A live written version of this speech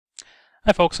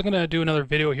Hi folks, I'm going to do another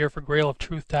video here for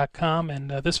grailoftruth.com,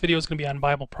 and this video is going to be on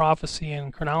Bible prophecy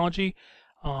and chronology,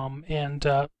 and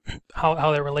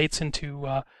how that relates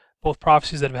into both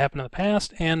prophecies that have happened in the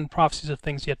past and prophecies of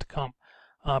things yet to come,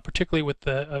 particularly with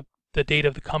the date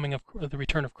of the coming of the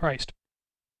return of Christ.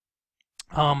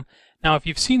 Now, if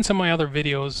you've seen some of my other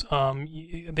videos,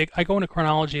 I go into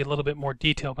chronology a little bit more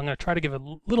detail, but I'm going to try to give a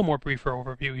little more briefer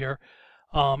overview here,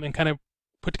 and kind of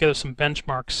put together some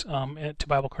benchmarks to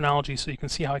Bible chronology so you can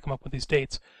see how I come up with these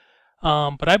dates.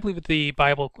 But I believe that the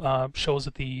Bible shows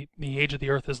that the age of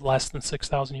the earth is less than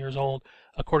 6,000 years old,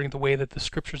 according to the way that the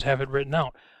scriptures have it written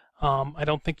out. I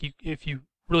don't think if you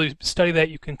really study that,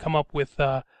 you can come up with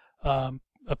a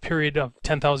period of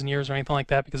 10,000 years or anything like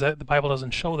that, because the Bible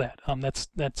doesn't show that.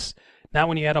 That's not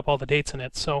when you add up all the dates in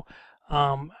it. So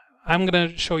I'm going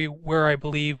to show you where I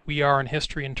believe we are in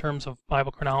history in terms of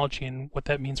Bible chronology and what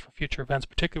that means for future events,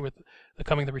 particularly with the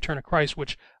coming of the return of Christ,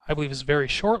 which I believe is very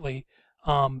shortly,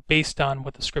 based on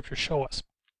what the scriptures show us.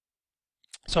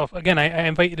 So again, I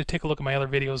invite you to take a look at my other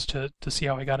videos to see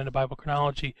how I got into Bible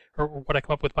chronology, or what I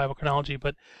come up with Bible chronology.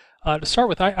 But to start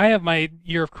with, I have my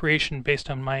year of creation based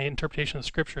on my interpretation of the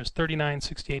scriptures,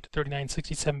 3968 to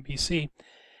 3967 BC,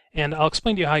 and I'll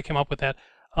explain to you how I came up with that.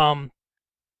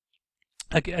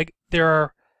 We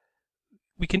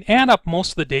can add up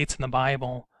most of the dates in the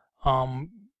Bible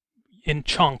in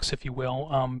chunks, if you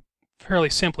will, fairly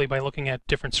simply by looking at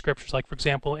different scriptures. Like, for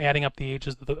example, adding up the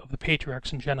ages of the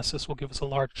patriarchs in Genesis will give us a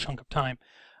large chunk of time.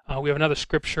 We have another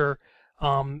scripture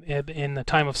in the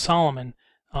time of Solomon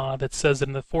that says that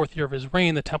in the 4th year of his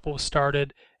reign the temple was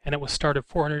started, and it was started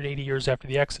 480 years after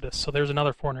the Exodus. So there's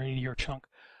another 480-year chunk.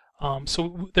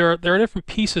 So there are different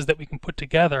pieces that we can put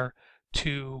together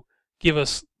to give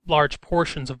us large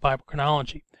portions of Bible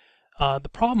chronology. The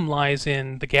problem lies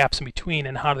in the gaps in between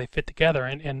and how do they fit together,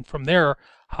 and from there,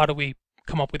 how do we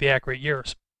come up with the accurate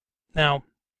years. Now,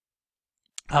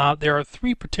 there are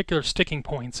 3 particular sticking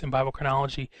points in Bible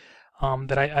chronology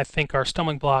that I think are a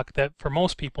stumbling block that for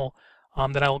most people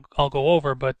that I'll go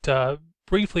over, but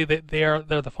briefly they're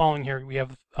the following here. We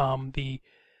have the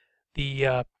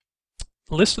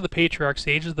list of the patriarchs,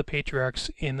 the ages of the patriarchs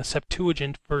in the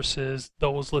Septuagint versus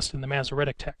those listed in the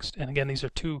Masoretic text. And again, these are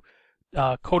 2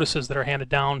 codices that are handed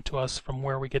down to us from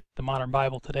where we get the modern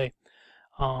Bible today.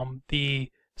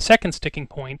 The second sticking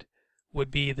point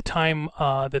would be the time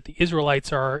that the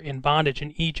Israelites are in bondage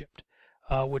in Egypt,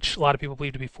 which a lot of people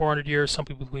believe to be 400 years. Some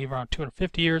people believe around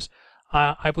 250 years.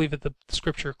 I believe that the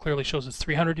scripture clearly shows it's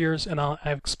 300 years, and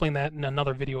I've explained that in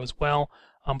another video as well,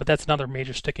 but that's another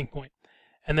major sticking point.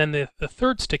 And then the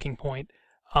third sticking point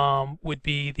would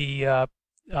be the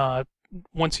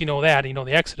once you know that, you know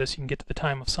the Exodus, you can get to the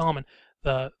time of Solomon.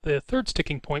 The third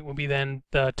sticking point would be then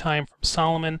the time from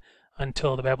Solomon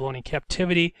until the Babylonian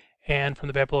captivity, and from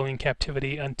the Babylonian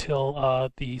captivity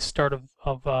until the start of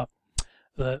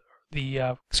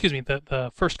the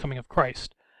first coming of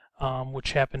Christ,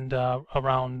 which happened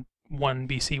around 1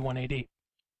 BC, 1 AD.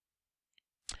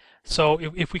 So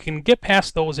if we can get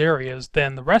past those areas,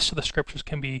 then the rest of the scriptures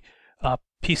can be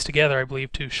pieced together, I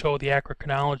believe, to show the accurate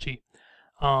chronology.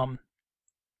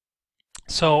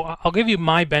 So I'll give you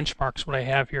my benchmarks, what I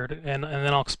have here, and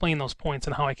then I'll explain those points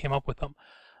and how I came up with them.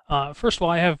 First of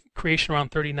all, I have creation around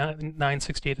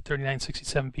 3968 to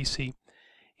 3967 BC,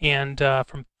 and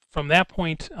from that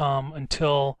point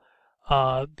until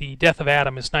the death of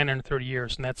Adam is 930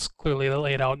 years, and that's clearly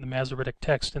laid out in the Masoretic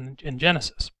text in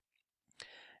Genesis.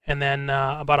 And then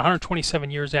about 127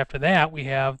 years after that, we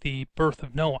have the birth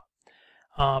of Noah.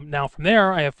 Now from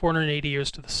there, I have 480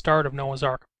 years to the start of Noah's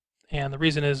Ark. And the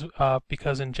reason is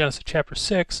because in Genesis chapter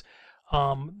 6,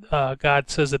 God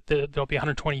says that there'll be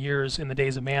 120 years in the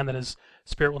days of man, that his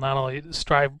spirit will not only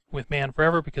strive with man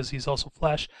forever because he's also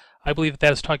flesh. I believe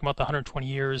that is talking about the 120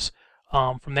 years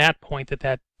from that point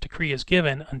that decree is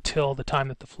given until the time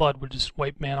that the flood would just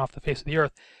wipe man off the face of the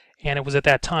earth. And it was at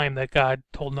that time that God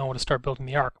told Noah to start building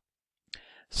the ark.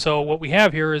 So what we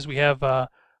have here is we have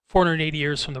 480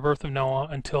 years from the birth of Noah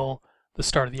until the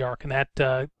start of the ark, and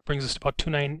that brings us to about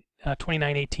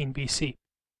 2918 BC.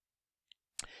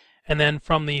 And then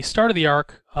from the start of the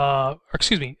ark,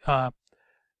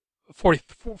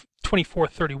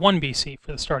 2431 BC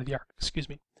for the start of the ark,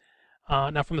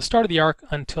 now from the start of the ark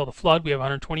until the flood, we have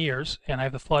 120 years, and I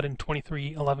have the flood in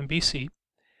 2311 BC.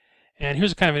 And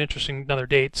here's kind of an interesting another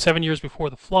date. 7 years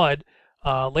before the flood,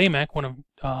 Lamech, one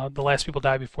of the last people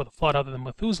died before the flood other than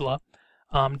Methuselah,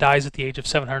 dies at the age of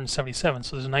 777.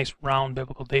 So there's a nice round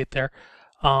biblical date there.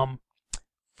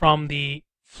 From the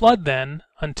flood then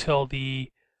until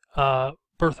the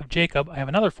birth of Jacob, I have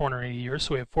another 480 years.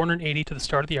 So we have 480 to the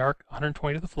start of the ark,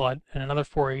 120 to the flood, and another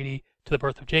 480 to the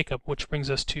birth of Jacob, which brings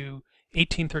us to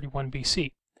 1831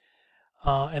 BC.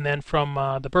 And then from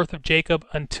the birth of Jacob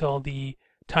until the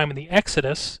time of the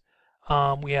Exodus,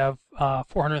 we have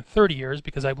 430 years,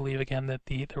 because I believe, again, that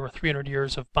there were 300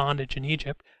 years of bondage in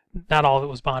Egypt. Not all of it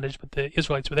was bondage, but the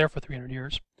Israelites were there for 300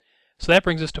 years. So that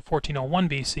brings us to 1401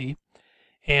 BC.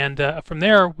 And from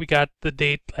there, we got the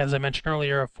date, as I mentioned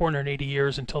earlier, of 480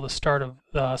 years until the start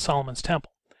of Solomon's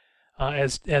Temple,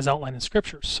 as outlined in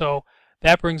Scripture. So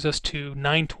that brings us to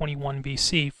 921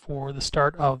 BC for the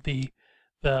start of the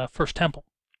first temple.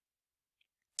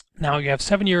 Now you have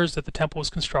 7 years that the temple was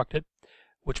constructed,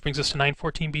 which brings us to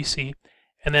 914 BC.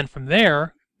 And then from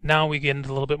there, now we get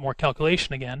into a little bit more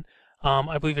calculation again.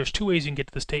 I believe there's two ways you can get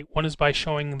to this date. One is by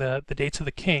showing the dates of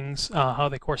the kings, how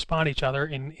they correspond to each other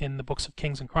in the books of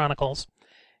Kings and Chronicles.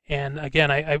 And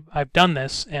again, I've done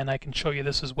this, and I can show you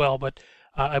this as well, but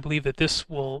I believe that this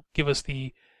will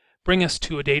bring us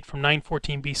to a date from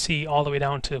 914 BC all the way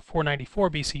down to 494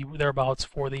 BC, thereabouts,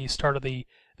 for the start of the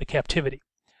captivity.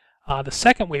 The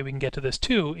second way we can get to this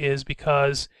too is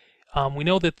because we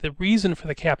know that the reason for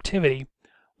the captivity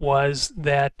was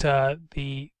that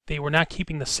they were not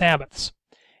keeping the Sabbaths,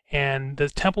 and the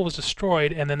temple was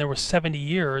destroyed, and then there were 70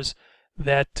 years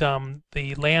that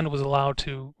the land was allowed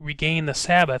to regain the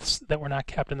Sabbaths that were not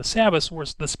kept. And the Sabbaths were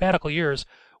the sabbatical years,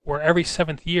 where every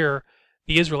 7th year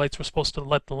the Israelites were supposed to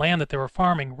let the land that they were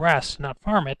farming rest, not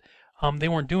farm it. They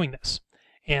weren't doing this,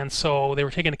 and so they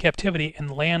were taken to captivity, and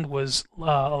the land was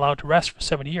allowed to rest for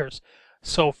 70 years.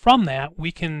 So from that,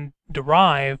 we can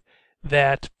derive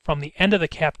that from the end of the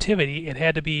captivity, it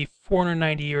had to be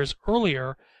 490 years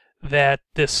earlier that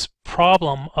this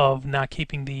problem of not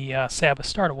keeping the Sabbath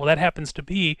started. Well, that happens to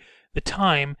be the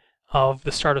time of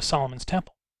the start of Solomon's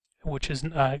Temple, which is,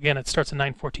 again, it starts in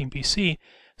 914 BC.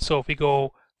 So if we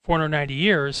go 490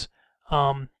 years,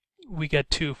 we get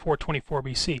to 424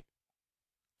 BC.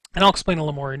 And I'll explain a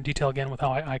little more in detail again with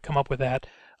how I come up with that,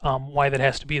 why that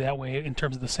has to be that way in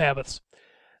terms of the Sabbaths.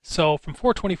 So from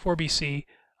 424 BC,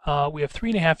 we have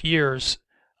 3.5 years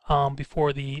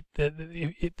before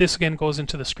this again goes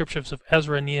into the scriptures of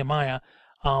Ezra and Nehemiah.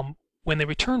 When they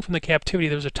returned from the captivity,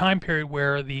 there was a time period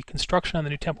where the construction on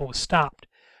the new temple was stopped,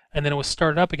 and then it was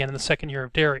started up again in the 2nd year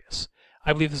of Darius.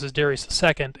 I believe this is Darius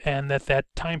II, and that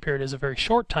time period is a very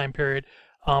short time period,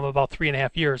 about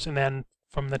 3.5 years. And then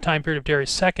from the time period of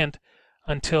Darius II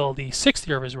until the 6th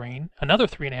year of his reign, another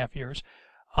 3.5 years.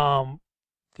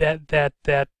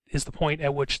 That is the point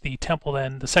at which the temple,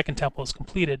 then the second temple, is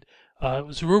completed. It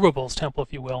was Zerubbabel's temple,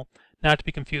 if you will, not to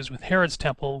be confused with Herod's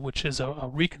temple, which is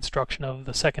a reconstruction of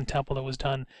the second temple that was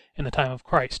done in the time of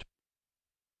Christ.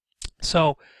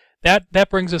 So that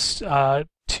brings us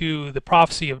to the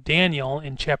prophecy of Daniel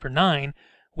in chapter 9,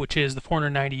 which is the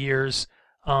 490 years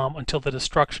until the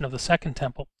destruction of the second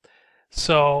temple.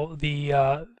 So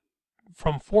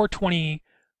from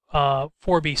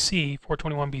 424 BC,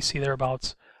 421 BC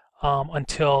thereabouts,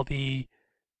 until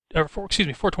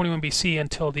 421 BC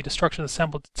until the destruction of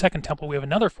the second temple, we have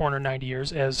another 490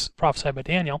 years, as prophesied by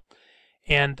Daniel,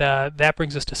 and that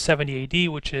brings us to 70 AD,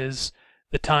 which is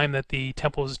the time that the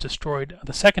temple was destroyed.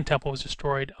 The second temple was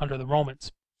destroyed under the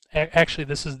Romans. Actually,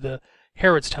 this is the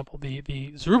Herod's temple.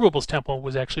 The Zerubbabel's temple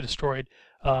was actually destroyed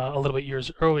a little bit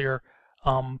years earlier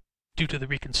due to the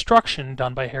reconstruction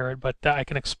done by Herod, but I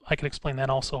can explain that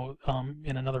also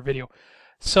in another video.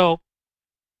 So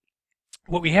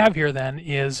what we have here then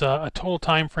is a total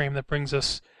time frame that brings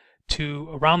us to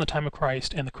around the time of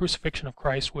Christ and the crucifixion of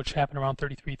Christ, which happened around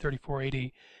 34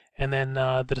 AD, and then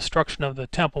the destruction of the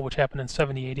temple, which happened in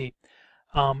 70 AD.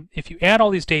 If you add all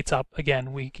these dates up,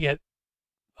 again, we get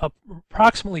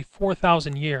approximately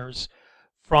 4,000 years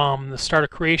from the start of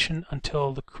creation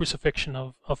until the crucifixion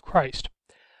of Christ.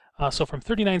 So from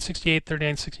 3968,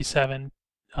 3967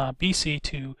 BC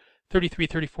to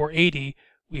 3334 AD,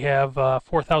 we have a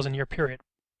 4,000 year period.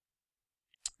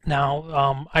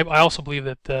 Now, I also believe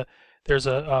that there's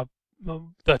the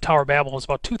Tower of Babel is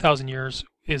about 2,000 years,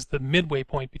 is the midway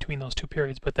point between those two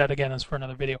periods, but that again is for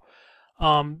another video.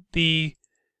 From the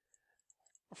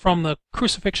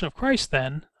crucifixion of Christ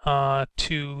then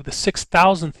to the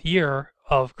 6,000th year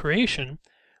of creation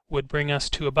would bring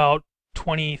us to about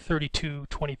 2032,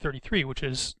 2033, which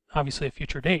is obviously a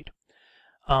future date.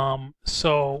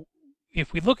 So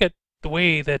if we look at the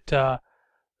way that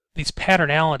these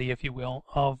patternality, if you will,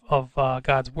 of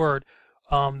God's Word,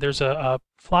 there's a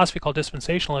philosophy called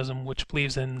dispensationalism, which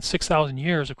believes in 6,000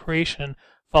 years of creation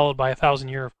followed by 1,000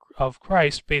 years of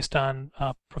Christ, based on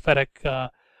prophetic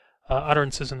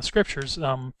utterances in the Scriptures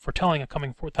foretelling a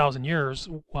coming 4,000 years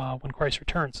when Christ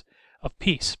returns of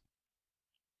peace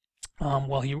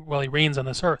while he reigns on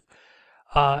this earth.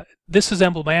 This is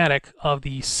emblematic of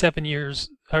the 7 years,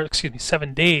 or excuse me,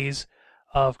 7 days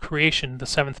of creation, the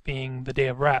seventh being the day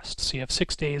of rest. So you have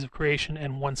 6 days of creation,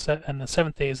 and and the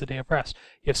seventh day is the day of rest.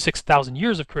 You have 6,000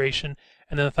 years of creation,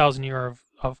 and then 1,000 year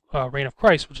of reign of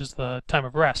Christ, which is the time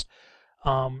of rest.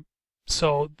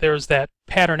 So there's that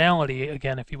paternality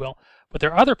again, if you will. But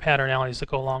there are other paternalities that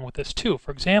go along with this too.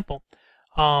 For example,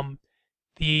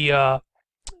 the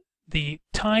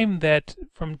time that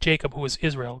from Jacob, who was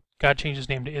Israel, God changed his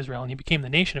name to Israel, and he became the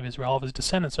nation of Israel. All of his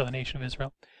descendants are the nation of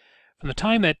Israel. From the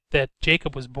time that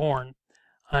Jacob was born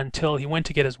until he went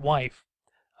to get his wives,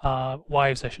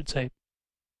 I should say,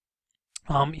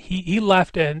 he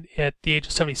left at the age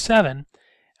of 77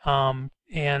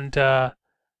 and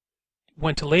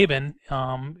went to Laban,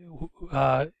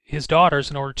 his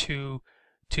daughters, in order to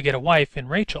get a wife in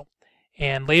Rachel.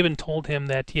 And Laban told him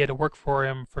that he had to work for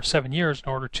him for 7 years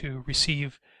in order to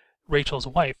receive Rachel as a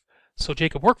wife. So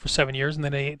Jacob worked for 7 years, and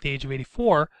then at the age of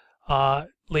 84,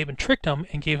 Laban tricked him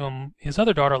and gave him his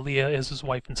other daughter Leah as his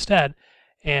wife instead.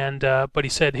 And but he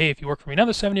said, "Hey, if you work for me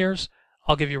another 7 years,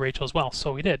 I'll give you Rachel as well."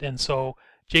 So he did, and so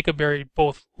Jacob married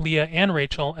both Leah and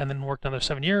Rachel, and then worked another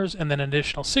 7 years, and then an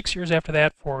additional 6 years after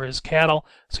that for his cattle.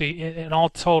 So in all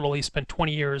total, he spent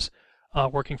 20 years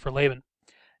working for Laban.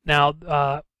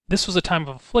 Now, this was a time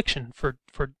of affliction for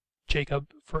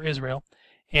Jacob, for Israel,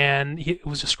 and it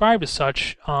was described as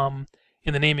such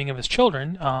in the naming of his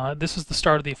children. This is the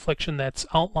start of the affliction that's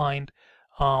outlined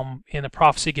in a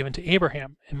prophecy given to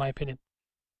Abraham, in my opinion.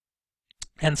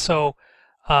 And so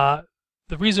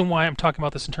the reason why I'm talking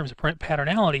about this in terms of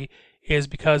paternality is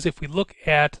because if we look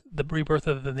at the rebirth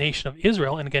of the nation of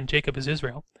Israel, and again, Jacob is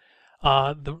Israel,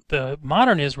 the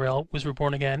modern Israel was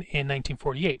reborn again in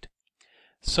 1948.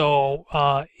 So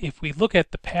if we look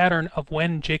at the pattern of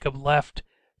when Jacob left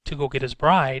to go get his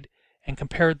bride and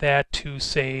compared that to,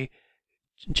 say,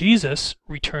 Jesus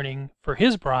returning for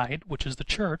his bride, which is the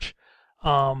church,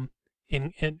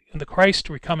 in the Christ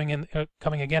coming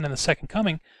again in the second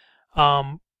coming,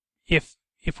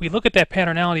 if we look at that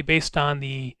paternality based on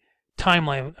the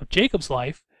timeline of Jacob's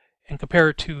life and compare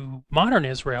it to modern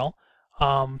Israel,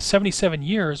 77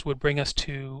 years would bring us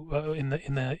to, in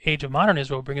the age of modern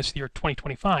Israel, would bring us to the year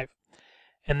 2025.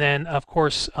 And then, of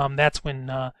course, that's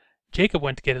when Jacob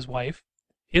went to get his wife,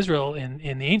 Israel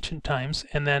in the ancient times,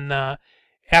 and then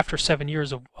after 7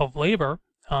 years of labor,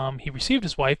 he received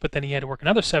his wife, but then he had to work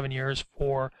another 7 years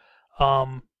for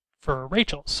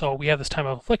Rachel. So we have this time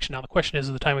of affliction. Now the question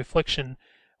is the time of affliction,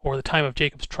 or the time of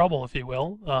Jacob's trouble, if you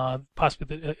will,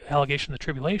 possibly the allegation of the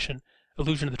tribulation,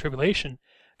 illusion of the tribulation.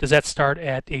 Does that start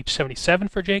at age 77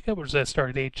 for Jacob, or does that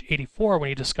start at age 84 when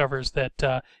he discovers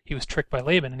that he was tricked by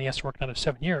Laban and he has to work another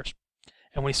 7 years,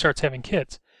 and when he starts having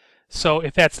kids? So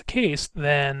if that's the case,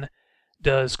 then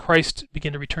does Christ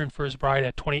begin to return for his bride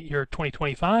at year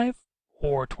 2025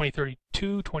 or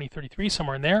 2032, 2033,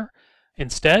 somewhere in there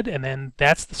instead, and then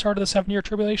that's the start of the 7-year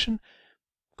tribulation?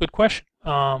 Good question.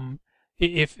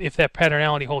 If that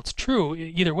paternality holds true,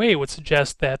 either way it would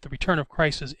suggest that the return of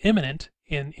Christ is imminent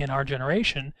in our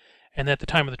generation, and that the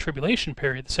time of the tribulation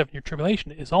period, the 7-year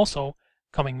tribulation, is also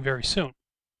coming very soon.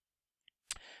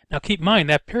 Now keep in mind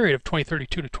that period of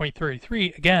 2032 to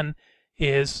 2033 again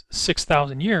is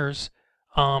 6,000 years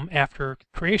after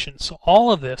creation. So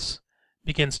all of this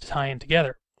begins to tie in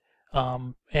together,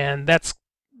 and that's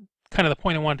kind of the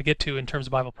point I wanted to get to in terms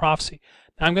of Bible prophecy.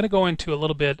 Now I'm going to go into a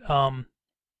little bit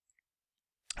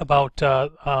about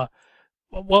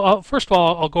well, first of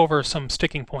all, I'll go over some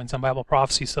sticking points on Bible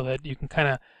prophecy so that you can kind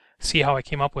of see how I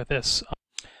came up with this.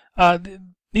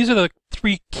 These are the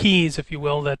 3 keys, if you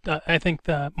will, that I think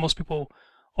most people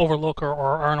overlook or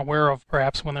aren't aware of,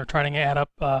 perhaps, when they're trying to add up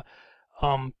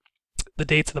the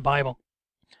dates of the Bible.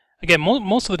 Again,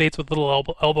 most of the dates with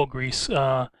little elbow grease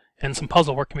and some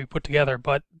puzzle work can be put together,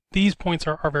 but these points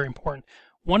are very important.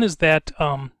 One is that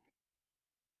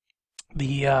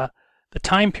the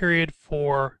time period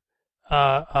for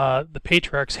the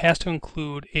patriarchs has to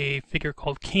include a figure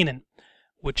called Canaan,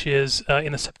 which is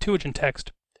in the Septuagint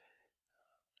text.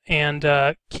 And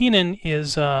Canaan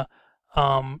is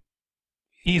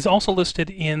he's also listed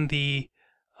in the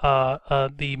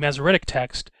Masoretic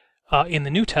text in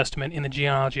the New Testament in the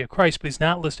genealogy of Christ, but he's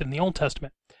not listed in the Old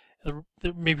Testament. There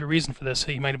may be a reason for this.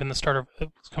 He might have been the start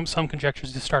of some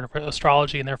conjectures, the start of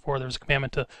astrology, and therefore there's a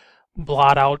commandment to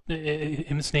blot out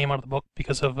his name out of the book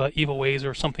because of evil ways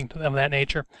or something of that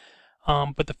nature.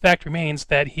 But the fact remains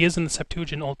that he is in the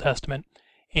Septuagint Old Testament,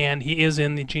 and he is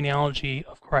in the genealogy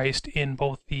of Christ in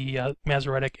both the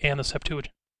Masoretic and the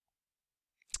Septuagint.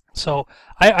 So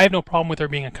I have no problem with there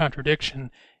being a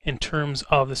contradiction in terms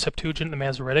of the Septuagint and the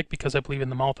Masoretic, because I believe in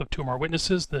the mouth of two or more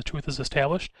witnesses, the truth is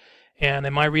established. And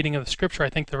in my reading of the Scripture, I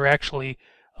think there are actually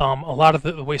a lot of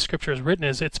the way Scripture is written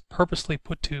is it's purposely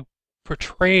put to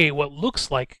portray what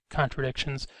looks like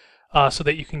contradictions so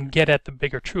that you can get at the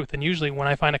bigger truth. And usually when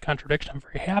I find a contradiction, I'm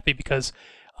very happy because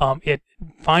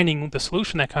finding the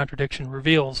solution to that contradiction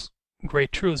reveals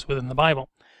great truths within the Bible.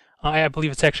 I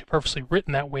believe it's actually purposely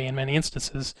written that way in many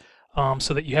instances,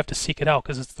 so that you have to seek it out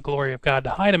because it's the glory of God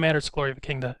to hide a matter, it's the glory of a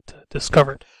king to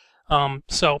discover it.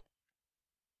 So,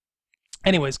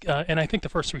 anyways, and I think the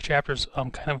first three chapters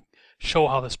kind of show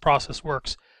how this process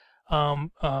works.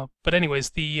 But anyways,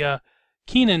 the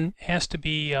Kenan has to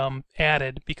be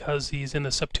added because he's in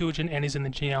the Septuagint and he's in the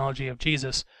genealogy of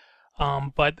Jesus.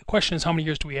 But the question is, how many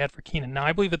years do we add for Kenan? Now,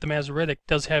 I believe that the Masoretic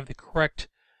does have the correct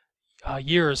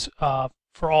years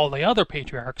for all the other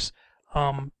patriarchs,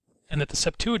 and that the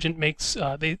Septuagint makes,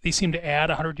 they seem to add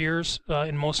 100 years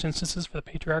in most instances for the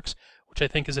patriarchs, which I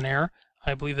think is an error.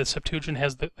 I believe the Septuagint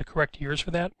has the correct years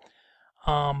for that.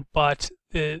 But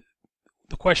the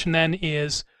question then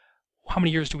is, how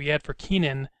many years do we add for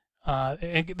Kenan?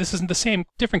 And this isn't the same,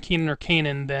 different Kenan or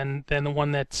Canaan than the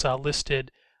one that's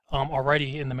listed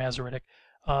already in the Masoretic.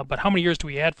 But how many years do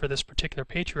we add for this particular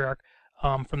patriarch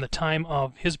from the time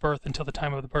of his birth until the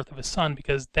time of the birth of his son?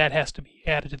 Because that has to be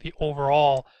added to the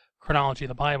overall chronology of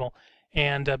the Bible.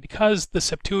 And because the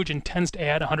Septuagint tends to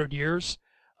add 100 years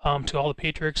to all the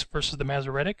patriarchs versus the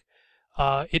Masoretic,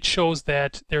 it shows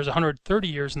that there's 130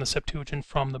 years in the Septuagint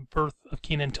from the birth of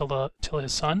Kenan till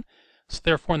his son. So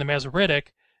therefore, in the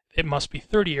Masoretic, it must be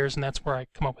 30 years, and that's where I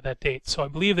come up with that date. So I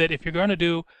believe that if you're going to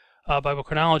do Bible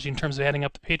chronology in terms of adding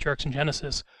up the patriarchs in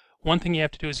Genesis, one thing you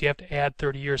have to do is you have to add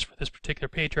 30 years for this particular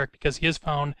patriarch, because he is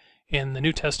found in the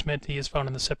New Testament, he is found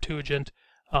in the Septuagint,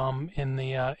 in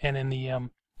the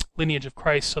lineage of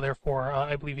Christ. So therefore,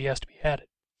 I believe he has to be added.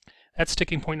 That's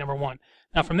sticking point number one.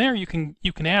 Now from there, you can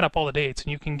add up all the dates,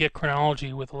 and you can get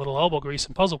chronology with a little elbow grease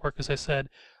and puzzle work, as I said,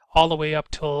 all the way up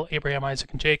till Abraham,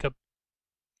 Isaac, and Jacob.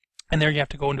 And there you have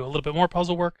to go into a little bit more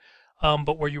puzzle work.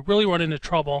 But where you really run into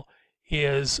trouble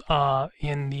is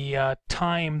in the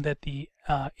time that the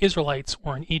Israelites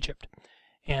were in Egypt.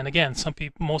 And again,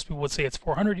 most people would say it's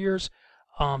 400 years.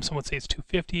 Some would say it's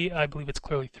 250. I believe it's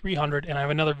clearly 300. And I have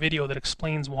another video that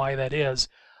explains why that is.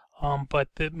 But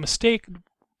the mistake,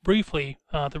 briefly,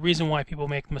 the reason why people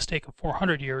make the mistake of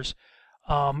 400 years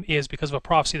is because of a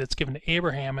prophecy that's given to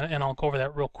Abraham. And I'll go over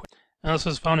that real quick. Now, this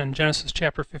is found in Genesis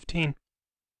chapter 15.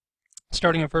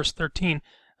 Starting at verse 13,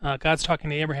 God's talking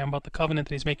to Abraham about the covenant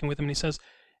that he's making with him, and he says,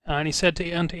 and he said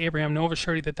unto Abraham, Know of a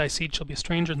surety that thy seed shall be a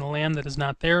stranger in the land that is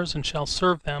not theirs, and shall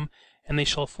serve them, and they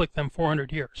shall afflict them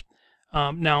 400 years.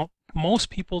 Now, most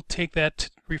people take that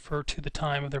to refer to the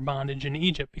time of their bondage in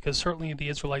Egypt, because certainly the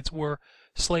Israelites were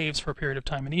slaves for a period of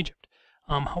time in Egypt.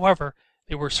 However,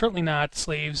 they were certainly not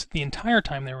slaves the entire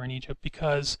time they were in Egypt,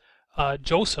 because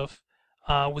Joseph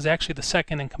was actually the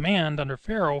second in command under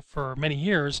Pharaoh for many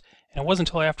years, and it wasn't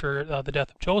until after the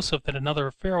death of Joseph that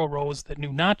another Pharaoh rose that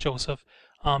knew not Joseph,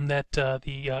 that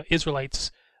the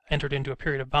Israelites entered into a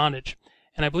period of bondage.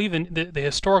 And I believe the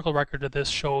historical record of this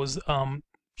shows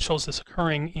this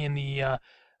occurring in the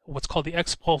what's called the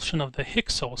expulsion of the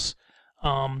Hyksos,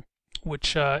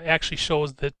 which actually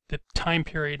shows that the time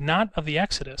period, not of the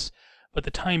Exodus, but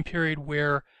the time period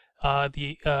where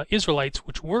the Israelites,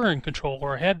 which were in control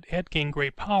or had gained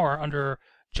great power under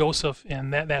Joseph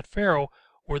and that Pharaoh,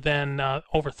 were then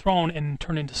overthrown and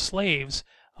turned into slaves,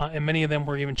 and many of them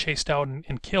were even chased out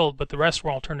and killed, but the rest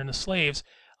were all turned into slaves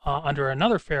under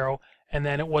another Pharaoh, and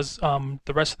then it was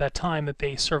the rest of that time that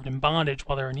they served in bondage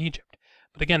while they were in Egypt.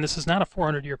 But again, this is not a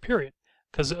 400-year period,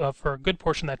 because for a good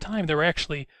portion of that time, they were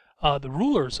actually the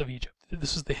rulers of Egypt.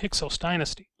 This is the Hyksos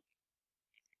dynasty.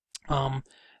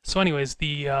 So anyways,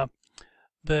 the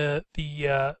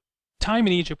time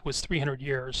in Egypt was 300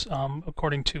 years,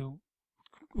 according to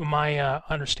my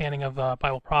understanding of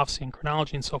Bible prophecy and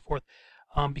chronology and so forth,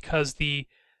 because the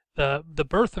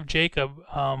birth of Jacob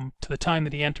to the time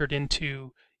that he entered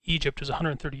into Egypt was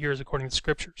 130 years according to the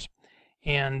scriptures,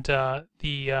 and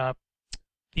the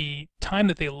time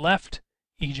that they left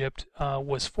Egypt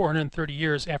was 430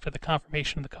 years after the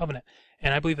confirmation of the covenant.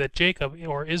 And I believe that Jacob,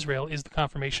 or Israel, is the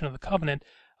confirmation of the covenant,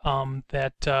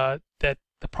 that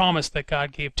the promise that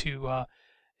God gave to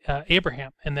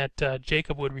Abraham, and that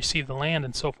Jacob would receive the land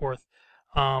and so forth.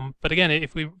 But again,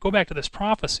 if we go back to this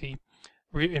prophecy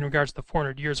in regards to the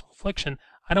 400 years of affliction,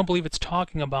 I don't believe it's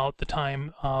talking about the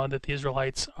time that the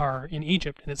Israelites are in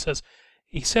Egypt. And it says,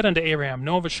 He said unto Abraham,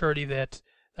 Know of a surety that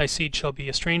thy seed shall be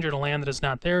a stranger in a land that is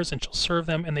not theirs, and shall serve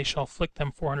them, and they shall afflict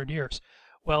them 400 years.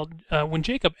 Well, when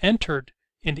Jacob entered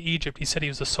into Egypt, he said he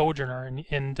was a sojourner, and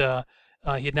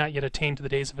he had not yet attained to the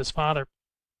days of his father.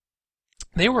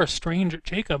 They were a stranger,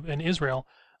 Jacob and Israel,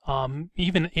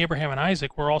 even Abraham and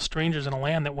Isaac were all strangers in a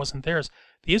land that wasn't theirs.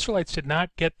 The Israelites did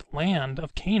not get the land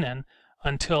of Canaan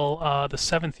until the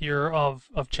 7th year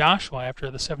of Joshua,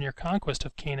 after the 7-year conquest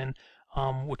of Canaan,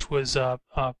 which was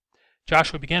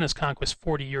Joshua began his conquest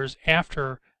 40 years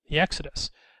after the Exodus.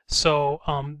 So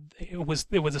it was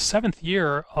the 7th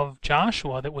year of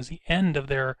Joshua that was the end of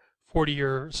their 40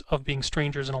 years of being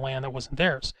strangers in a land that wasn't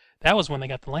theirs. That was when they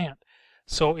got the land.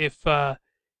 So if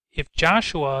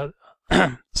Joshua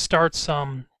starts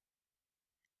the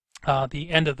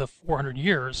end of the 400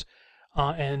 years,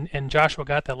 and Joshua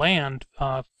got the land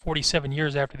 47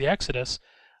 years after the Exodus,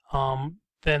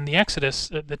 then the Exodus,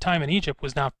 the time in Egypt,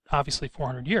 was now obviously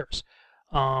 400 years.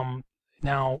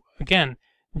 Now, again,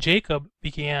 Jacob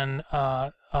began.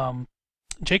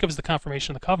 Jacob is the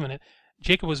confirmation of the covenant.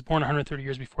 Jacob was born 130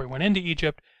 years before he went into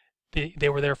Egypt. They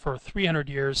were there for 300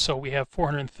 years, so we have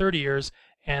 430 years,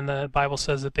 and the Bible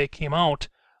says that they came out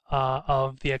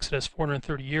of the Exodus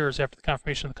 430 years after the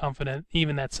confirmation of the covenant,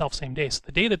 even that self-same day. So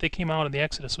the day that they came out of the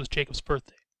Exodus was Jacob's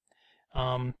birthday,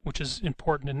 which is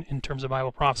important in terms of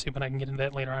Bible prophecy, but I can get into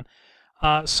that later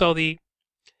on. So again,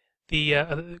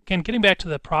 getting back to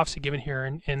the prophecy given here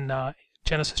in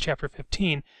Genesis chapter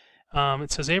 15,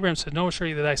 it says, Abraham said, Know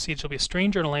surely that thy seed shall be a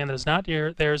stranger in a land that is not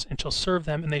theirs, and shall serve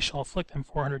them, and they shall afflict them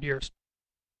 400 years.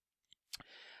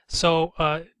 So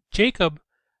Jacob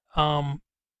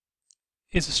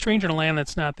is a stranger in a land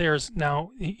that's not theirs.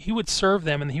 Now, he would serve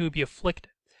them, and he would be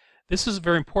afflicted. This is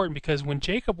very important because when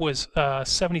Jacob was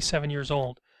 77 years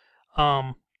old,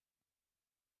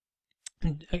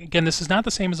 again, this is not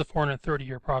the same as the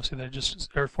 430-year prophecy that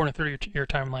or 430-year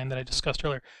timeline that I discussed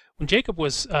earlier. When Jacob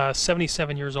was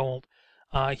 77 years old,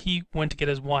 he went to get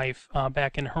his wife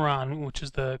back in Haran, which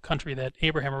is the country that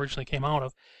Abraham originally came out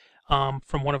of,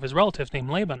 from one of his relatives named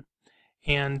Laban.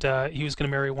 And he was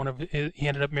going to marry he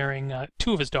ended up marrying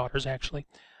 2 of his daughters, actually.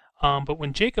 But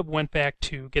when Jacob went back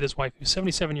to get his wife, he was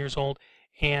 77 years old,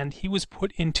 and he was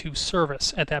put into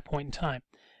service at that point in time.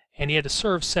 And he had to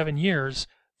serve 7 years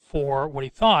for what he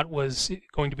thought was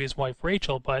going to be his wife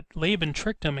Rachel, but Laban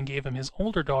tricked him and gave him his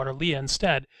older daughter Leah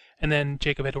instead, and then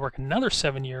Jacob had to work another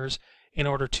 7 years in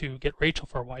order to get Rachel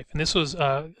for a wife. And this was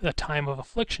a time of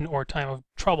affliction, or a time of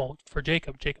trouble for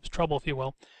Jacob's trouble, if you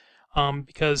will,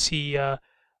 because he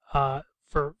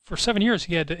for 7 years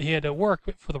he had to work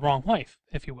for the wrong wife,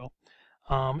 if you will,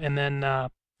 and then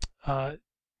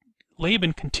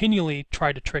Laban continually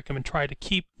tried to trick him and tried to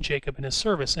keep Jacob in his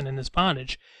service and in his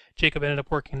bondage. Jacob ended up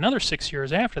working another 6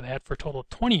 years after that, for a total of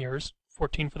 20 years,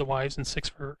 14 for the wives and 6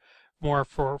 for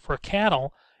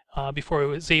cattle, before he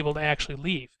was able to actually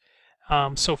leave.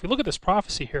 So if we look at this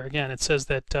prophecy here again, it says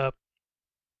that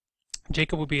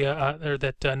Jacob would be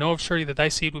know of surety that thy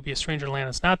seed would be a stranger in a land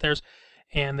that's not theirs,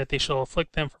 and that they shall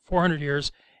afflict them for 400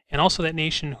 years, and also that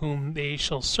nation whom they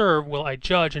shall serve will I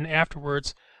judge, and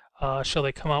afterwards shall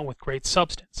they come out with great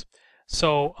substance.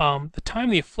 So the time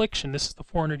of the affliction, this is the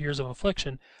 400 years of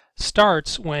affliction,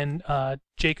 starts when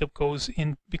Jacob goes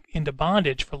into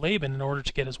bondage for Laban in order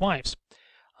to get his wives.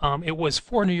 It was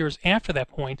 400 years after that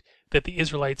point that the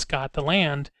Israelites got the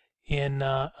land in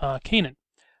Canaan,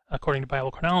 according to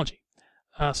Bible chronology.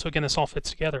 So again, this all fits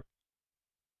together.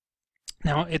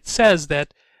 Now it says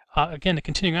that, again,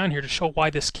 continuing on here to show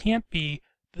why this can't be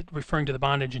referring to the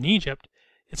bondage in Egypt,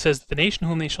 it says that the nation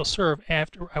whom they shall serve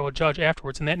I will judge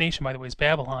afterwards, and that nation, by the way, is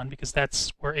Babylon, because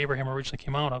that's where Abraham originally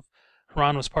came out of.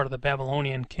 Haran was part of the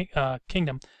Babylonian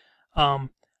kingdom.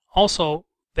 Also,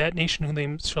 that nation whom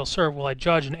they shall serve will I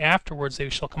judge, and afterwards they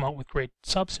shall come out with great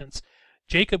substance.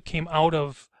 Jacob came out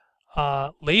of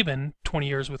Laban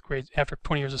after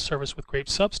 20 years of service with great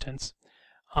substance.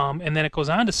 And then it goes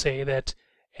on to say that,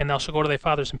 and thou shalt go to thy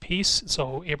fathers in peace.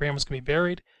 So Abraham was going to be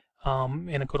buried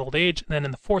in a good old age, and then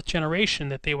in the 4th generation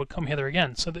that they would come hither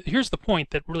again. So here's the point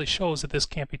that really shows that this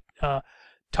can't be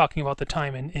talking about the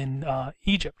time in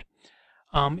Egypt,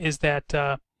 is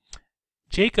that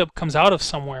Jacob comes out of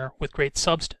somewhere with great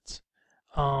substance,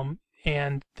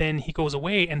 and then he goes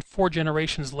away, and 4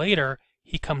 generations later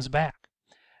he comes back.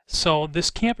 So this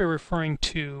can't be referring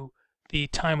to the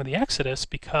time of the Exodus,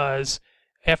 because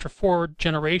after 4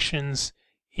 generations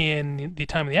in the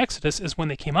time of the Exodus is when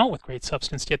they came out with great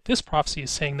substance. Yet this prophecy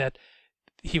is saying that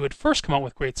he would first come out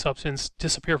with great substance,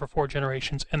 disappear for 4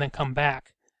 generations, and then come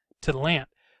back to the land.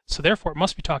 So therefore it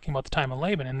must be talking about the time of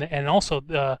Laban. And also,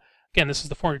 again, this is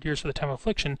the 400 years for the time of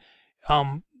affliction.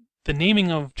 The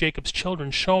naming of Jacob's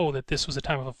children show that this was a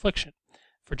time of affliction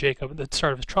for Jacob, the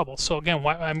start of his trouble. So again,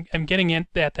 I'm getting at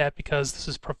that because this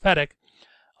is prophetic.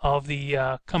 of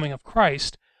the coming of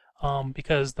Christ,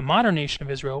 because the modern nation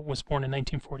of Israel was born in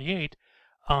 1948.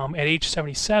 At age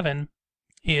 77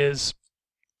 is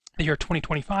the year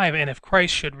 2025, and if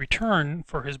Christ should return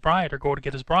for his bride or go to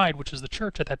get his bride, which is the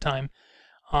church at that time,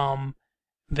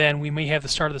 then we may have the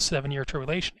start of the 7-year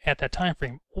tribulation at that time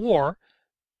frame. Or,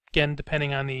 again,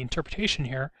 depending on the interpretation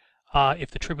here,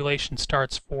 if the tribulation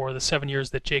starts for the 7 years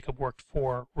that Jacob worked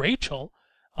for Rachel,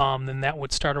 then that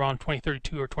would start around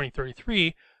 2032 or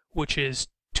 2033, which is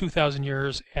 2,000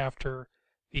 years after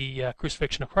the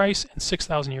crucifixion of Christ and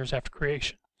 6,000 years after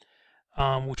creation,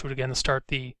 which would again start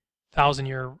the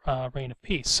 1,000-year reign of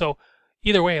peace. So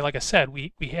either way, like I said,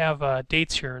 we have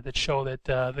dates here that show that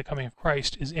the coming of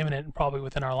Christ is imminent and probably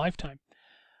within our lifetime.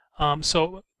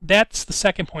 So that's the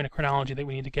second point of chronology that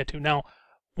we need to get to. Now,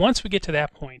 once we get to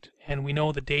that point, and we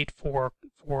know the date for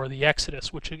the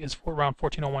Exodus, which is around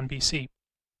 1401 BC,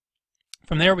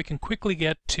 from there we can quickly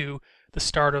get to the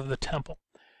start of the temple,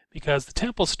 because the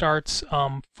temple starts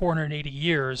 480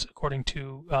 years, according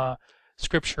to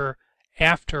Scripture,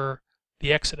 after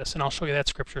the Exodus, and I'll show you that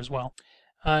Scripture as well.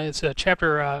 It's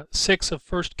chapter 6 of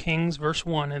 1 Kings, verse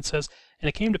 1, and it says, "And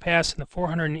it came to pass in the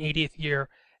 480th year,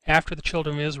 after the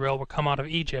children of Israel were come out of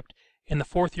Egypt, in the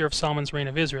 4th year of Solomon's reign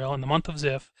of Israel, in the month of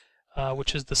Ziph,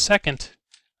 which is the second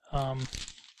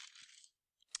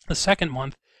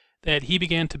month, that he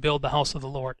began to build the house of the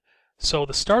Lord." So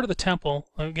the start of the temple,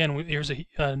 again, there's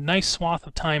a nice swath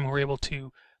of time we're able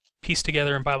to piece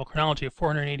together in Bible chronology of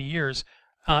 480 years,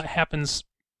 happens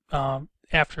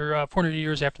after 400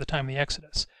 years after the time of the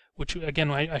Exodus, which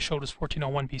again I showed was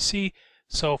 1401 BC.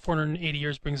 So 480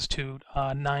 years brings us to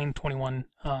 921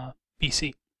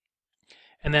 BC.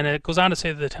 And then it goes on to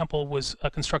say that the temple was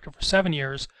constructed for 7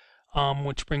 years,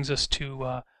 which brings us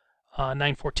to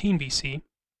 914 BC.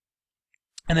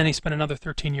 And then he spent another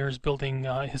 13 years building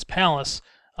his palace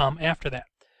after that.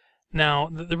 Now,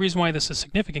 the reason why this is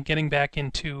significant, getting back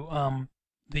into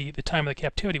the time of the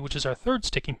captivity, which is our third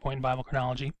sticking point in Bible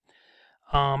chronology,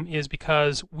 is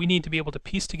because we need to be able to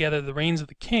piece together the reigns of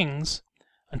the kings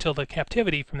until the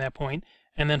captivity from that point,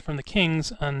 and then from the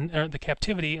kings or the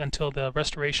captivity until the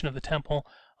restoration of the temple,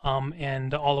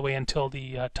 and all the way until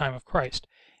the time of Christ.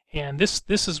 And this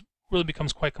really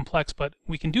becomes quite complex, but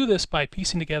we can do this by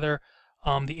piecing together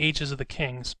the ages of the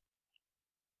kings.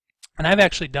 And I've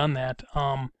actually done that.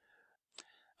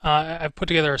 I've put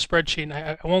together a spreadsheet, and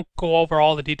I won't go over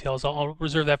all the details. I'll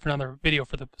reserve that for another video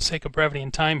for the sake of brevity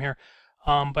and time here.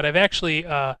 But I've actually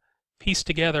pieced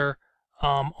together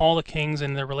all the kings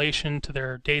and their relation to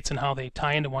their dates and how they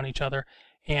tie into one each other.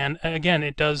 And again,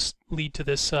 it does lead to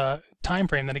this time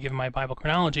frame that I give in my Bible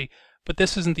chronology, but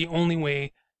this isn't the only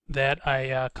way that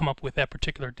I come up with that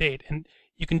particular date. And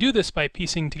you can do this by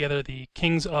piecing together the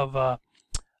kings of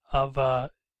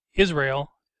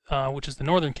Israel, which is the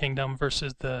northern kingdom,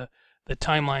 versus the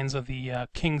timelines of the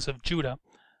kings of Judah,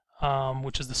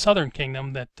 which is the southern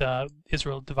kingdom that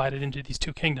Israel divided into these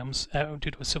two kingdoms due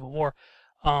to a civil war.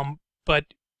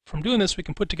 But from doing this, we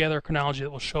can put together a chronology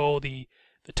that will show the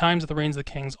times of the reigns of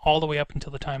the kings all the way up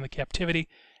until the time of the captivity.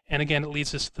 And again, it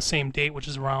leads us to the same date, which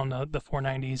is around the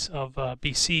 490s of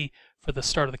BC for the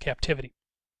start of the captivity.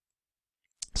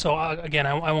 So again,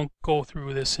 I won't go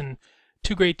through this in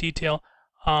too great detail.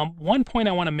 One point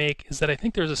I want to make is that I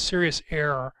think there's a serious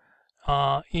error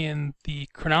in the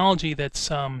chronology that's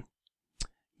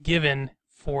given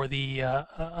for the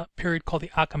period called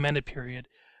the Achaemenid period,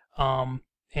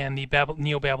 and the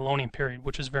Neo-Babylonian period,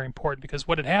 which is very important, because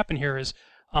what had happened here is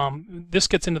this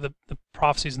gets into the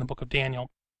prophecies in the book of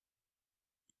Daniel.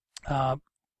 One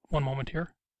moment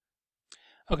here.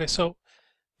 Okay, so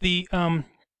the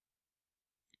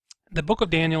book of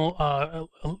Daniel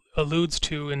alludes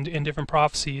to, in different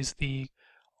prophecies, the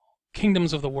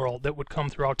kingdoms of the world that would come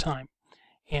throughout time.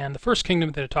 And the first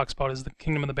kingdom that it talks about is the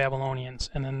kingdom of the Babylonians.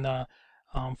 And then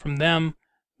from them,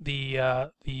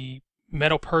 the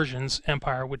Medo-Persians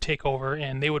Empire would take over,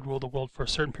 and they would rule the world for a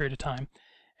certain period of time.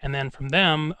 And then from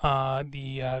them,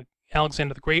 the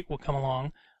Alexander the Great would come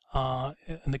along,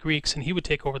 and the Greeks, and he would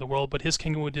take over the world, but his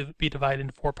kingdom would be divided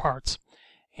into 4 parts.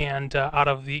 And out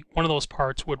of one of those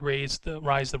parts would rise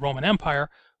the Roman Empire,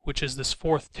 which is this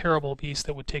 4th terrible beast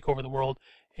that would take over the world.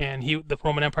 And the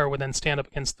Roman Empire would then stand up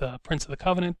against the Prince of the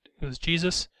Covenant, who was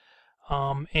Jesus,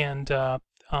 and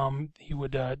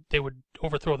they would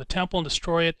overthrow the temple and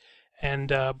destroy it. And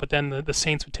but then the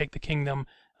saints would take the kingdom,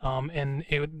 and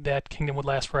that kingdom would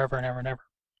last forever and ever and ever.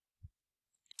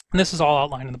 And this is all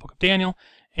outlined in the book of Daniel.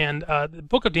 And the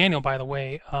book of Daniel, by the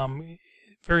way,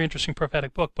 very interesting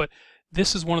prophetic book, but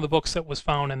this is one of the books that was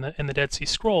found in the Dead Sea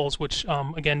Scrolls, which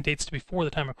again dates to before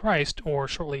the time of Christ, or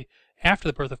shortly after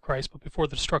the birth of Christ, but before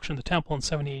the destruction of the temple in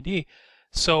 70 A.D.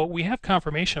 So we have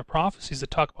confirmation of prophecies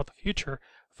that talk about the future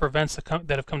for events that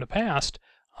have come to pass,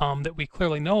 that we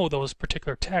clearly know those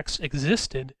particular texts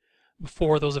existed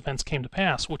before those events came to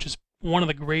pass, which is one of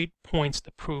the great points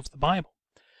that proves the Bible.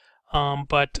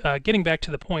 But getting back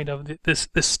to the point of this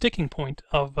sticking point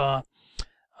of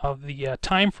the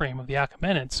time frame of the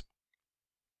Achaemenids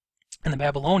and the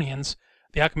Babylonians,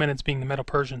 the Achaemenids being the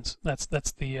Medo-Persians. That's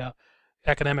the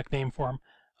academic name for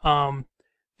them.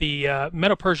 The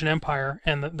Medo-Persian Empire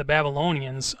and the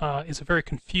Babylonians is a very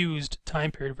confused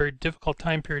time period, a very difficult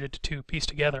time period to piece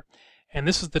together. And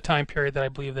this is the time period that I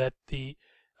believe that the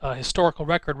historical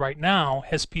record right now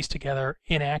has pieced together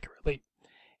inaccurately.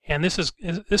 And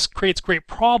this creates great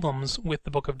problems with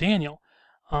the book of Daniel,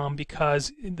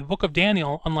 because the book of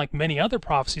Daniel, unlike many other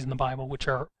prophecies in the Bible, which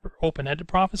are open-ended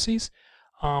prophecies,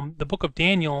 the book of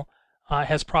Daniel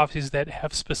has prophecies that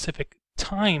have specific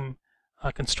time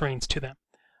constraints to them.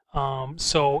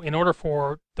 So in order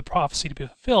for the prophecy to be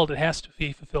fulfilled, it has to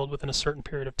be fulfilled within a certain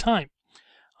period of time,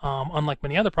 unlike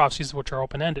many other prophecies which are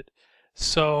open-ended.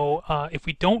 So if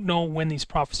we don't know when these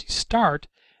prophecies start,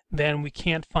 then we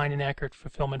can't find an accurate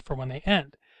fulfillment for when they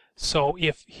end. So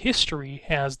if history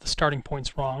has the starting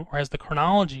points wrong, or has the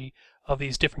chronology of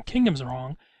these different kingdoms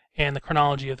wrong, and the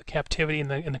chronology of the captivity and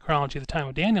the chronology of the time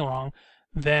of Daniel wrong,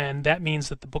 then that means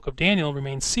that the book of Daniel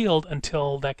remains sealed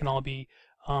until that can all be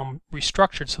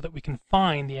restructured so that we can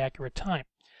find the accurate time.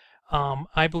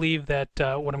 I believe that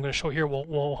what I'm going to show here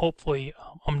will hopefully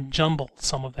jumble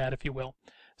some of that, if you will.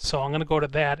 So I'm going to go to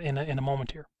that in a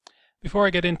moment here. Before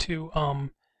I get into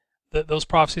those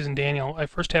prophecies in Daniel, I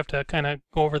first have to kind of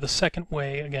go over the second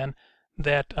way again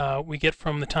that we get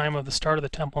from the time of the start of the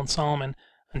temple in Solomon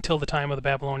until the time of the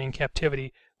Babylonian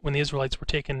captivity, when the Israelites were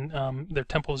taken, their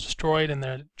temple was destroyed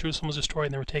and Jerusalem was destroyed,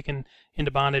 and they were taken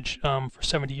into bondage for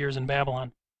 70 years in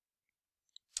Babylon.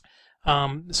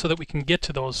 So that we can get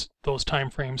to those time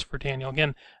frames for Daniel.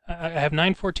 Again, I have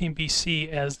 914 BC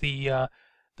as the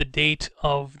date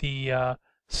of the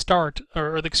start,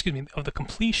 of the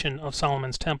completion of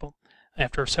Solomon's temple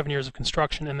after 7 years of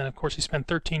construction, and then of course he spent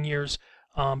 13 years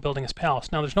building his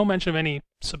palace. Now there's no mention of any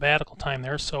sabbatical time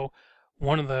there, so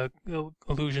one of the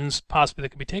allusions possibly that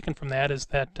could be taken from that is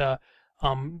that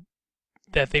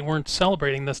that they weren't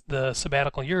celebrating the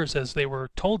sabbatical years as they were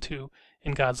told to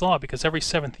in God's law, because every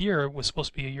 7th year was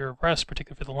supposed to be a year of rest,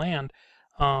 particularly for the land.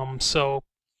 So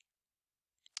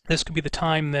this could be the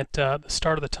time that the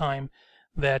start of the time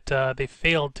that they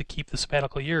failed to keep the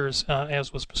sabbatical years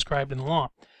as was prescribed in the law.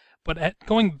 But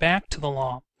going back to the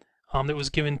law that was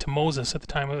given to Moses at the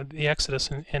time of the Exodus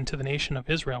and to the nation of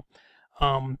Israel,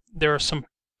 there are some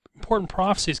important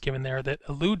prophecies given there that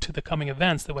allude to the coming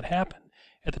events that would happen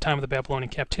at the time of the Babylonian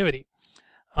captivity.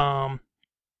 And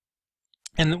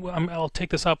I'll take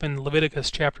this up in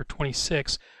Leviticus chapter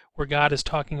 26, where God is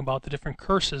talking about the different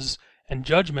curses and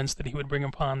judgments that he would bring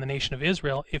upon the nation of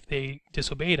Israel if they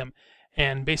disobeyed him.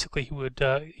 And basically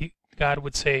God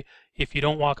would say, if you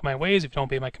don't walk in my ways, if you don't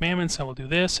obey my commandments, I will do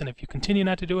this, and if you continue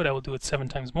not to do it, I will do it 7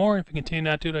 times more. If you continue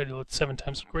not to do it, I will do it 7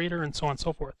 times greater, and so on and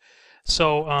so forth.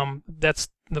 So that's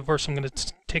the verse I'm going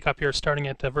to take up here, starting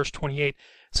at verse 28. It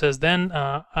says,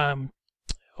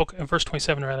 verse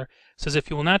 27 rather, says, if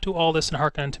you will not do all this and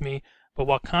hearken unto me, but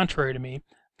walk contrary to me,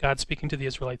 God speaking to the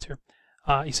Israelites here,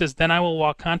 he says, then I will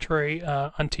walk contrary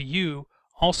unto you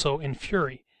also in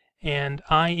fury, and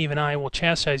I, even I, will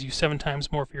chastise you 7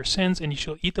 times more for your sins, and you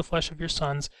shall eat the flesh of your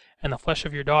sons, and the flesh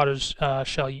of your daughters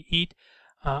shall ye eat.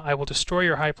 I will destroy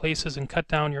your high places and cut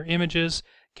down your images,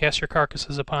 cast your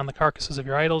carcasses upon the carcasses of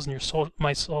your idols, and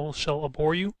my soul shall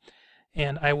abhor you.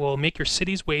 And I will make your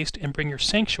cities waste and bring your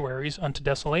sanctuaries unto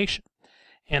desolation.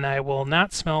 And I will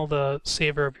not smell the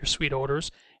savor of your sweet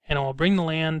odors, and I will bring the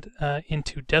land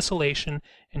into desolation,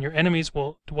 and your enemies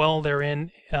will dwell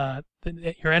therein.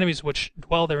 Your enemies which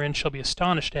dwell therein shall be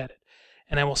astonished at it.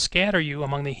 And I will scatter you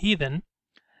among the heathen,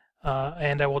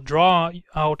 and I will draw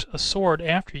out a sword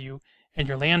after you, and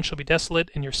your land shall be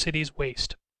desolate, and your cities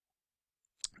waste.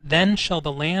 Then shall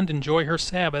the land enjoy her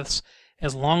Sabbaths,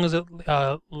 as long as it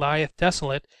lieth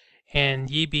desolate, and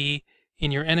ye be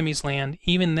in your enemy's land,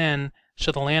 even then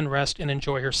shall the land rest and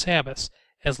enjoy her Sabbaths.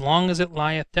 As long as it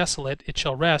lieth desolate, it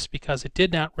shall rest, because it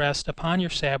did not rest upon your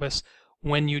Sabbaths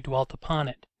when you dwelt upon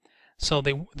it. So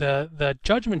the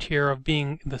judgment here of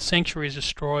being the sanctuaries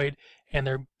destroyed,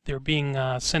 and they're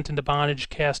being sent into bondage,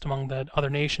 cast among the other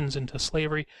nations into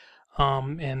slavery,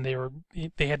 and they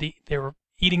were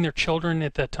eating their children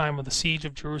at the time of the siege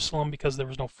of Jerusalem because there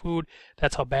was no food.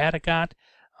 That's how bad it got.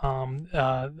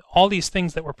 All these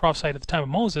things that were prophesied at the time of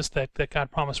Moses that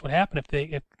God promised would happen if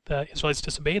the Israelites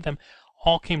disobeyed them,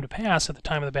 all came to pass at the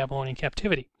time of the Babylonian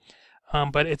captivity.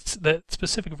 But it's the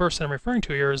specific verse that I'm referring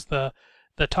to here is the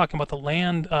talking about the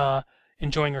land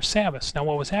enjoying her Sabbaths. Now,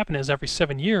 what was happening is every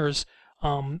 7 years,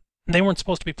 they weren't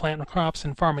supposed to be planting crops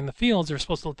and farming the fields. They were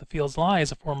supposed to let the fields lie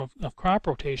as a form of crop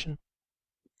rotation,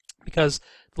 because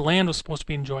the land was supposed to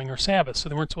be enjoying her Sabbath. So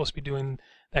they weren't supposed to be doing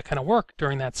that kind of work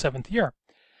during that 7th year.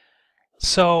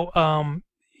 So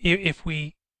if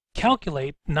we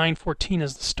calculate 914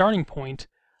 as the starting point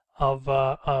of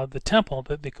the temple,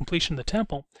 the completion of the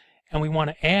temple, and we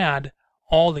want to add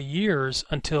all the years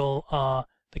until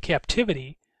the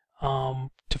captivity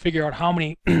to figure out how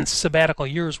many sabbatical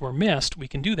years were missed, we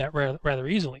can do that rather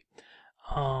easily.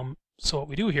 So what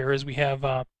we do here is we have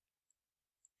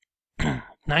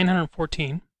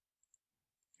 914.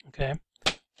 Okay.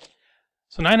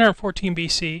 So 914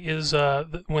 BC is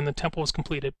when the temple was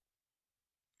completed.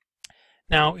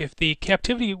 Now, if the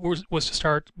captivity was to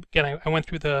start, again, I went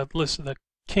through the list of the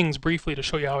kings briefly to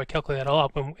show you how I calculate that all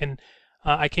up, and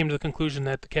I came to the conclusion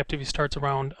that the captivity starts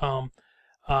around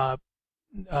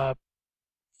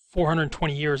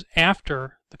 420 years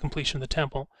after the completion of the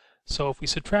temple. So if we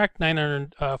subtract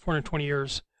 420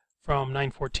 years from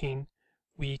 914,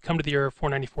 we come to the year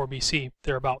 494 BC,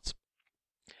 thereabouts.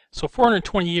 So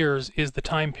 420 years is the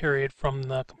time period from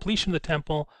the completion of the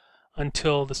temple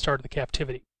until the start of the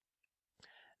captivity.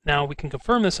 Now we can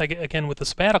confirm this again with the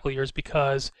sabbatical years,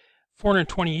 because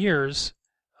 420 years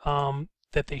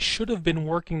that they should have been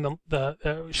working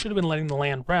should have been letting the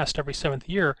land rest every 7th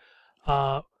year.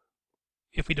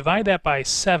 If we divide that by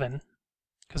 7,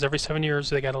 because every 7 years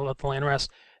they got to let the land rest,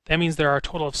 that means there are a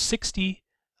total of 60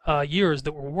 years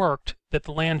that were worked that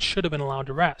the land should have been allowed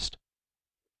to rest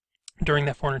during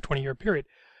that 420-year period.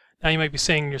 Now you might be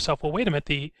saying to yourself, well, wait a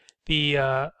minute, the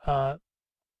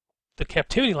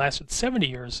captivity lasted 70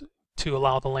 years to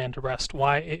allow the land to rest.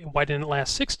 Why didn't it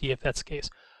last 60 if that's the case?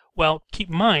 Well, keep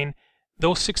in mind,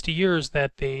 those 60 years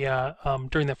that they,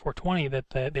 during that 420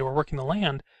 that they were working the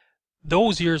land,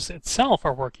 those years itself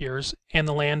are work years, and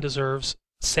the land deserves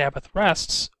Sabbath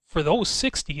rests for those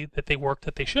 60 that they worked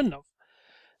that they shouldn't have.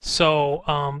 So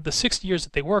the 60 years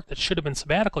that they worked that should have been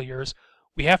sabbatical years,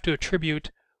 we have to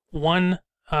attribute 1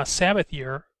 Sabbath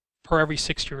year per every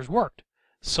 6 years worked.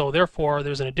 So therefore,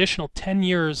 there's an additional 10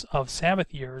 years of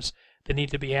Sabbath years that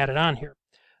need to be added on here.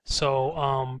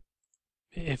 So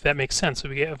if that makes sense, so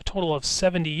we have a total of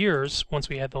 70 years once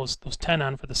we add those 10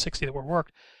 on for the 60 that were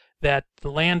worked, that the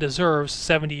land deserves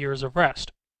 70 years of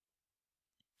rest.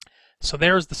 So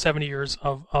there's the 70 years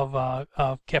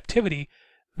of captivity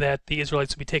that the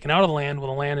Israelites will be taken out of the land when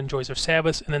the land enjoys their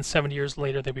Sabbaths, and then 70 years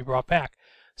later they'll be brought back.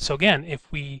 So again, if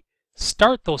we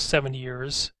start those 70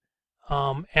 years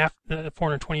after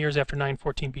 420 years after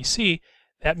 914 BC,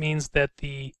 that means that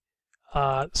the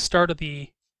start of the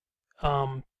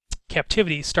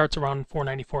captivity starts around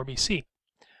 494 BC.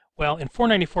 Well, in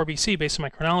 494 BC, based on my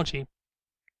chronology,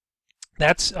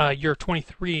 that's year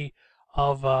 23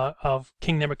 of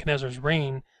King Nebuchadnezzar's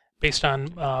reign, based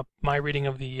on my reading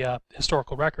of the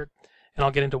historical record, and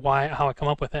I'll get into how I come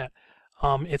up with that.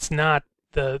 It's not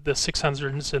the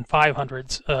 600s and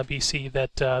 500s BC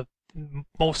that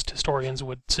most historians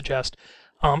would suggest,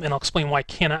 and I'll explain why it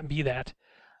cannot be that,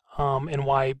 and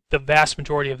why the vast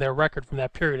majority of their record from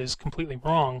that period is completely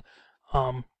wrong.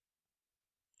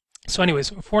 So anyways,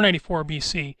 494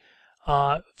 BC,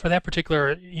 for that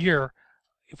particular year,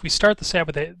 if we start the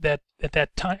Sabbath at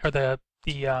that time, or the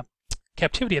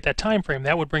captivity at that time frame,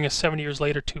 that would bring us 70 years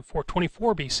later to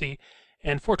 424 BC,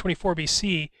 and 424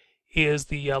 BC is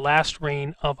the last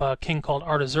reign of a king called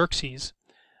Artaxerxes.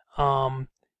 And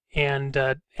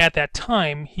at that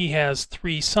time, he has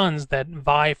 3 sons that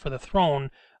vie for the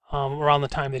throne around the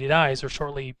time that he dies, or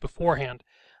shortly beforehand.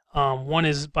 One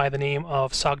is by the name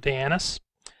of Sogdianus.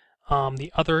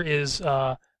 The other is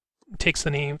takes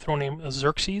the throne name of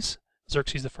Xerxes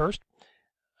the First.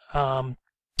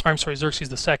 I'm sorry, Xerxes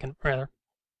the Second, rather.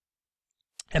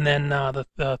 And then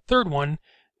the third one,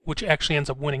 which actually ends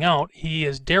up winning out, he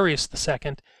is Darius the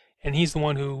Second, and he's the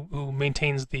one who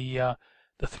maintains the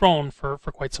throne for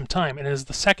quite some time. And it is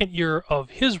the 2nd year of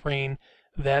his reign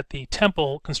that the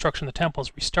construction of the temple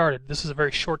is restarted. This is a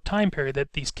very short time period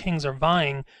that these kings are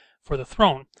vying for the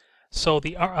throne. So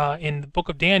in the book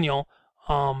of Daniel,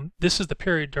 this is the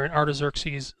period during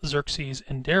Artaxerxes, Xerxes,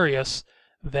 and Darius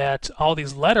that all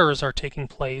these letters are taking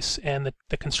place, and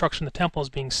the construction of the temple is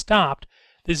being stopped.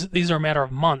 These are a matter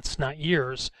of months, not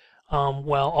years,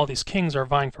 while all these kings are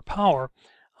vying for power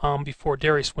before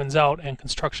Darius wins out and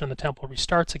construction of the temple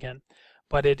restarts again.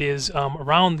 But it is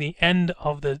around the end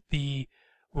of the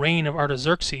reign of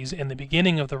Artaxerxes and the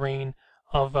beginning of the reign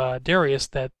of Darius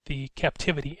that the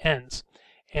captivity ends.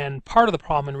 And part of the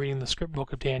problem in reading the script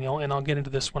book of Daniel, and I'll get into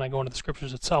this when I go into the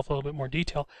scriptures itself a little bit more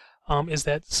detail, is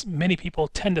that many people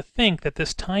tend to think that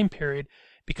this time period,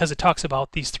 because it talks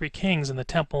about these three kings and the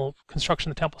temple, construction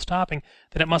of the temple stopping,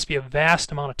 that it must be a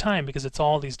vast amount of time because it's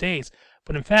all these days.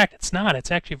 But in fact, it's not.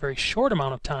 It's actually a very short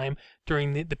amount of time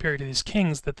during the period of these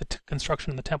kings that the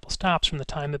construction of the temple stops, from the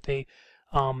time that they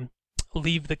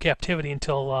leave the captivity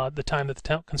until the time that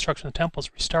the construction of the temple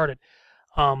is restarted.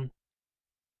 And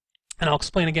I'll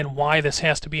explain again why this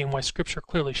has to be and why Scripture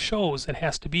clearly shows it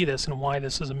has to be this, and why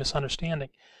this is a misunderstanding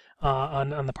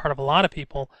on the part of a lot of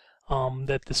people,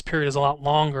 that this period is a lot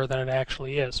longer than it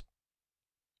actually is.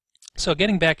 So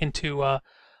getting back into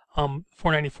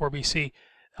 494 BC,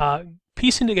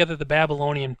 piecing together the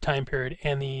Babylonian time period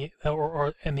and the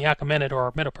Achaemenid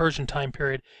or Medo-Persian time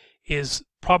period is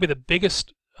probably the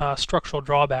biggest structural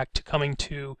drawback to coming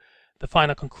to the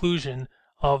final conclusion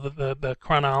of the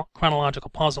chronological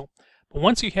puzzle. But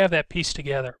once you have that piece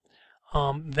together,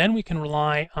 then we can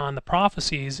rely on the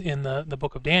prophecies in the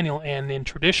book of Daniel and in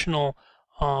traditional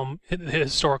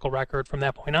historical record from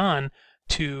that point on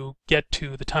to get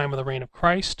to the time of the reign of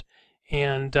Christ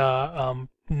and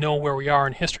know where we are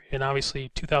in history. And obviously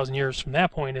 2,000 years from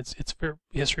that point,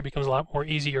 history becomes a lot more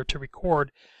easier to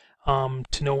record,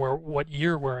 to know what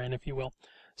year we're in, if you will.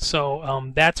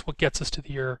 So that's what gets us to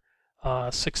the year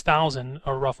 6,000,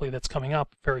 or roughly, that's coming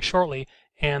up very shortly,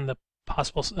 and the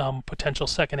possible potential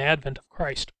second advent of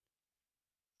Christ.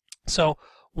 So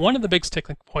one of the big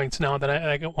sticking points now that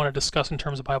I want to discuss in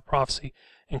terms of Bible prophecy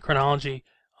and chronology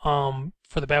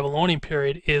for the Babylonian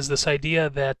period is this idea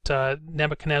that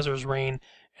Nebuchadnezzar's reign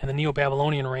and the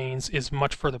Neo-Babylonian reigns is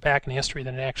much further back in history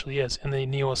than it actually is, and the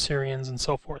Neo-Assyrians and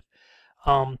so forth.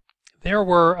 There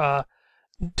were,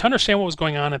 to understand what was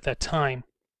going on at that time,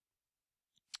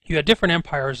 you had different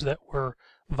empires that were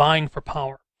vying for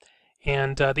power.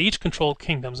 And they each controlled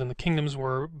kingdoms, and the kingdoms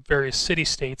were various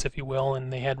city-states, if you will,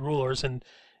 and they had rulers.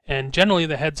 And generally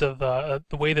the heads of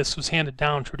the way this was handed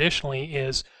down traditionally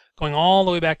is going all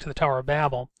the way back to the Tower of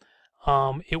Babel.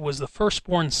 It was the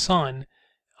firstborn son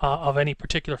of any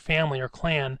particular family or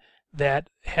clan that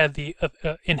had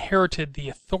inherited the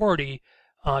authority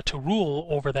to rule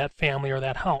over that family or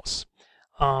that house.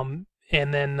 And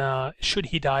then should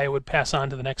he die, it would pass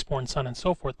on to the next born son and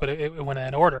so forth, but it went in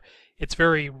that order. It's a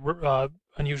very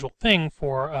unusual thing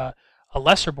for a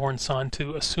lesser born son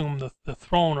to assume the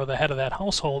throne or the head of that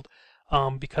household,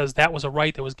 because that was a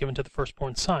right that was given to the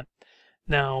firstborn son.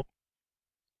 Now,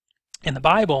 in the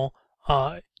Bible,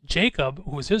 Jacob,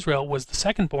 who was Israel, was the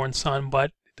second-born son,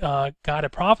 but God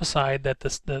had prophesied that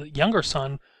the younger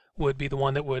son would be the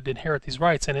one that would inherit these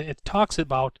rights, and it talks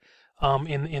about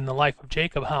in the life of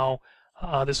Jacob how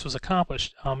this was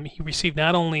accomplished. He received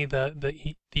not only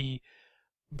the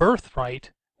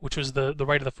birthright, which was the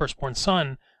right of the firstborn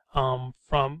son,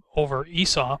 from over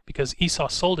Esau, because Esau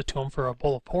sold it to him for a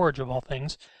bowl of porridge of all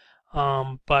things,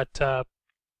 but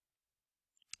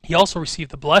he also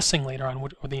received the blessing later on,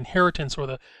 or the inheritance, or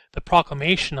the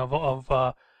proclamation of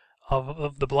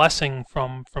the blessing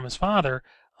from his father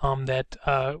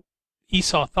that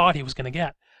Esau thought he was going to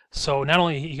get. So not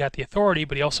only he got the authority,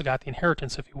 but he also got the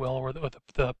inheritance, if you will, or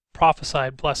the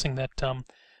prophesied blessing that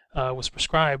was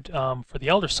prescribed for the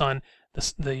elder son.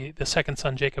 The second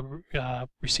son, Jacob,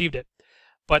 received it.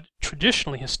 But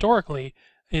traditionally, historically,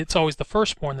 it's always the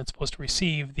firstborn that's supposed to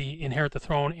inherit the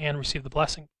throne and receive the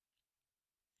blessing.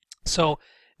 So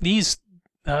these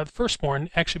firstborn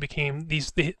actually became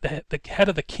the head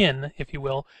of the kin, if you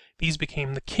will. These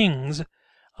became the kings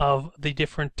of the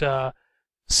different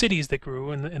cities that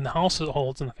grew in the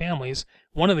households and the families.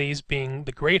 One of these being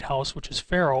the great house, which is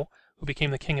Pharaoh, who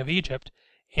became the king of Egypt.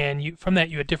 And from that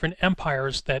you had different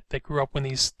empires that grew up when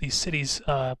these cities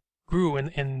grew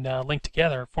and linked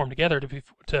together, formed together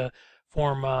to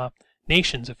form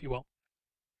nations, if you will.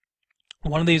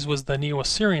 One of these was the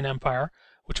Neo-Assyrian Empire,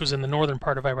 which was in the northern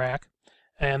part of Iraq,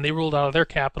 and they ruled out of their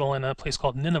capital in a place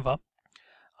called Nineveh.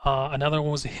 Another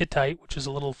one was the Hittite, which is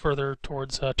a little further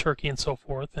towards Turkey and so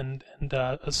forth, and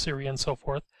Assyria and so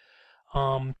forth.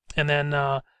 And then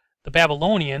the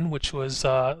Babylonian, which was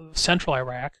central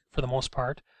Iraq for the most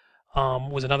part,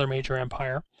 was another major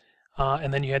empire.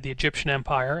 And then you had the Egyptian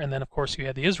Empire, and then of course you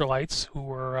had the Israelites, who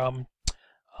were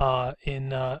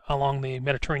along the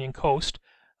Mediterranean coast.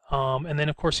 And then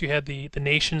of course you had the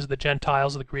nations, the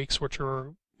Gentiles, the Greeks, which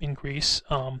were in Greece.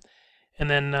 And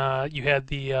then you had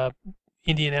the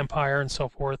Indian Empire and so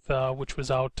forth, which was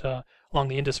out along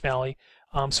the Indus Valley.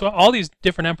 So all these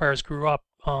different empires grew up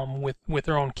with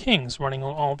their own kings running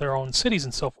all their own cities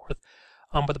and so forth.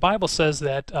 But the Bible says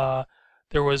that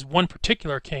there was one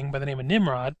particular king by the name of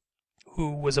Nimrod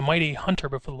who was a mighty hunter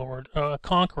before the Lord, a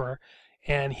conqueror,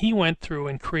 and he went through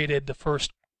and created the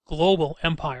first global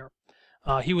empire.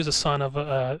 He was a son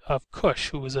of Cush,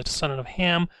 who was a son of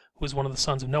Ham, who was one of the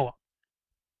sons of Noah.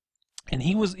 And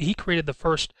he created the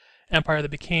first empire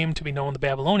that became to be known the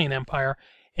Babylonian Empire,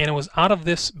 and it was out of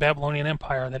this Babylonian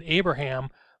Empire that Abraham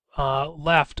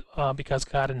left because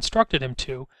God instructed him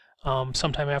to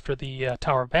sometime after the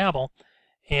Tower of Babel.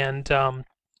 And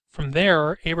from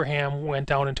there, Abraham went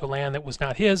down into a land that was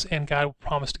not his, and God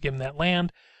promised to give him that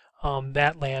land.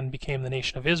 That land became the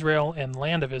nation of Israel and the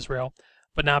land of Israel,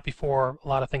 but not before a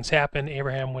lot of things happened.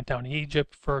 Abraham went down to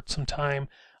Egypt for some time.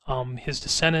 His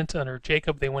descendant under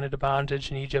Jacob, they went into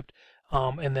bondage in Egypt,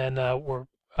 and then were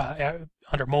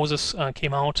under Moses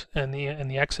came out in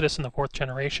the Exodus in the fourth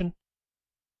generation,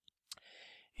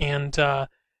 and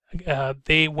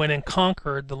they went and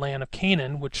conquered the land of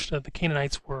Canaan, which the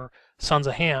Canaanites were sons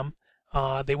of Ham.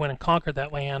 They went and conquered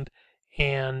that land,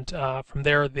 and from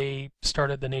there they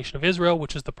started the nation of Israel,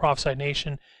 which is the prophesied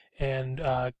nation, and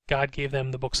God gave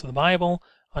them the books of the Bible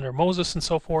under Moses and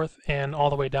so forth, and all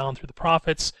the way down through the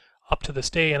prophets up to this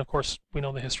day. And of course, we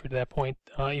know the history to that point,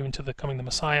 even to the coming of the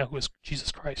Messiah, who is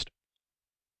Jesus Christ.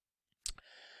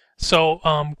 So,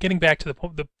 getting back to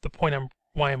the point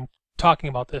why I'm talking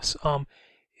about this,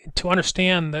 to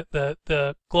understand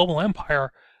the global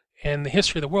empire and the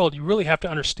history of the world, you really have to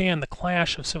understand the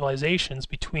clash of civilizations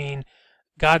between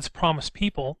God's promised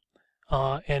people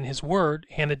and His Word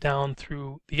handed down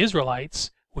through the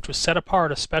Israelites, which was set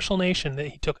apart, a special nation that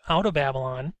He took out of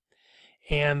Babylon,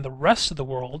 and the rest of the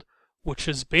world, which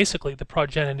is basically the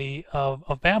progeny of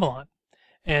Babylon.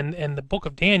 And the book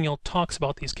of Daniel talks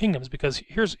about these kingdoms, because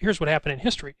here's what happened in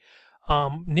history.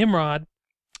 Nimrod,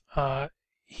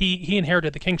 he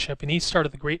inherited the kingship, and he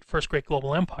started the first great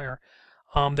global empire.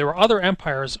 There were other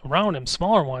empires around him,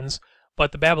 smaller ones,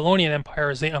 but the Babylonian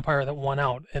Empire is the empire that won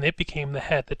out, and it became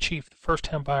the chief, the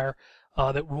first empire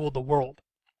that ruled the world.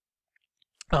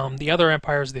 The other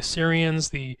empires, the Assyrians,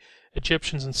 the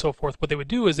Egyptians, and so forth, what they would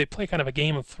do is they play kind of a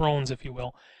game of thrones, if you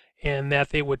will, in that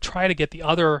they would try to get the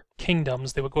other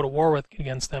kingdoms, they would go to war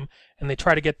against them, and they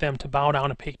try to get them to bow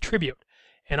down and pay tribute.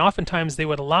 And oftentimes they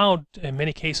would allow, in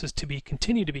many cases, to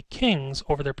continue to be kings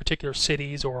over their particular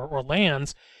cities or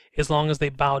lands, as long as they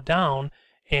bowed down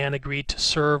and agreed to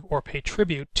serve or pay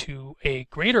tribute to a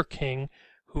greater king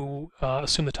who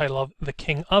assumed the title of the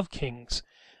King of Kings.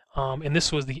 And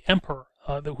this was the emperor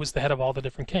that was the head of all the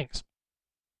different kings.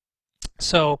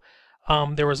 So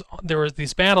there was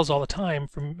these battles all the time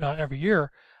from every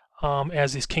year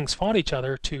as these kings fought each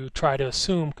other to try to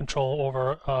assume control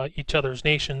over each other's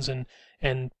nations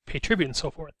and pay tribute and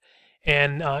so forth.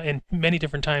 And in many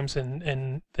different times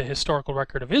in the historical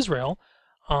record of Israel,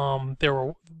 there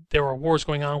were wars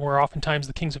going on where oftentimes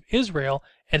the kings of Israel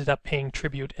ended up paying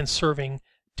tribute and serving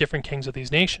different kings of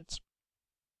these nations.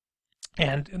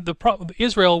 And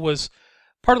Israel was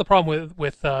part of the problem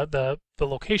with the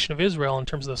location of Israel in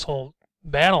terms of this whole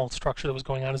battle structure that was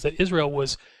going on, is that Israel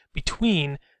was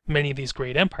between many of these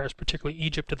great empires, particularly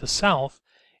Egypt to the south,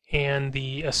 and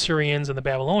the Assyrians and the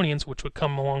Babylonians, which would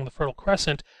come along the Fertile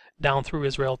Crescent down through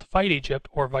Israel to fight Egypt,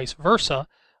 or vice versa.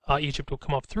 Egypt would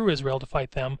come up through Israel to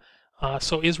fight them.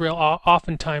 So Israel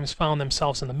oftentimes found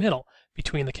themselves in the middle,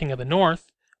 between the king of the north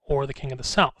or the king of the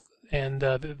south. And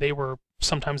they were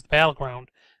sometimes the battleground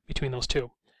between those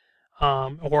two.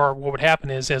 Or what would happen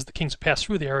is, as the kings would pass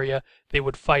through the area, they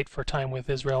would fight for a time with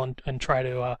Israel and try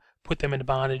to put them into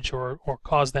bondage or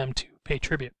cause them to pay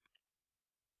tribute.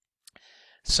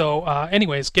 So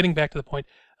anyways, getting back to the point,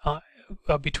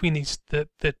 between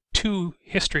the two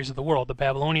histories of the world, the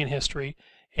Babylonian history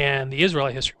and the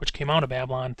Israelite history, which came out of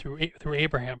Babylon through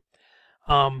Abraham,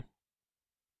 all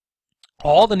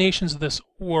the nations of this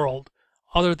world,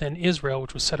 other than Israel,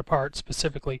 which was set apart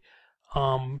specifically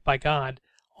by God,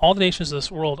 all the nations of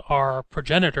this world are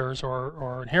progenitors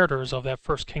or inheritors of that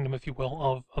first kingdom, if you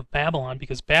will, of Babylon,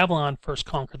 because Babylon first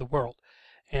conquered the world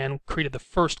and created the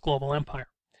first global empire.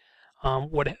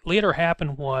 What later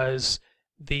happened was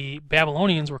the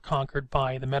Babylonians were conquered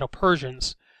by the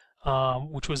Medo-Persians,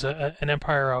 which was an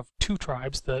empire of two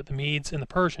tribes, the Medes and the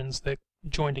Persians, that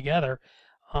joined together,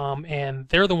 and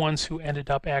they're the ones who ended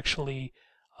up actually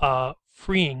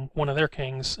freeing one of their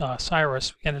kings,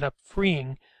 Cyrus, ended up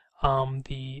freeing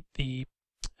the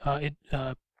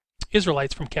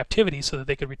Israelites from captivity so that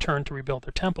they could return to rebuild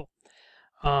their temple.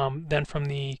 Then from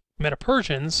the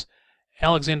Medo-Persians,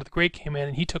 Alexander the Great came in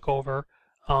and he took over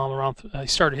he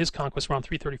started his conquest around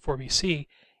 334 BC,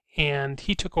 and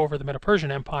he took over the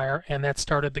Medo-Persian Empire, and that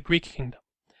started the Greek kingdom.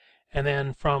 And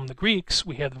then from the Greeks,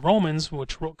 we have the Romans,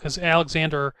 which, because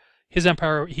Alexander, his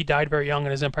empire, he died very young,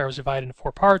 and his empire was divided into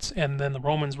 4 parts, and then the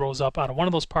Romans rose up out of one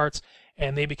of those parts,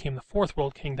 and they became the Fourth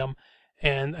World Kingdom.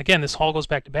 And again, this all goes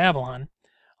back to Babylon.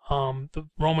 The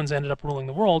Romans ended up ruling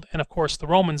the world, and of course the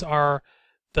Romans are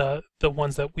the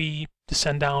ones that we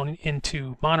descend down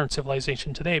into modern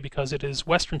civilization today, because it is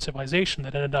Western civilization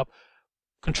that ended up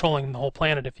controlling the whole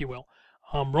planet, if you will.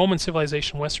 Roman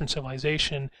civilization, Western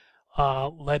civilization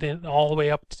led in all the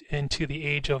way up into the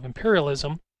age of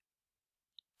imperialism.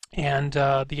 And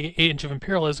the age of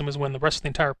imperialism is when the rest of the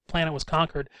entire planet was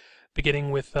conquered,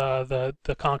 beginning with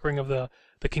the conquering of the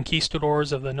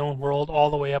conquistadors of the known world, all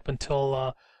the way up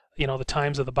until the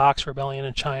times of the Box Rebellion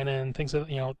in China and things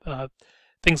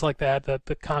things like that,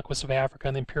 the conquest of Africa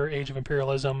and the age of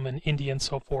imperialism and India and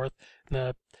so forth, and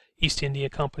the East India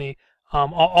Company.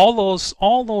 All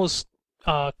those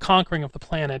conquering of the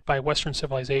planet by Western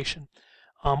civilization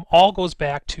all goes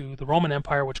back to the Roman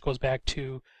Empire, which goes back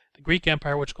to the Greek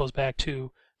Empire, which goes back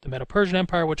to the Medo-Persian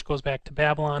Empire, which goes back to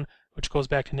Babylon, which goes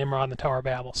back to Nimrod and the Tower of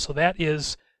Babel. So that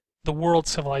is the world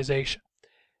civilization.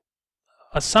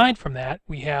 Aside from that,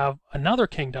 we have another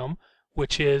kingdom,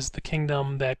 which is the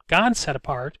kingdom that God set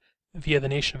apart via the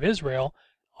nation of Israel,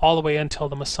 all the way until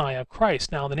the Messiah of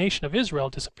Christ. Now, the nation of Israel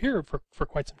disappeared for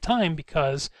quite some time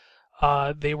because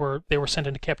they were sent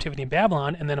into captivity in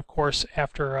Babylon, and then, of course,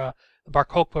 after the Bar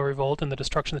Kokhba revolt and the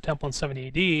destruction of the temple in 70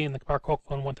 AD and the Bar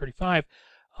Kokhba in 135,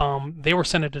 they were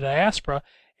sent into diaspora,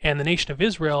 and the nation of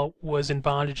Israel was in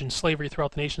bondage and slavery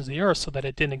throughout the nations of the earth, so that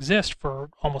it didn't exist for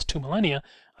almost 2 millennia,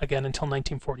 again until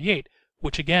 1948,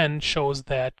 which again shows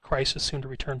that Christ is soon to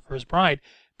return for his bride,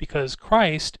 because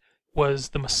Christ was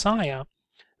the Messiah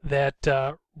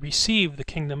that received the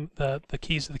kingdom, the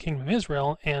keys of the kingdom of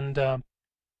Israel, and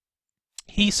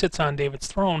he sits on David's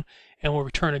throne and will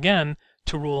return again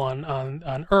to rule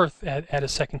on earth at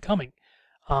his second coming.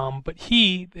 But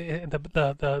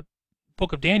the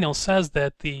book of Daniel says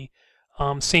that the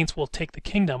saints will take the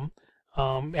kingdom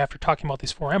after talking about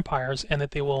these 4 empires, and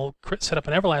that they will set up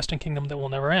an everlasting kingdom that will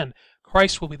never end.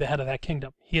 Christ will be the head of that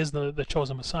kingdom. He is the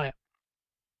chosen Messiah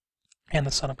and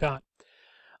the Son of God.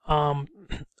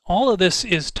 All of this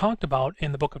is talked about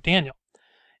in the book of Daniel.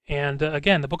 And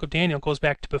again, the book of Daniel goes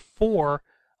back to before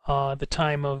the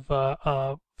time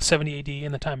of 70 AD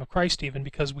and the time of Christ even,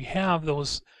 because we have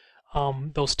those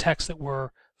texts that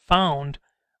were found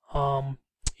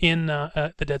in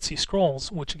the Dead Sea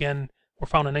Scrolls, which again were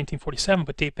found in 1947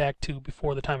 but date back to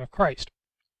before the time of Christ,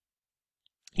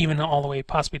 even all the way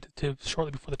possibly to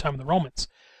shortly before the time of the Romans.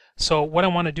 So what I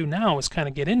want to do now is kind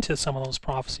of get into some of those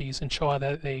prophecies and show how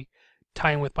that they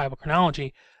tie in with Bible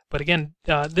chronology. But again,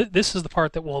 this is the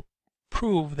part that will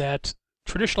prove that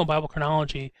traditional Bible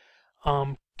chronology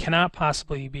cannot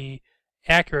possibly be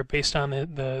accurate based on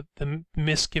the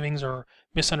misgivings or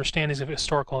misunderstandings of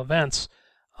historical events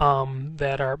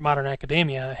that our modern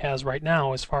academia has right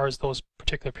now as far as those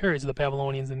particular periods of the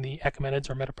Babylonians and the Achaemenids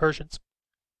or Medo-Persians.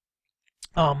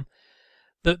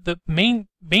 The main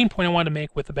point I wanted to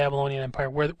make with the Babylonian Empire,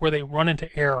 where they run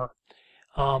into error,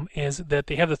 is that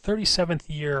they have the 37th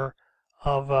year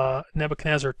of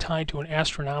Nebuchadnezzar tied to an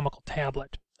astronomical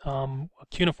tablet, a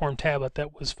cuneiform tablet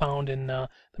that was found in the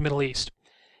Middle East.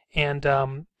 And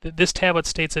this tablet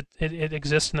states that it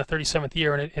exists in the 37th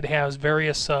year, and it has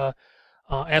various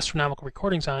astronomical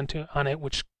recordings on it,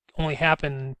 which only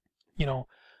happen,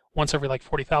 once every like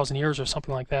 40,000 years or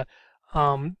something like that,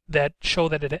 that show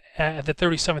that the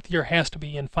 37th year has to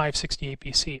be in 568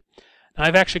 BC. Now,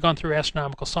 I've actually gone through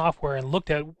astronomical software and looked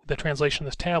at the translation of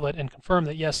this tablet and confirmed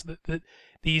that yes,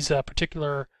 these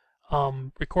particular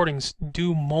recordings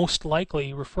do most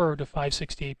likely refer to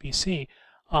 568 BC.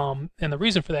 And the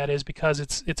reason for that is because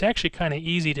it's actually kind of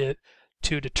easy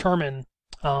to determine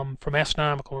from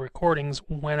astronomical recordings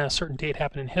when a certain date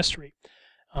happened in history,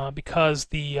 because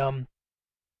the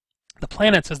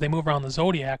planets, as they move around the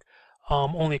zodiac,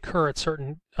 only occur at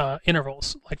certain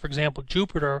intervals. Like, for example,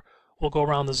 Jupiter will go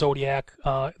around the zodiac.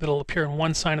 It'll appear in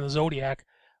one sign of the zodiac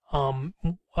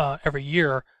every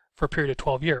year for a period of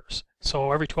 12 years.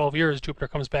 So every 12 years, Jupiter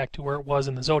comes back to where it was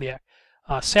in the zodiac.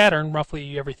 Saturn,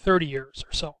 roughly every 30 years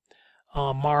or so.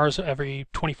 Mars, every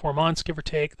 24 months, give or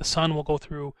take. The Sun will go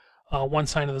through one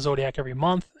sign of the zodiac every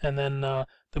month, and then the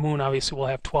Moon obviously will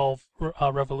have 12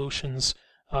 revolutions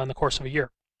in the course of a year.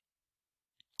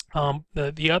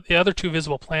 The other 2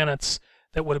 visible planets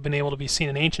that would have been able to be seen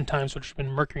in ancient times, which have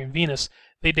been Mercury and Venus,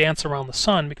 they dance around the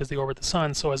Sun because they orbit the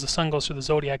Sun. So as the Sun goes through the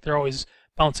zodiac, they're always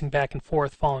bouncing back and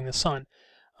forth following the Sun.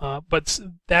 But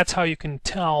that's how you can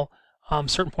tell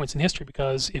certain points in history,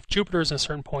 because if Jupiter's in a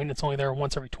certain point, it's only there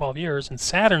once every 12 years, and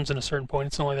Saturn's in a certain point,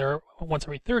 it's only there once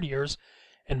every 30 years,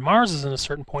 and Mars is in a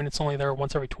certain point, it's only there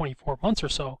once every 24 months or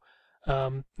so,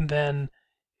 then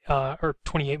or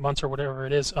 28 months or whatever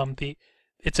it is,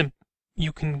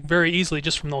 you can very easily,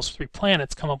 just from those 3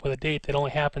 planets, come up with a date that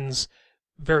only happens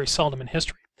very seldom in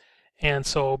history. And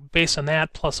so based on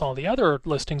that, plus all the other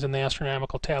listings in the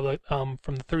astronomical tablet from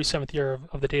the 37th year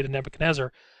of the date of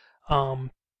Nebuchadnezzar,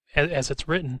 as it's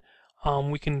written,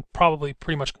 we can probably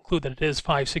pretty much conclude that it is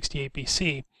 568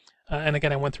 BC. And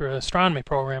again, I went through an astronomy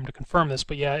program to confirm this,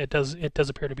 but yeah, it does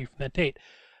appear to be from that date.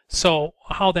 So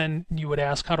how then, you would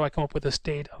ask, how do I come up with this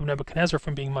date of Nebuchadnezzar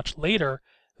from being much later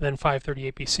than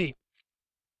 538 BC?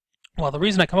 Well, the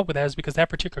reason I come up with that is because that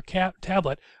particular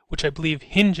tablet, which I believe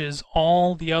hinges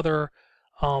all the other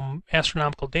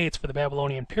astronomical dates for the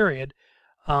Babylonian period,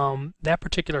 that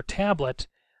particular tablet,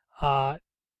 I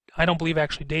don't believe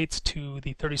actually dates to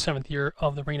the 37th year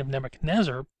of the reign of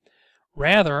Nebuchadnezzar.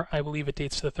 Rather, I believe it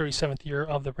dates to the 37th year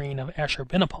of the reign of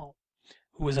Ashurbanipal,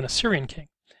 who was an Assyrian king.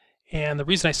 And the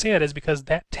reason I say that is because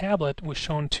that tablet was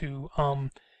shown to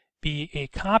be a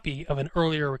copy of an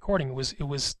earlier recording. It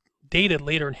was dated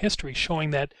later in history,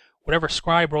 showing that whatever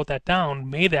scribe wrote that down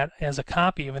made that as a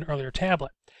copy of an earlier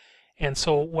tablet. And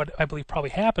so what I believe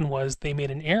probably happened was they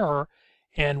made an error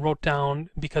and wrote down,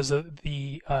 because of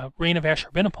the reign of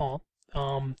Ashurbanipal,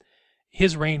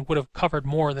 his reign would have covered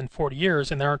more than 40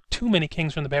 years, and there aren't too many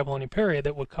kings from the Babylonian period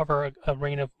that would cover a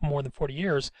reign of more than 40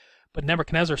 years, but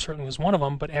Nebuchadnezzar certainly was one of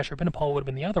them, but Ashurbanipal would have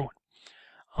been the other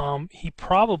one. He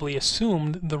probably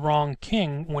assumed the wrong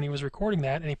king when he was recording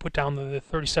that, and he put down the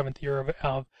 37th year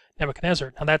of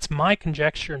Nebuchadnezzar. Now that's my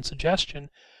conjecture and suggestion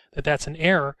that that's an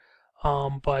error,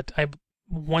 but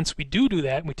once we do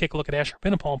that, and we take a look at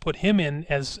Ashurbanipal and put him in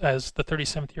as the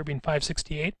 37th year being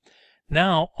 568,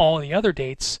 now all the other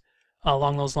dates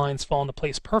along those lines fall into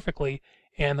place perfectly,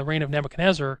 and the reign of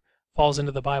Nebuchadnezzar falls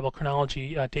into the Bible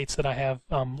chronology dates that I have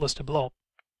listed below,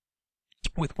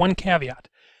 with one caveat.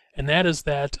 And that is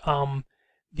that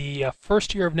the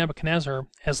first year of Nebuchadnezzar,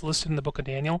 as listed in the book of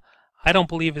Daniel, I don't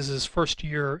believe is his first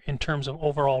year in terms of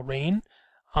overall reign,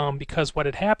 because what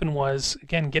had happened was,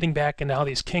 again, getting back into how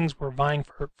these kings were vying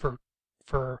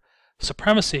for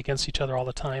supremacy against each other all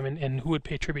the time, and who would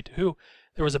pay tribute to who.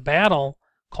 There was a battle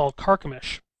called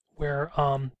Carchemish, where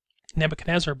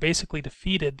Nebuchadnezzar basically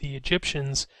defeated the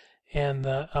Egyptians and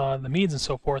the Medes and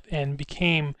so forth, and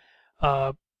became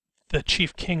the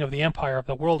chief king of the empire of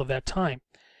the world of that time.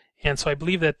 And so I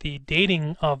believe that the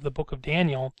dating of the book of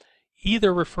Daniel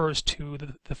either refers to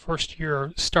the first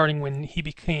year starting when he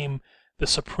became the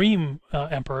supreme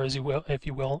emperor, if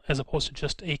you will, as opposed to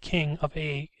just a king of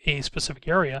a specific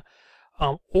area,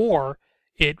 or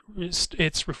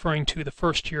it's referring to the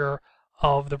first year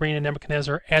of the reign of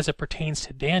Nebuchadnezzar as it pertains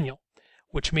to Daniel,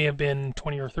 which may have been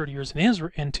 20 or 30 years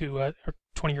or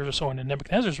 20 years or so into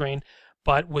Nebuchadnezzar's reign,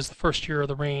 but was the first year of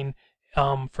the reign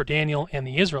for Daniel and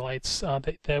the Israelites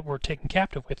that were taken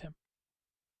captive with him.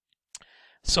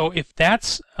 So if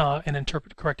that's an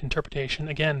correct interpretation,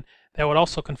 again, that would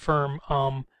also confirm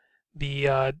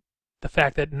the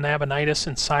fact that Nabonidus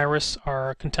and Cyrus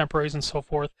are contemporaries and so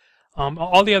forth.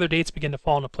 All the other dates begin to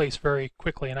fall into place very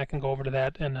quickly, and I can go over to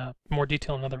that in more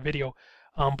detail in another video.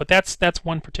 But that's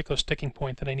one particular sticking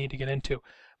point that I need to get into.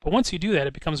 But once you do that,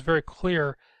 it becomes very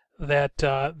clear that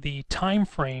the time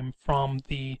frame from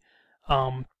the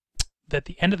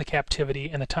end of the captivity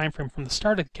and the time frame from the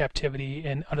start of the captivity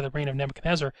and under the reign of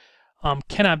Nebuchadnezzar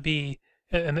cannot be,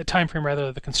 and the time frame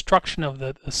rather, the construction of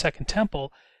the second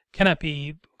temple cannot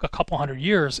be a couple hundred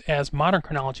years as modern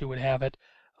chronology would have it,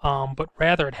 but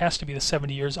rather it has to be the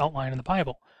 70 years outlined in the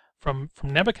Bible. From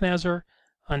Nebuchadnezzar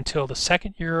until the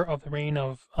second year of the reign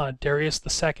of Darius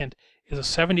II is a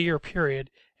 70-year period,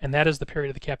 and that is the period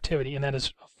of the captivity, and that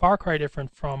is a far cry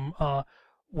different from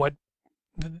what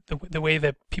the way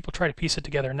that people try to piece it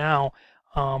together now.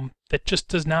 That just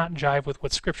does not jive with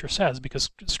what Scripture says,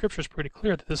 because Scripture is pretty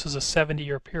clear that this is a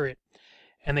 70-year period,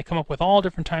 and they come up with all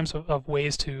different types of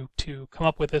ways to come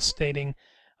up with this, stating,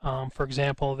 for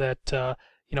example, that there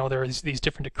are these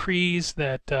different decrees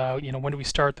that when do we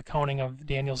start the counting of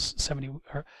Daniel's 70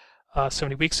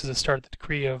 weeks? Does it start at the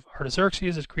decree of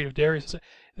Artaxerxes, the decree of Darius?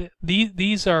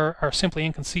 These are simply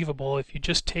inconceivable if you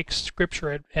just take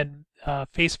Scripture at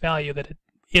face value, that it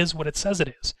is what it says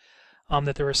it is,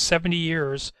 that there are 70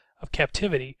 years of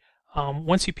captivity.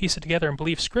 Once you piece it together and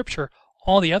believe Scripture,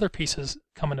 all the other pieces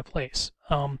come into place.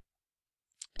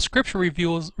 Scripture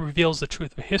reveals the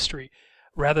truth of history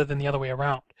rather than the other way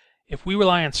around. If we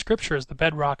rely on Scripture as the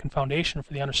bedrock and foundation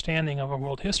for the understanding of our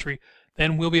world history,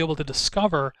 then we'll be able to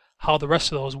discover how the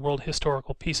rest of those world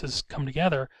historical pieces come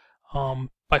together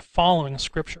by following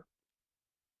Scripture.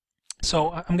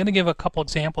 So I'm going to give a couple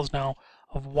examples now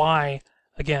of why,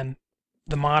 again,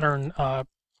 the modern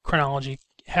chronology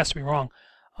has to be wrong.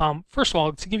 First of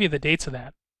all, to give you the dates of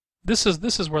that, this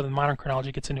is where the modern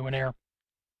chronology gets into an error.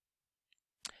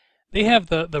 They have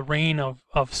the reign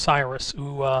of Cyrus,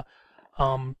 who,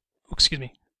 excuse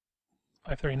me,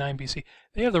 539 BC.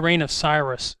 They have the reign of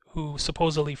Cyrus, who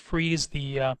supposedly frees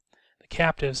the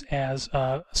captives as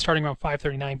starting around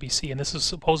 539 BC, and this is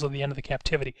supposedly the end of the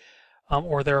captivity,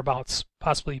 or thereabouts,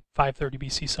 possibly 530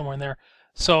 BC, somewhere in there.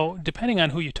 So depending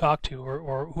on who you talk to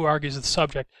or who argues the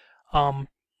subject,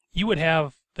 you would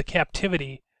have the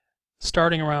captivity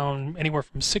starting around anywhere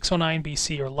from 609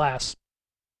 BC or less,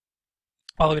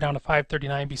 all the way down to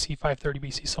 539 BC, 530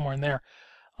 BC, somewhere in there.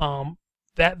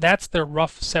 That's the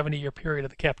rough 70-year period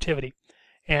of the captivity.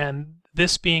 And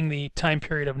this being the time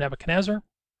period of Nebuchadnezzar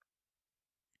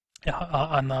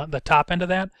on the top end of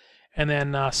that, and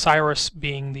then Cyrus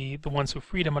being the ones who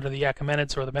freed him under the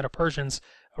Achaemenids or the Medo-Persians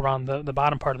around the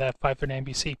bottom part of that, 539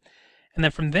 BC. And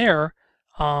then from there,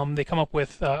 they come up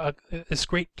with this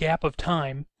great gap of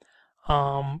time,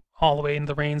 all the way into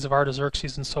the reigns of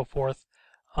Artaxerxes and so forth,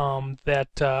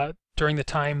 that during the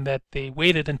time that they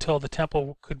waited until the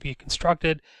temple could be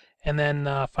constructed, and then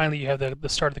finally you have the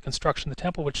start of the construction of the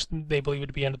temple, which they believe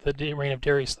to be under the reign of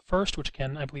Darius I, which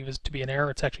again I believe is to be an error.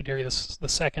 It's actually Darius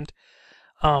II.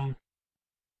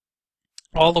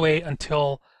 All the way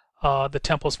until the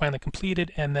temple is finally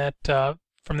completed, and that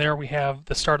from there we have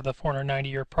the start of the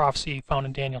 490-year prophecy found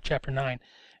in Daniel chapter 9.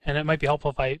 And it might be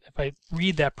helpful if I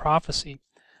read that prophecy.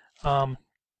 And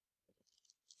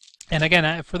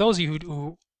again, for those of you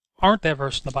who aren't that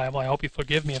versed in the Bible, I hope you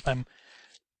forgive me if I'm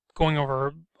going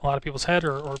over a lot of people's head,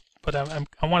 but I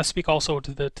want to speak also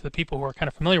to the people who are kind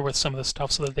of familiar with some of this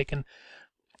stuff so that they can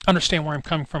understand where I'm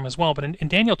coming from as well. But in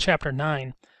Daniel chapter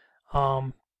 9,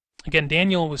 again,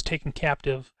 Daniel was taken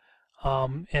captive,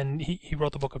 and he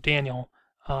wrote the book of Daniel.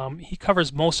 He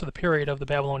covers most of the period of the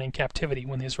Babylonian captivity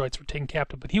when the Israelites were taken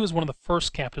captive, but he was one of the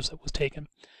first captives that was taken.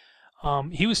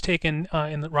 He was taken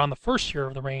around the first year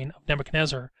of the reign of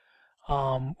Nebuchadnezzar,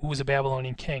 who was a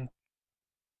Babylonian king,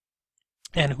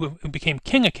 and who became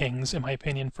King of Kings, in my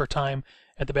opinion, for a time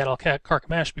at the Battle of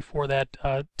Carchemish before that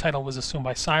title was assumed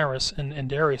by Cyrus and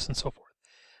Darius and so forth.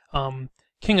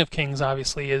 King of Kings,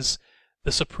 obviously, is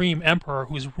the supreme emperor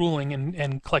who's ruling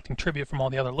and collecting tribute from all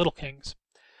the other little kings.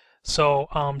 So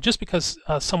just because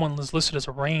someone is listed as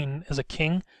a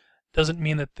king doesn't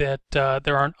mean that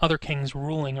there aren't other kings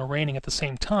ruling or reigning at the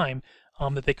same time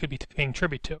that they could be paying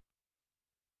tribute to.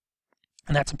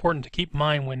 And that's important to keep in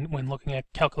mind when looking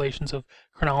at calculations of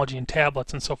chronology and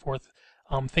tablets and so forth,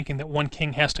 thinking that one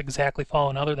king has to exactly follow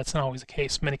another. That's not always the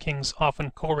case. Many kings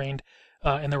often co-reigned,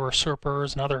 and there were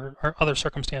usurpers and other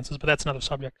circumstances, but that's another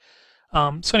subject.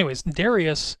 So anyways,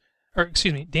 Daniel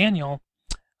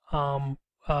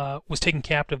was taken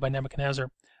captive by Nebuchadnezzar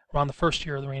around the first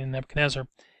year of the reign of Nebuchadnezzar.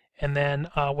 And then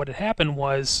what had happened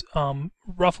was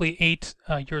roughly 8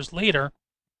 years later,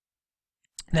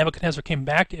 Nebuchadnezzar came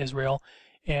back to Israel,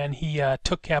 and he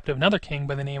took captive another king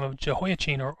by the name of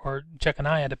Jehoiachin or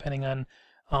Jeconiah, depending on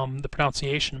the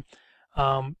pronunciation.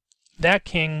 That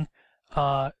king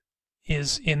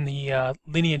is in the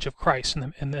lineage of Christ,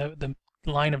 in the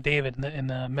line of David, in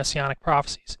the Messianic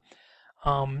prophecies.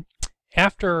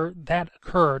 After that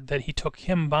occurred, that he took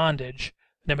him bondage,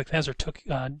 Nebuchadnezzar took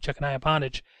Jeconiah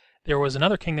bondage, there was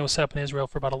another king that was set up in Israel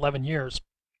for about 11 years.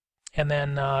 And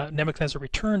then Nebuchadnezzar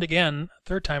returned again a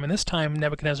third time, and this time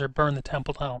Nebuchadnezzar burned the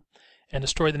temple down and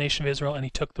destroyed the nation of Israel, and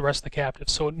he took the rest of the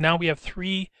captives. So now we have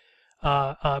 3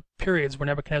 periods where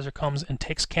Nebuchadnezzar comes and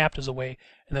takes captives away.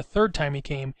 And the third time he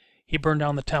came, he burned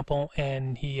down the temple,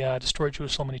 and he destroyed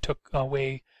Jerusalem, and he took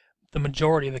away the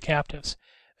majority of the captives.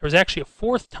 There was actually a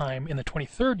 4th time in the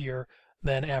 23rd year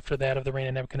then after that of the reign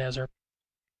of Nebuchadnezzar.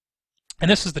 And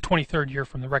this is the 23rd year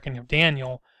from the reckoning of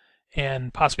Daniel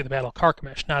and possibly the Battle of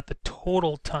Carchemish, not the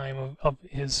total time of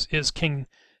his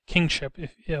kingship,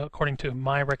 according to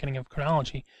my reckoning of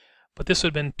chronology. But this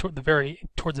would have been towards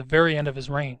the very end of his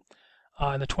reign.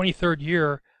 In the 23rd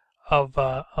year of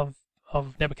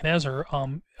Nebuchadnezzar,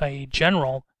 a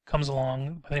general comes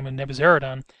along by the name of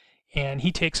Nebuzaradan, and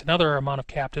he takes another amount of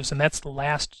captives, and that's the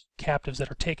last captives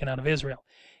that are taken out of Israel.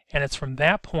 And it's from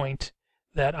that point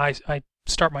that I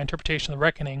start my interpretation of the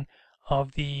reckoning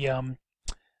of the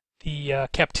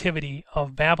captivity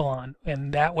of Babylon,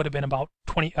 and that would have been about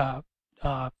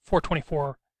 494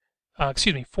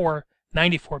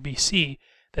 BC,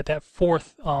 that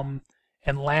 4th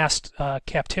and last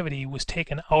captivity was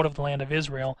taken out of the land of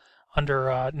Israel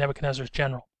under Nebuchadnezzar's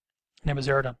general,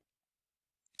 Nebuzaradan.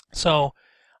 So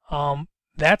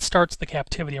that starts the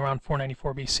captivity around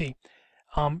 494 BC.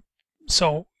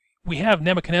 So we have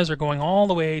Nebuchadnezzar going all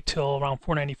the way till around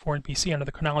 494 BC under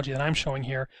the chronology that I'm showing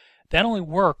here. That only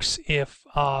works if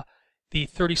the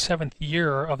 37th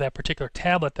year of that particular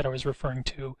tablet that I was referring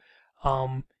to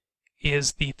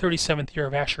is the 37th year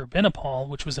of Ashurbanipal,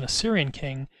 which was an Assyrian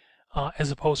king,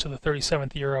 as opposed to the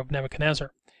 37th year of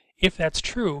Nebuchadnezzar. If that's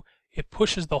true, it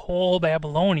pushes the whole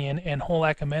Babylonian and whole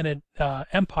Achaemenid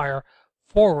empire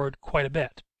forward quite a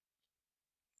bit.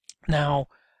 Now,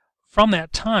 from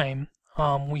that time,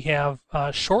 we have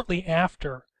shortly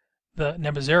after the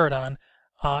Nebuzaradan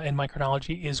in my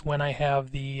chronology is when I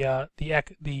have the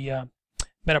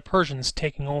Medo-Persians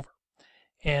taking over,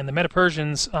 and the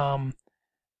Medo-Persians.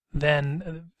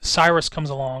 Then Cyrus comes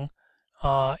along,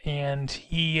 and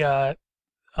he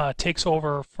takes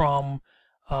over from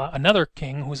another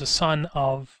king who's a son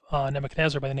of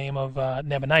Nebuchadnezzar by the name of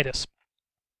Nabonidus.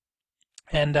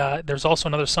 And there's also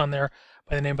another son there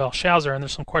by the name of Belshazzar, and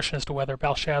there's some question as to whether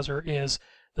Belshazzar is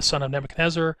the son of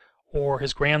Nebuchadnezzar or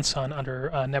his grandson under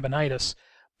Nabonidus.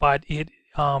 But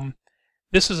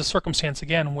this is a circumstance,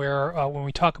 again, where when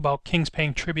we talk about kings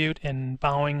paying tribute and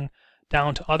bowing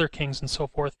down to other kings and so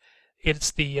forth,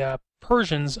 it's the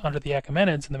Persians under the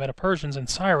Achaemenids and the Medo-Persians and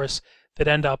Cyrus that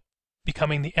end up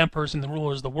becoming the emperors and the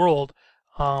rulers of the world,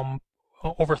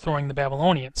 overthrowing the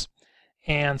Babylonians.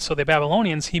 And so the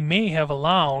Babylonians he may have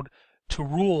allowed to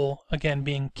rule, again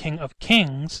being king of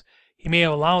kings, he may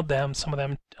have allowed them, some of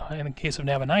them in the case of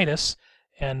Nabonidus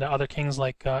and other kings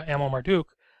like Amon-Marduk,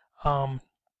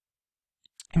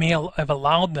 he may have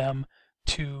allowed them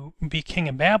to be king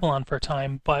in Babylon for a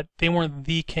time, but they weren't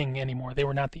the king anymore. They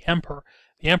were not the emperor.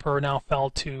 The emperor now fell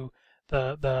to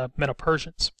the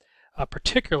Medo-Persians.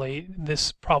 Particularly,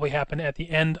 this probably happened at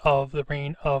the end of the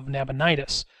reign of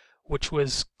Nabonidus, which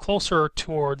was closer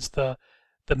towards the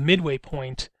midway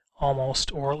point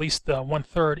almost, or at least the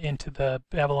 1/3 into the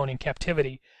Babylonian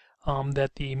captivity,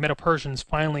 that the Medo-Persians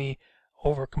finally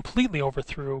completely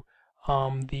overthrew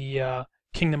the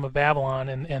Kingdom of Babylon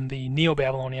and the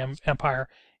Neo-Babylonian Empire,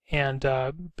 and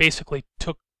basically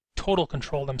took total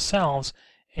control themselves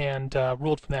and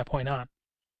ruled from that point on.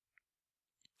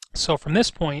 So from this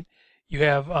point, you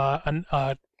have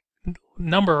a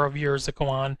number of years that go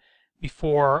on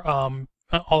before,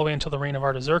 all the way until the reign of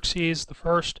Artaxerxes the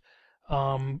first,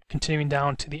 continuing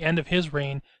down to the end of his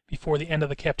reign before the end of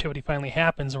the captivity finally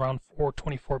happens around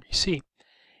 424 BC.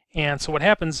 And so what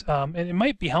happens, and it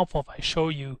might be helpful if I show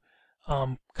you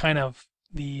kind of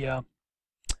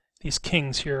these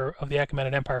kings here of the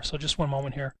Achaemenid Empire. So just one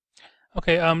moment here.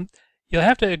 Okay, you'll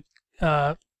have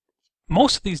to,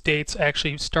 most of these dates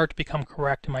actually start to become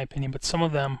correct in my opinion, but some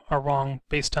of them are wrong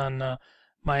based on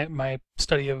my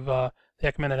study of the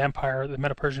Achaemenid Empire, the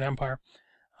Medo-Persian Empire.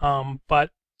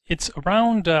 But it's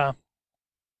around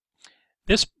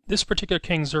this particular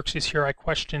king Xerxes here. I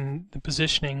question the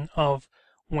positioning of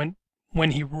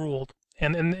when he ruled,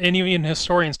 and even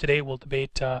historians today will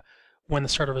debate when the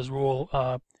start of his rule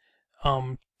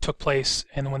took place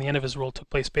and when the end of his rule took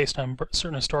place based on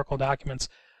certain historical documents.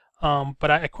 But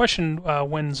I question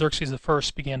when Xerxes I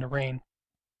began to reign.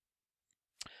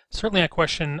 Certainly I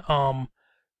question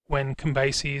when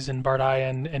Cambyses and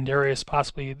Bardiya and Darius,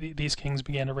 possibly these kings,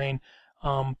 began to reign.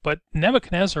 But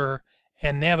Nebuchadnezzar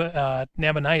and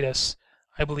Nabonidus,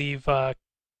 I believe,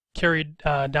 carried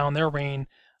down their reign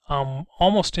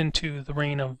almost into the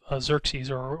reign of Xerxes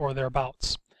or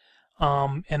thereabouts,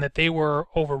 and that they were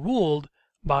overruled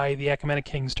by the Achaemenid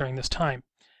kings during this time.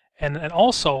 And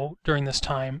also during this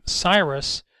time,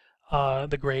 Cyrus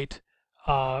the Great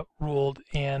ruled,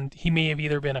 and he may have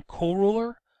either been a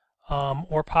co-ruler,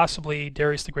 or possibly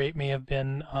Darius the Great may have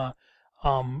been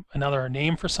another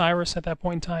name for Cyrus at that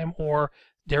point in time, or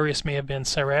Darius may have been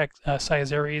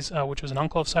Cyaxares, which was an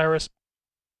uncle of Cyrus.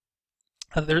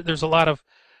 There's a lot of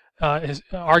his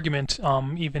argument,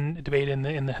 even debate in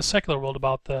the secular world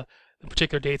about the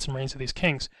particular dates and reigns of these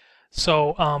kings.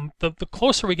 So the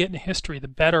closer we get in history, the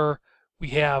better we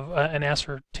have in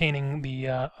ascertaining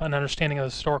an understanding of the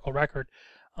historical record.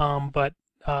 But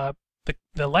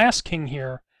the last king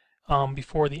here,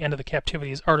 before the end of the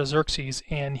captivity, is Artaxerxes,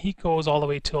 and he goes all the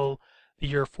way till the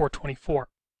year 424.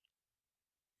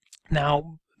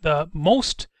 Now,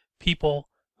 most people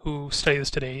who study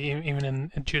this today, even in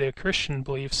Judeo-Christian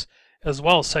beliefs as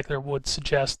well as secular, would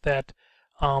suggest that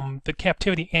the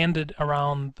captivity ended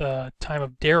around the time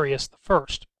of Darius I,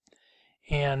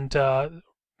 and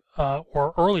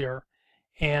or earlier,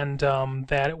 and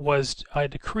that it was a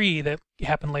decree that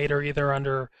happened later, either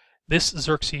under this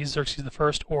Xerxes I,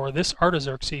 or this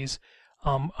Artaxerxes,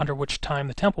 under which time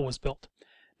the temple was built.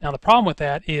 Now the problem with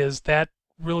that is that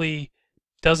really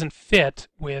doesn't fit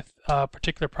with a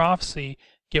particular prophecy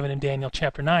given in Daniel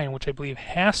chapter 9, which I believe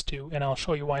has to, and I'll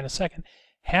show you why in a second,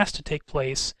 has to take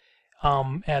place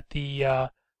at the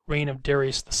reign of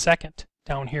Darius II,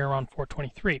 down here around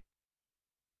 423.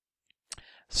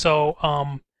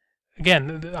 So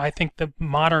again, I think the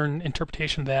modern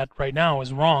interpretation of that right now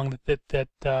is wrong, that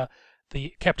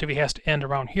the captivity has to end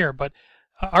around here. But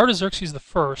Artaxerxes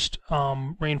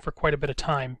I reigned for quite a bit of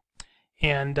time,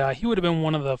 and he would have been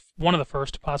one of the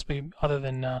first, possibly other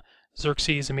than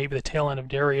Xerxes and maybe the tail end of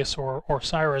Darius or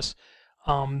Cyrus,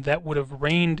 that would have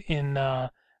reigned in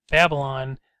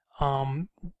Babylon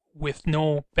with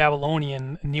no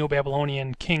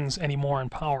Neo-Babylonian kings anymore in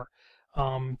power,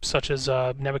 such as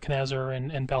Nebuchadnezzar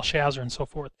and Belshazzar and so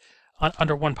forth,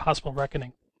 under one possible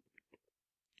reckoning.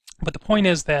 But the point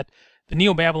is that the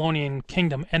Neo-Babylonian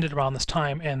kingdom ended around this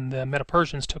time, and the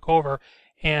Medo-Persians took over.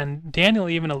 And Daniel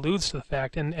even alludes to the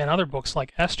fact, and other books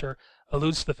like Esther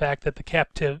alludes to the fact that the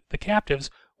captives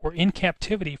were in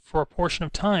captivity for a portion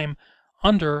of time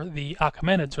under the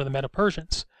Achaemenids or the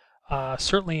Medo-Persians.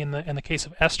 Certainly in the case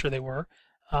of Esther they were,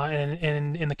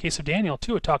 and in the case of Daniel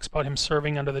too, it talks about him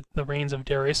serving under the reigns of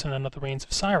Darius and under the reigns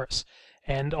of Cyrus.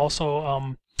 And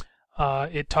also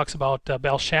it talks about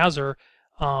Belshazzar,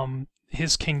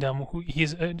 his kingdom,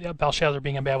 Belshazzar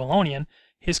being a Babylonian,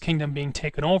 his kingdom being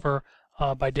taken over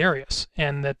by Darius,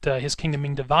 and that his kingdom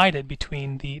being divided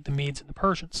between the Medes and the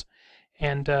Persians.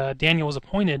 And Daniel was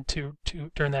appointed to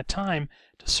during that time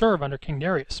to serve under King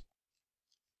Darius.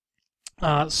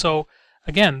 So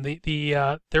again,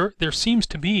 there seems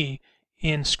to be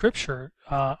in Scripture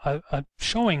a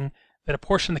showing that a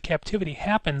portion of the captivity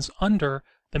happens under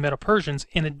the Medo-Persians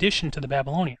in addition to the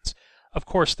Babylonians. Of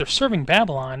course, they're serving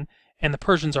Babylon, and the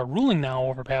Persians are ruling now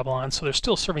over Babylon, so they're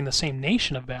still serving the same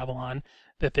nation of Babylon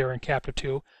that they're in captive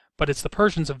to, but it's the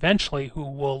Persians eventually who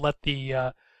will let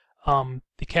the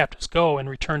captives go and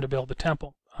return to build the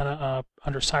temple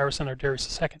under Cyrus and under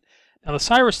Darius II. Now the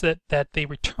Cyrus that they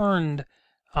returned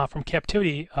from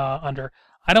captivity under,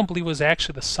 I don't believe was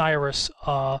actually the Cyrus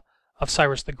of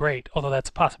Cyrus the Great, although that's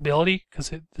a possibility, because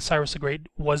the Cyrus the Great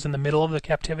was in the middle of the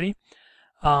captivity,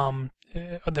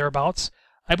 thereabouts.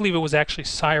 I believe it was actually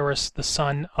Cyrus, the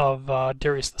son of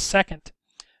Darius II,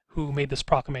 who made this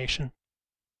proclamation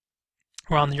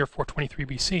around the year 423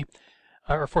 BC,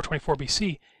 or 424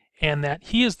 BC, and that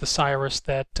he is the Cyrus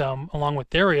that, along with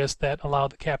Darius, that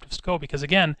allowed the captives to go, because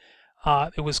again,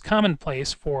 it was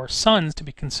commonplace for sons to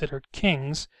be considered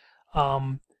kings,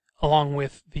 along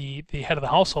with the head of the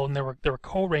household, and there were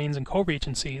co-reigns and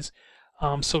co-regencies.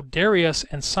 So Darius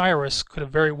and Cyrus could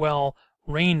have very well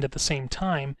reigned at the same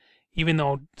time, even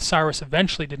though Cyrus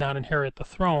eventually did not inherit the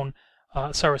throne.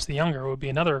 Cyrus the Younger would be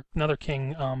another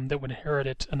king that would inherit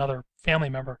it, another family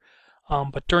member.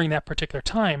 But during that particular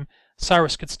time,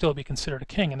 Cyrus could still be considered a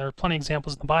king, and there are plenty of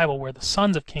examples in the Bible where the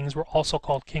sons of kings were also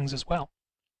called kings as well.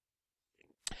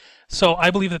 So I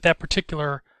believe that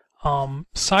particular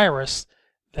Cyrus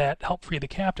that helped free the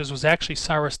captives was actually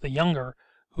Cyrus the Younger,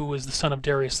 who was the son of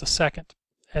Darius II.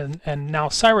 And now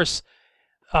Cyrus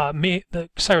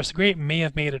Cyrus the Great may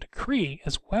have made a decree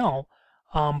as well,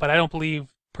 but I don't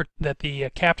believe that the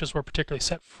captives were particularly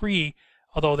set free,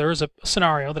 although there is a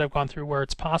scenario that I've gone through where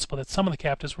it's possible that some of the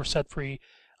captives were set free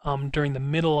during the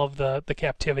middle of the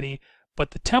captivity,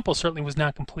 but the temple certainly was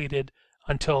not completed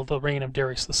until the reign of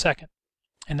Darius II.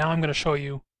 And now I'm going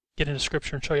to get into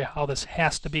Scripture and show you how this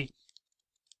has to be.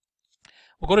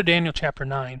 We'll go to Daniel chapter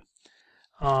 9,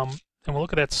 and we'll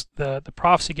look at the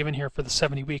prophecy given here for the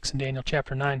 70 weeks in Daniel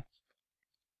chapter 9.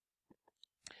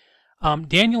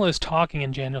 Daniel is talking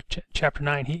in Daniel chapter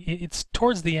 9. It's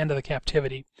towards the end of the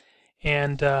captivity,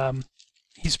 and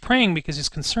he's praying because he's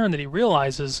concerned that he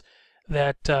realizes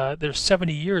that there's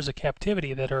 70 years of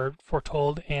captivity that are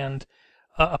foretold and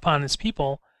upon his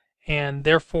people, and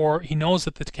therefore he knows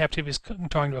that the captivity is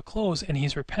drawing to a close, and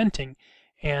he's repenting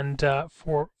and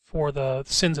for the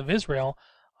sins of Israel.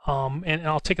 And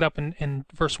I'll take it up in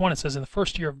verse 1. It says, "In the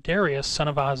first year of Darius, son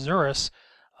of Ahasuerus,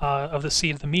 of the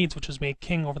seed of the Medes, which was made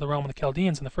king over the realm of the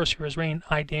Chaldeans, in the first year of his reign,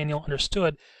 I, Daniel,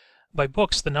 understood by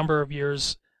books the number of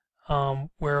years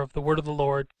whereof the word of the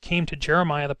Lord came to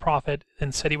Jeremiah the prophet,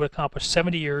 and said he would accomplish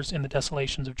 70 years in the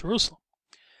desolations of Jerusalem."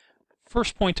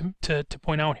 First point to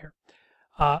point out here,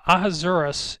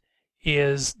 Ahasuerus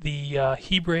is the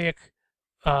Hebraic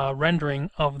rendering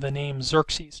of the name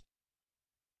Xerxes.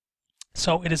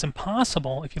 So it is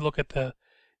impossible, if you look at the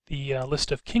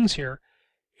list of kings here,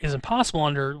 it is impossible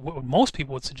under what most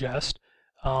people would suggest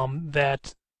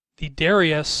that the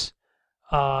Darius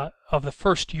of the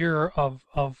first year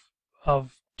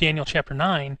of Daniel chapter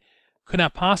 9 could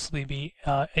not possibly be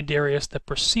a Darius that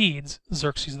precedes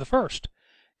Xerxes the First,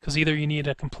 because either you need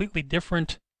a completely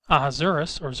different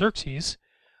Ahasuerus or Xerxes,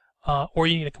 or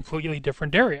you need a completely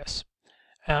different Darius.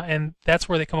 And that's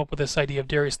where they come up with this idea of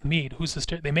Darius the Mede. Who's this?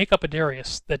 They make up a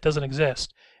Darius that doesn't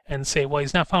exist and say, well,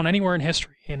 he's not found anywhere in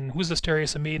history. And who's this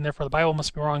Darius the Mede? And therefore the Bible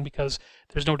must be wrong because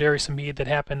there's no Darius the Mede that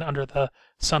happened under the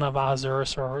son of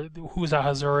Ahasuerus. Or who's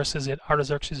Ahasuerus? Is it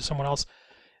Artaxerxes or someone else?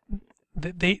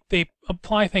 They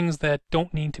apply things that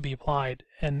don't need to be applied,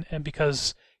 and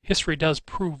because history does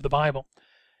prove the Bible.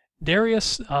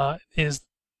 Darius is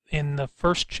in the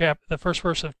first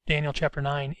verse of Daniel chapter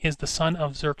 9 is the son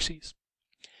of Xerxes.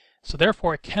 So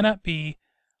therefore, it cannot be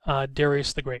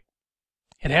Darius the Great.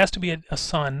 It has to be a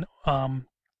son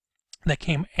that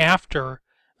came after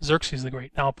Xerxes the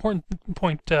Great. Now, important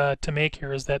point to make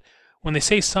here is that when they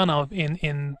say son of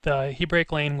in the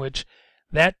Hebraic language,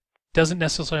 that doesn't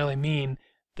necessarily mean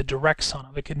the direct son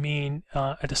of. It could mean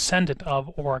a descendant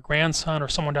of, or a grandson, or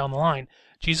someone down the line.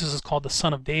 Jesus is called the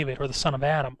son of David or the son of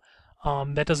Adam.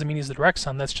 That doesn't mean he's the direct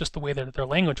son. That's just the way that their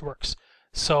language works.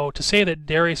 So to say that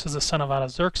Darius is the son of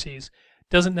Artaxerxes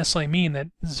doesn't necessarily mean that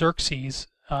Xerxes,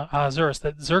 Ahasuerus,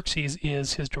 that Xerxes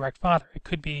is his direct father. It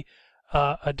could be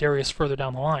a Darius further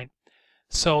down the line.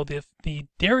 So the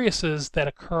Dariuses that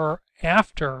occur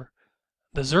after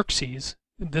the Xerxes,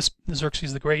 this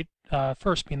Xerxes the Great,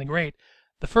 first being the Great,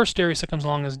 the first Darius that comes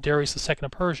along is Darius II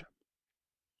of Persia.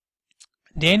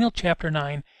 Daniel chapter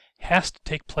 9 has to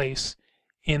take place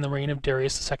in the reign of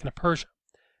Darius II of Persia.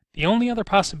 The only other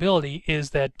possibility is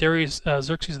that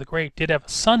Xerxes the Great did have a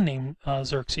son named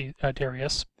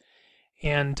Darius,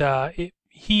 and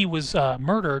he was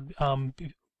murdered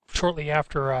shortly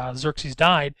after Xerxes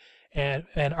died, and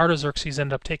Artaxerxes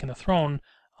ended up taking the throne.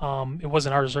 It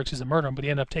wasn't Artaxerxes that murdered him, but he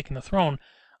ended up taking the throne.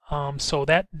 So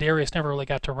that Darius never really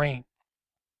got to reign.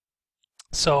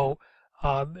 So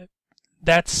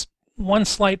that's one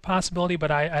slight possibility,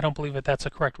 but I don't believe that that's a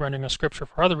correct rendering of Scripture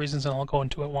for other reasons, and I'll go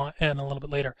into it in a little bit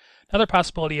later. Another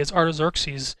possibility is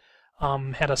Artaxerxes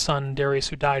had a son, Darius,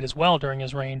 who died as well during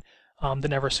his reign, that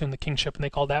never assumed the kingship, and they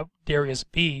called that Darius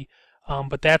B.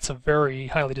 But that's a very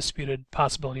highly disputed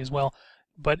possibility as well.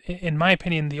 But in my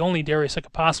opinion, the only Darius that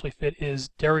could possibly fit is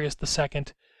Darius II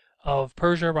of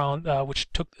Persia, around which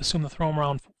assumed the throne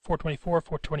around 424,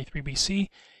 423 BC,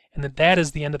 and that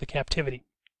is the end of the captivity.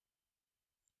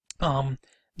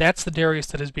 That's the Darius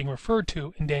that is being referred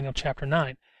to in Daniel chapter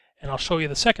 9. And I'll show you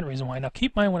the second reason why. Now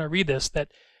keep in mind when I read this that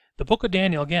the book of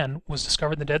Daniel, again, was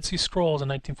discovered in the Dead Sea Scrolls in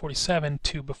 1947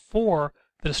 to before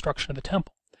the destruction of the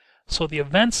temple. So the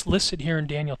events listed here in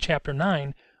Daniel chapter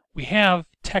 9, we have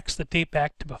texts that date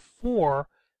back to before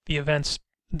the events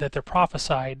that they're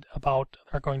prophesied about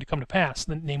are going to come to pass,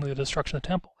 namely the destruction of the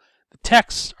temple. The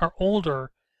texts are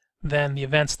older than the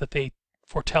events that they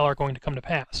foretell are going to come to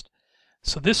pass.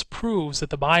 So this proves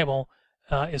that the Bible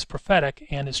is prophetic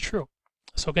and is true.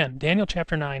 So again, Daniel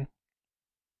chapter 9, in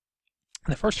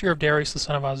the first year of Darius the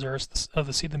son of Ahasuerus of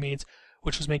the seed of the Medes,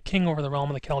 which was made king over the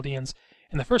realm of the Chaldeans,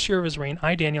 in the first year of his reign,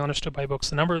 I, Daniel, understood by books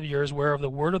the number of years whereof the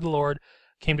word of the Lord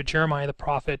came to Jeremiah the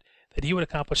prophet, that he would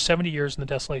accomplish 70 years in the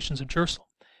desolations of Jerusalem.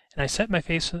 And I set my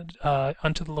face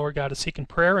unto the Lord God to seek in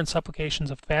prayer and supplications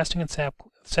of fasting and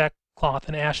sackcloth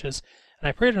and ashes. And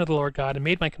I prayed unto the Lord God, and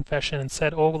made my confession, and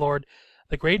said, O Lord,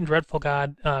 the great and dreadful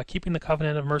God, keeping the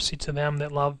covenant of mercy to them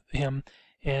that love him,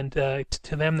 and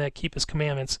to them that keep his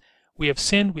commandments. We have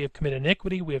sinned, we have committed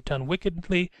iniquity, we have done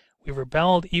wickedly, we have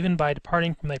rebelled, even by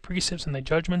departing from thy precepts and thy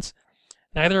judgments.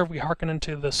 Neither have we hearkened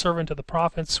unto the servant of the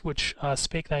prophets, which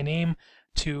spake thy name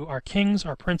to our kings,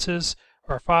 our princes,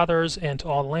 our fathers, and to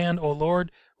all the land. O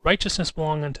Lord, righteousness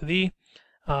belong unto thee,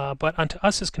 but unto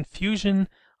us is confusion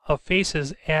of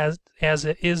faces as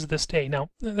it is this day. Now,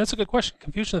 that's a good question.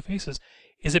 Confusion of faces.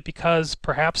 Is it because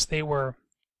perhaps they were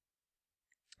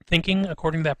thinking,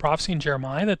 according to that prophecy in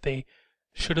Jeremiah, that they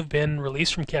should have been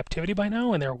released from captivity by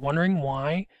now, and they're wondering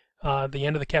why the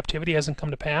end of the captivity hasn't come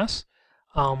to pass?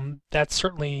 That's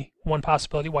certainly one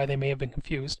possibility why they may have been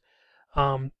confused.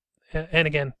 And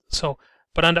again,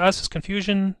 but unto us is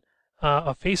confusion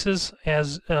of faces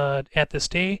as at this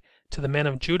day, to the men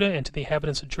of Judah and to the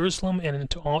inhabitants of Jerusalem and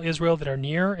to all Israel that are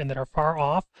near and that are far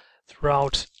off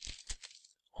throughout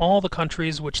all the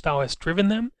countries which thou hast driven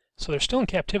them. So they're still in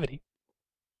captivity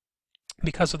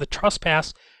because of the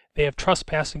trespass they have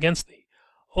trespassed against thee.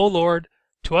 O Lord,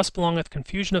 to us belongeth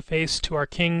confusion of face, to our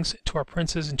kings, to our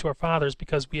princes, and to our fathers,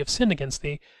 because we have sinned against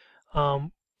thee.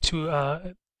 To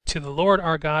the Lord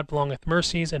our God belongeth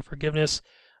mercies and forgiveness,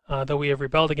 though we have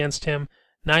rebelled against him.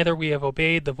 Neither we have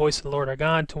obeyed the voice of the Lord our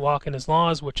God to walk in his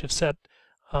laws, which have set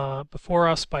before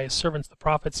us by his servants the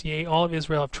prophets. Yea, all of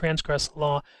Israel have transgressed the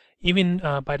law. even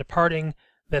by departing,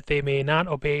 that they may not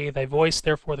obey thy voice.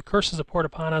 Therefore the curses are poured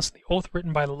upon us, the oath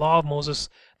written by the law of Moses,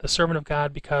 the servant of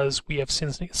God, because we have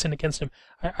sinned against him.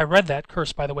 I read that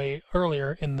curse, by the way,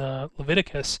 earlier in the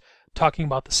Leviticus, talking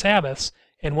about the Sabbaths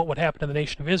and what would happen to the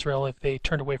nation of Israel if they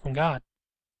turned away from God.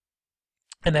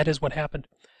 And that is what happened.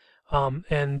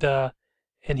 And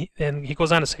he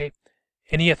goes on to say,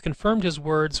 and he hath confirmed his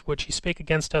words which he spake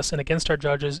against us and against our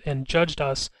judges, and judged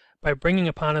us by bringing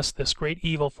upon us this great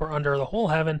evil. For under the whole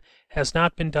heaven has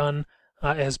not been done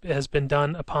has been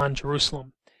done upon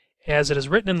Jerusalem. As it is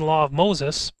written in the law of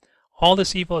Moses, all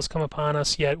this evil has come upon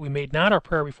us, yet we made not our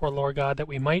prayer before the Lord God, that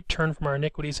we might turn from our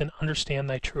iniquities and understand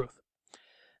thy truth.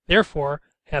 Therefore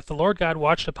hath the Lord God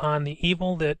watched upon the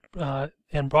evil that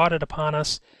and brought it upon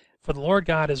us. For the Lord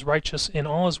God is righteous in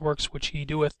all his works which he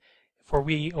doeth, for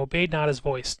we obeyed not his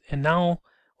voice. And now,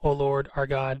 O Lord our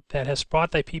God, that hast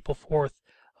brought thy people forth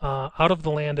out of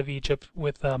the land of Egypt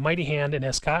with a mighty hand, and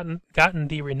hast gotten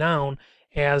thee renown,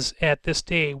 as at this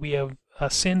day we have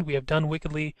sinned, we have done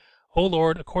wickedly. O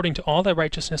Lord, according to all thy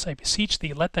righteousness, I beseech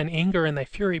thee, let thine anger and thy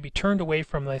fury be turned away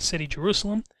from thy city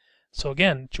Jerusalem. So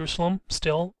again, Jerusalem,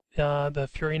 still the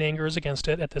fury and anger is against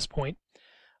it at this point.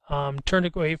 Turn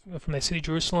away from thy city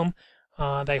Jerusalem,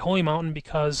 thy holy mountain,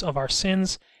 because of our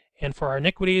sins, and for our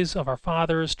iniquities of our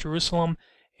fathers, Jerusalem,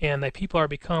 and thy people are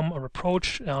become a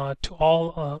reproach to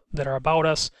all that are about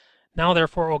us. Now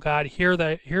therefore, O God, hear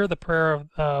the prayer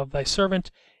of thy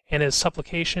servant and his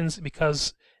supplications,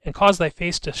 and cause thy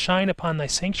face to shine upon thy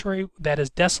sanctuary that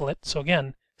is desolate. So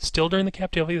again, still during the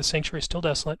captivity, the sanctuary is still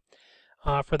desolate,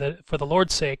 for the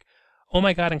Lord's sake. O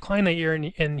my God, incline thy ear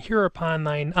and hear upon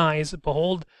thine eyes.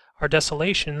 Behold our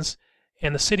desolations,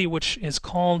 and the city which is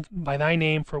called by thy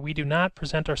name. For we do not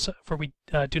present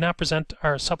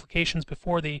our supplications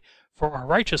before thee for our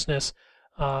righteousness,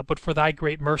 but for thy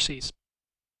great mercies.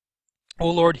 O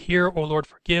Lord, hear. O Lord,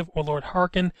 forgive. O Lord,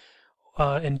 hearken,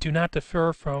 and do not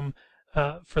defer for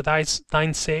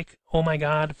thine sake. O my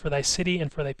God, for thy city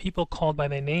and for thy people called by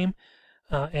thy name.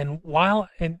 And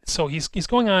so he's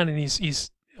going on, and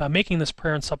he's making this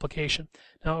prayer and supplication.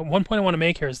 Now, one point I want to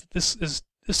make here is that this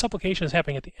supplication is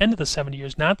happening at the end of the 70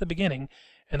 years, not the beginning.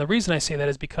 And the reason I say that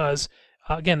is because,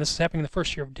 again, this is happening in the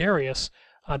first year of Darius.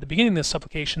 At the beginning of this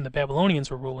supplication, the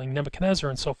Babylonians were ruling, Nebuchadnezzar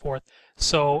and so forth.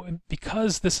 So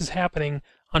because this is happening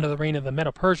under the reign of the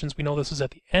Medo-Persians, we know this is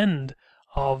at the end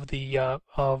of the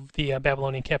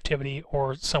Babylonian captivity,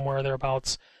 or somewhere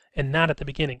thereabouts, and not at the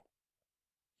beginning.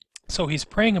 So he's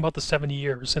praying about the 70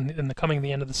 years and the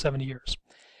end of the 70 years.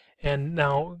 And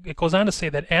now it goes on to say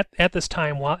that at this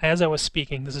time, as I was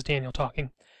speaking, this is Daniel talking,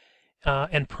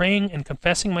 and praying and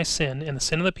confessing my sin and the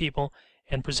sin of the people,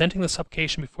 and presenting the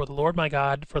supplication before the Lord my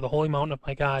God for the holy mountain of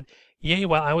my God, yea,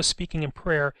 while I was speaking in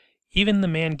prayer, even the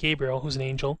man Gabriel, who's an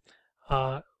angel,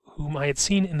 whom I had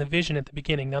seen in the vision at the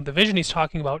beginning. Now the vision he's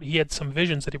talking about, he had some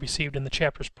visions that he received in the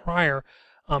chapters prior,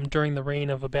 during the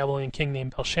reign of a Babylonian king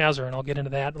named Belshazzar, and I'll get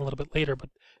into that a little bit later, but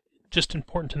just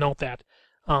important to note that.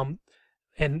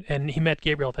 And he met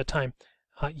Gabriel at that time.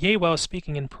 Yea, while I was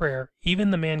speaking in prayer,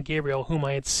 even the man Gabriel, whom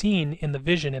I had seen in the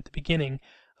vision at the beginning,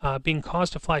 being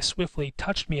caused to fly swiftly,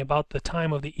 touched me about the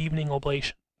time of the evening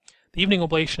oblation. The evening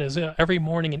oblation is every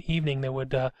morning and evening they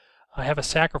would have a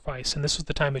sacrifice, and this was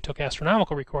the time they took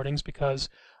astronomical recordings, because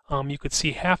you could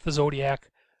see half the zodiac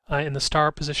in the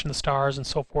star position, the stars, and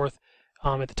so forth,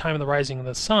 at the time of the rising of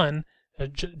the sun,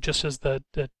 just as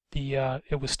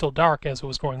it was still dark as it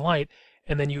was growing light.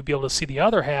 And then you'd be able to see the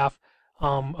other half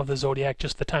of the zodiac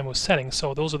just the time it was setting.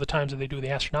 So those are the times that they do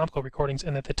the astronomical recordings,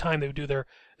 and at the time they would do their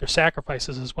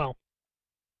sacrifices as well.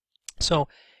 So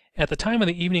at the time of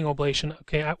the evening oblation,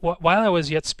 while I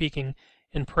was yet speaking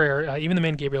in prayer, even the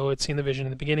man Gabriel, who had seen the vision in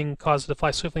the beginning, caused it to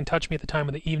fly swiftly and touch me at the time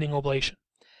of the evening oblation.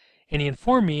 And he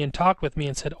informed me and talked with me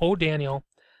and said, O Daniel,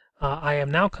 I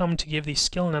am now come to give thee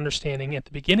skill and understanding at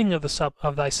the beginning of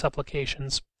thy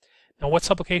supplications. Now, what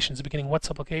supplications? The beginning, what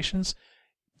supplications?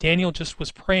 Daniel just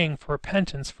was praying for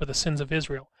repentance for the sins of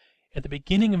Israel. At the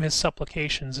beginning of his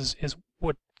supplications is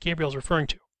what Gabriel's referring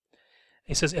to.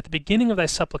 He says, at the beginning of thy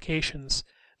supplications,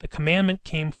 the commandment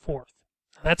came forth.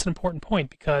 Now, that's an important point,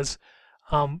 because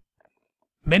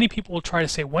many people will try to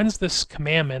say, when's this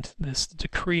commandment, this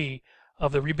decree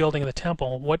of the rebuilding of the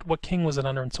temple, what king was it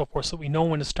under, and so forth, so we know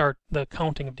when to start the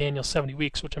counting of Daniel's 70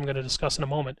 weeks, which I'm going to discuss in a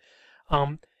moment.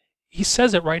 He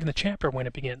says it right in the chapter when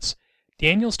it begins.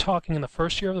 Daniel's talking in the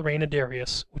first year of the reign of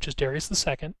Darius, which is Darius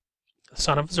II, the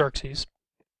son of Xerxes.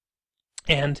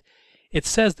 And it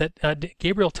says that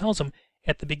Gabriel tells him,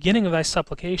 at the beginning of thy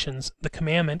supplications, the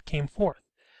commandment came forth.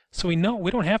 So we know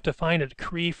we don't have to find a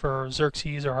decree for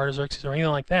Xerxes or Artaxerxes or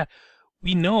anything like that.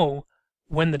 We know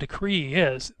when the decree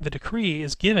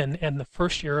is given in the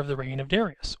first year of the reign of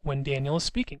Darius, when Daniel is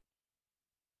speaking.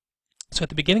 So at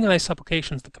the beginning of thy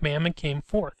supplications the commandment came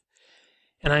forth,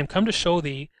 and I am come to show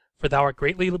thee, for thou art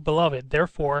greatly beloved.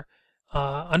 Therefore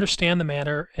understand the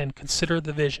matter and consider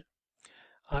the vision.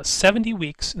 70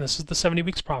 weeks, and this is the 70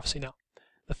 weeks prophecy now,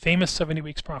 the famous 70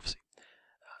 weeks prophecy.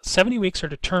 70 weeks are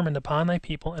determined upon thy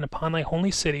people and upon thy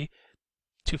holy city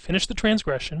to finish the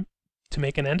transgression, to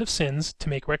make an end of sins, to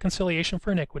make reconciliation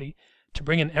for iniquity, to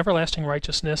bring in everlasting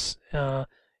righteousness, and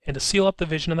to seal up the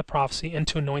vision and the prophecy, and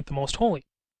to anoint the most holy.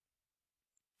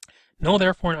 Know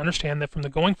therefore and understand that from the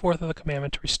going forth of the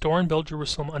commandment to restore and build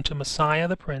Jerusalem unto Messiah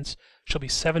the Prince shall be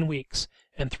 7 weeks,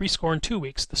 and 62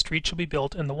 weeks the street shall be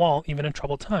built, and the wall, even in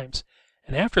troubled times.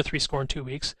 And after 62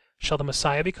 weeks shall the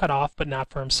Messiah be cut off, but not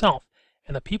for himself.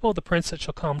 And the people of the Prince that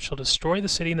shall come shall destroy the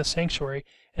city and the sanctuary,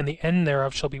 and the end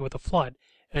thereof shall be with a flood.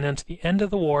 And unto the end of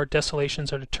the war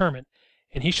desolations are determined.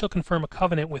 And he shall confirm a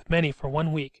covenant with many for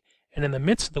 1 week. And in the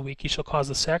midst of the week he shall cause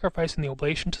the sacrifice and the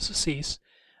oblation to cease.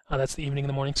 That's the evening and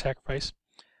the morning sacrifice.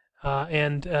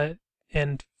 And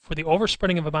for the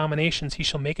overspreading of abominations he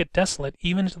shall make it desolate,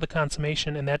 even to the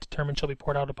consummation, and that determined shall be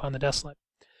poured out upon the desolate.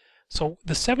 So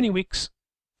the 70 weeks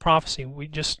prophecy we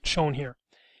just shown here,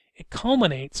 it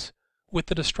culminates with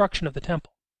the destruction of the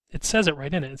temple. It says it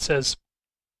right in it. It says,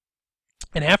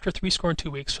 and after 62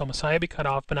 weeks shall Messiah be cut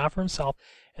off, but not for himself,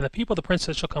 and the people of the prince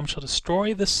that shall come shall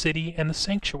destroy the city and the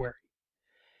sanctuary.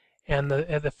 And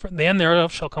the end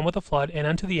thereof shall come with a flood, and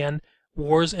unto the end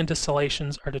wars and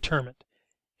desolations are determined.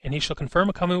 And he shall confirm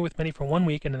a covenant with many for 1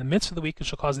 week, and in the midst of the week he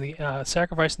shall cause the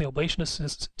sacrifice and the oblation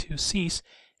to cease,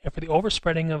 and for the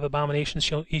overspreading of abominations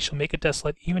he shall make it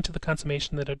desolate, even to the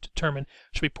consummation that are determined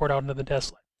shall be poured out into the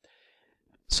desolate.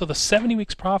 So the 70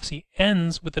 weeks prophecy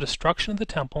ends with the destruction of the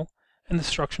temple and the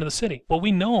destruction of the city. Well,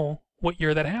 we know what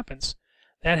year that happens.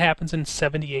 That happens in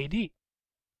 70 A.D.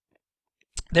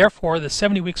 Therefore, the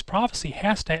 70 weeks prophecy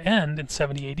has to end in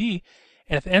 70 A.D.,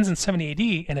 and if it ends in 70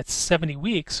 A.D. and it's 70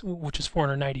 weeks, which is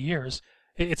 490 years,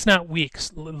 it's not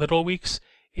weeks, literal weeks.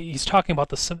 He's talking about,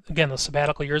 the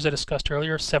sabbatical years I discussed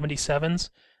earlier, 77s.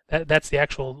 That's the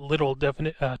actual literal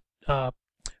definite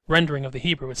rendering of the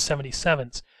Hebrew, is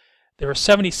 77s. There are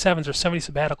 77s or 70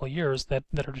 sabbatical years that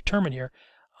are determined here.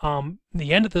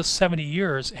 The end of those 70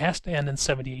 years has to end in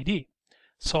 70 A.D.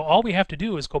 So all we have to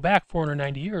do is go back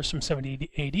 490 years from 70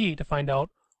 A.D. to find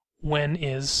out when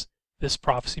is this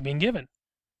prophecy being given.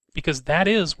 Because that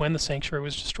is when the sanctuary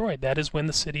was destroyed. That is when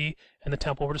the city and the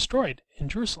temple were destroyed in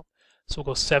Jerusalem. So we'll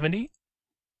go 70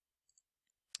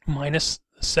 minus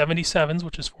 77s,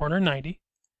 which is 490.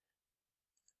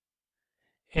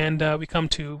 And we come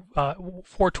to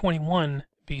 421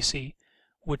 BC,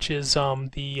 which is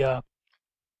the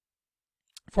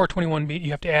 421 BC.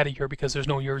 You have to add a year because there's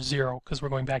no year 0 because we're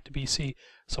going back to BC.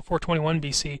 So 421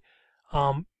 BC.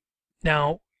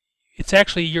 Now, it's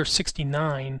actually year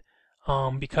 69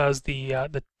 because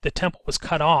the temple was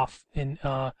cut off in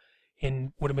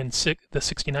would have been the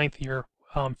 69th year,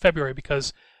 February,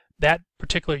 because that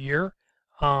particular year,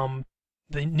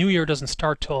 the new year doesn't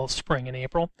start till spring in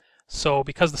April. So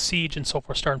because the siege and so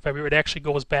forth start in February, it actually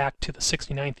goes back to the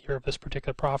 69th year of this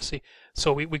particular prophecy.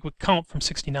 So we would count from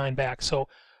 69 back. So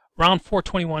around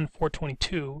 421,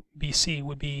 422 BC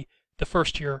would be the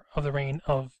first year of the reign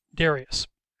of Darius,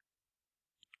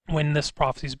 when this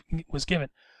prophecy was given.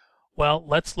 Well,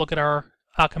 let's look at our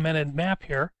Achaemenid map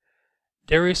here.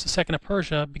 Darius II of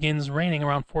Persia begins reigning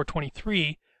around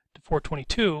 423 to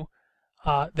 422.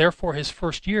 Therefore, his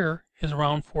first year is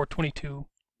around 422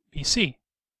 BC.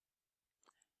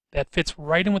 That fits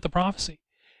right in with the prophecy.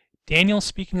 Daniel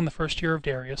speaking in the first year of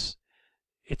Darius.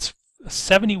 It's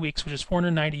 70 weeks, which is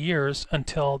 490 years,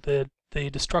 until the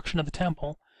destruction of the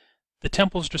temple. The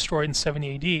temple is destroyed in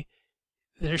 70 AD.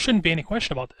 There shouldn't be any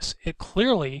question about this. It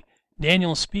clearly,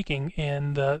 Daniel is speaking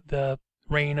in the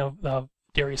reign of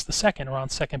Darius II, around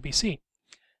 2nd BC.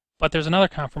 But there's another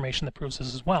confirmation that proves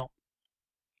this as well.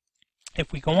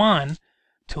 If we go on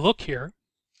to look here,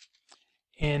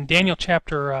 in Daniel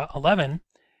chapter 11,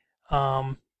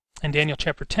 in Daniel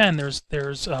chapter 10,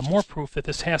 there's more proof that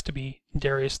this has to be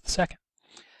Darius II.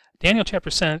 Daniel chapter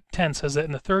 10 says that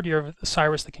in the 3rd year of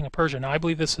Cyrus the king of Persia, now I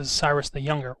believe this is Cyrus the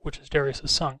Younger, which is Darius'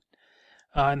 son.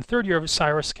 In the 3rd year of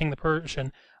Cyrus king of the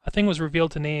Persian, a thing was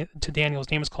revealed to Daniel.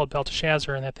 His name is called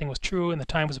Belteshazzar, and that thing was true, and the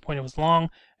time was appointed was long,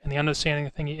 and the understanding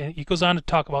of the thing. He goes on to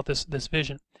talk about this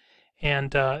vision,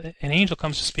 and an angel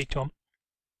comes to speak to him,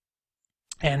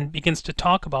 and begins to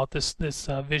talk about this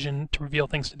vision to reveal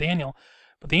things to Daniel.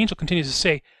 But the angel continues to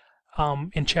say,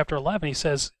 in chapter 11, he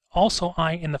says, also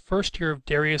I, in the 1st year of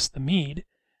Darius the Mede,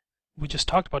 we just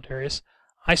talked about Darius,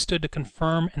 I stood to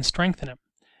confirm and strengthen him.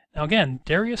 Now again,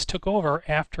 Darius took over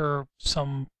after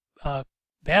some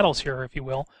battles here, if you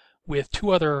will, with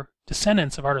two other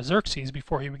descendants of Artaxerxes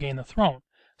before he regained the throne.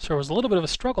 So there was a little bit of a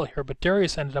struggle here, but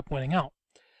Darius ended up winning out.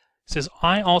 It says,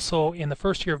 I also, in the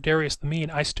first year of Darius the Mede,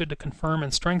 I stood to confirm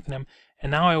and strengthen him, and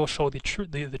now I will show the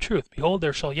truth. Behold,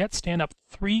 there shall yet stand up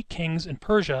 3 kings in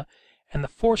Persia, and the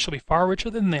fourth shall be far richer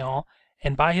than they all,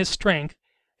 and by his strength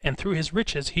and through his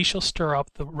riches he shall stir up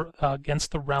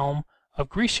against the realm of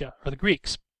Grecia, or the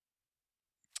Greeks.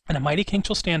 And a mighty king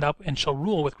shall stand up, and shall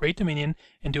rule with great dominion,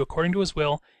 and do according to his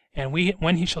will. And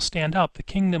when he shall stand up, the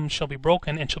kingdom shall be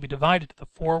broken, and shall be divided to the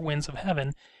 4 winds of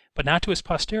heaven, but not to his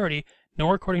posterity,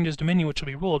 nor according to his dominion which shall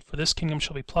be ruled, for this kingdom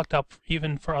shall be plucked up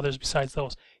even for others besides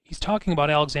those. He's talking about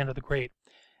Alexander the Great.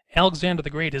 Alexander the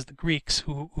Great is the Greeks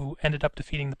who ended up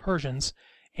defeating the Persians,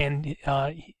 and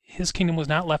his kingdom was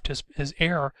not left his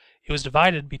heir. It was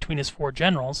divided between his 4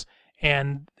 generals,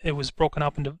 and it was broken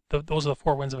up into those are the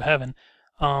 4 winds of heaven.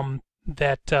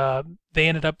 That they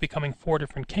ended up becoming 4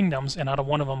 different kingdoms, and out of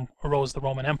one of them arose the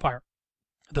Roman Empire.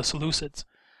 The Seleucids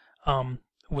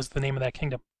was the name of that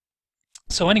kingdom.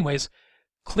 So anyways,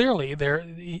 clearly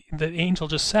the angel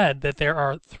just said that there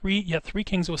are yet three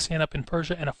kings who will stand up in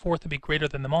Persia, and a fourth would be greater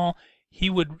than them all. He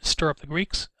would stir up the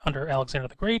Greeks under Alexander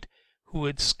the Great,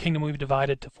 whose kingdom would be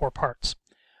divided to 4 parts.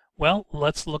 Well,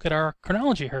 let's look at our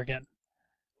chronology here again.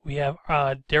 We have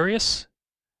Darius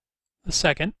the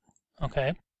Second.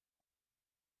 Okay.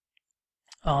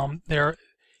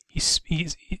 He's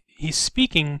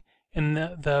speaking in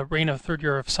the reign of the 3rd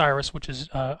year of Cyrus, which is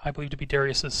I believe to be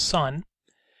Darius's son,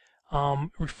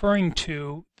 referring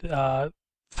to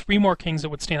 3 more kings that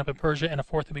would stand up in Persia, and a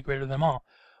fourth would be greater than them all.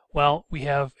 Well, we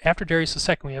have after Darius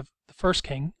II, we have the first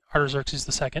king, Artaxerxes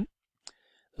II,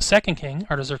 the second king,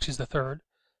 Artaxerxes III,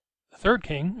 the third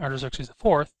king, Artaxerxes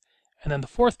IV, and then the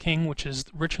fourth king, which is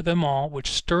richer than them all,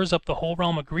 which stirs up the whole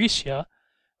realm of Grecia,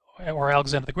 or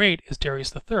Alexander the Great, is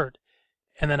Darius III.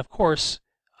 And then, of course,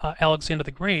 Alexander the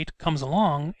Great comes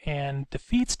along and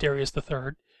defeats Darius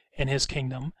III and his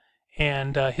kingdom,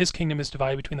 and his kingdom is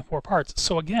divided between the 4 parts.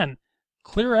 So again,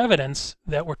 clear evidence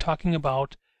that we're talking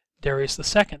about Darius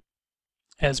II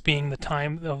as being the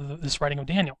time of this writing of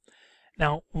Daniel.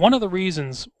 Now, one of the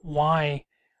reasons why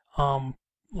a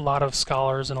lot of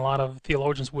scholars and a lot of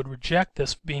theologians would reject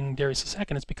this being Darius II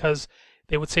is because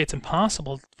they would say it's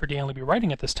impossible for Daniel to be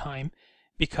writing at this time,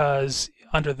 because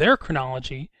under their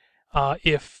chronology,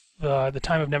 if the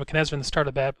time of Nebuchadnezzar and the start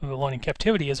of the Babylonian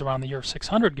captivity is around the year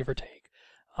 600, give or take,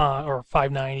 or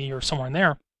 590 or somewhere in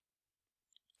there,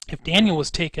 if Daniel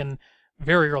was taken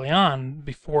very early on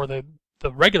before the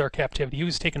regular captivity, he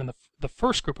was taken in the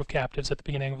first group of captives at the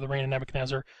beginning of the reign of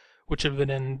Nebuchadnezzar, which had been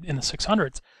in the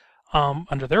 600s,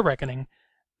 under their reckoning,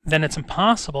 then it's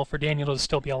impossible for Daniel to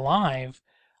still be alive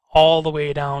all the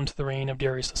way down to the reign of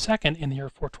Darius II in the year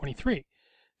 423,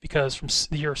 because from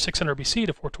the year 600 BC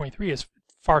to 423 is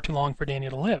far too long for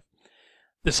Daniel to live.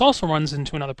 This also runs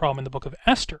into another problem in the book of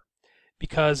Esther,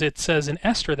 because it says in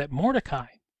Esther that Mordecai,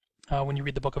 when you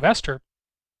read the book of Esther,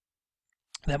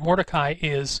 that Mordecai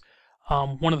is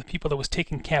one of the people that was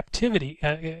taken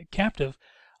captive,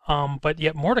 but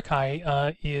yet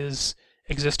Mordecai is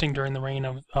existing during the reign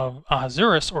of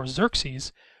Ahasuerus or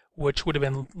Xerxes, which would have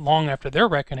been long after their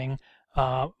reckoning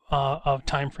of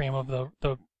time frame of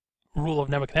the rule of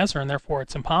Nebuchadnezzar, and therefore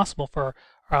it's impossible for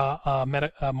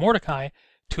Mordecai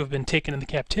to have been taken into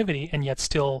captivity and yet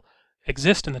still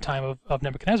exist in the time of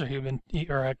Nebuchadnezzar. He would have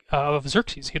been, of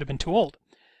Xerxes. He would have been too old.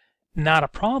 Not a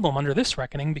problem under this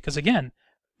reckoning, because again,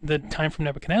 the time from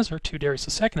Nebuchadnezzar to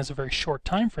Darius II is a very short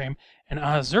time frame, and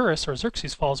Ahasuerus or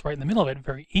Xerxes falls right in the middle of it.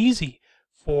 Very easy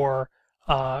for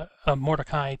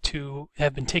Mordecai to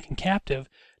have been taken captive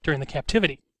during the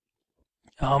captivity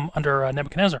under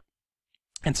Nebuchadnezzar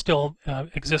and still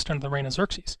exist under the reign of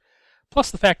Xerxes. Plus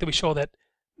the fact that we show that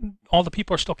all the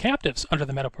people are still captives under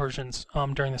the Medo-Persians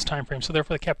during this time frame, so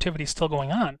therefore the captivity is still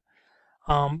going on.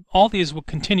 All these will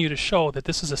continue to show that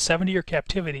this is a 70-year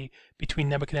captivity between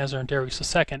Nebuchadnezzar and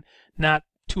Darius II, not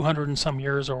 200 and some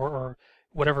years or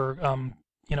whatever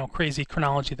crazy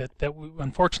chronology that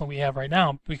unfortunately we have right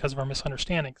now because of our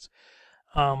misunderstandings.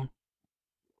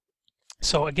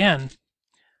 So again,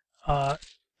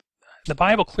 the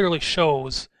Bible clearly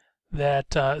shows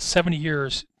that 70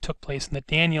 years took place and that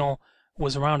Daniel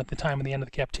was around at the time of the end of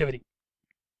the captivity.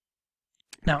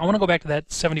 Now, I want to go back to that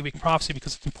 70-week prophecy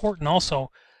because it's important also.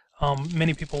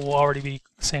 Many people will already be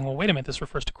saying, well, wait a minute, this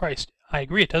refers to Christ. I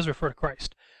agree, it does refer to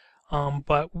Christ.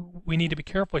 But we need to be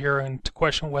careful here and to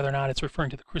question whether or not it's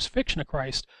referring to the crucifixion of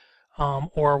Christ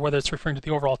or whether it's referring to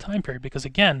the overall time period. Because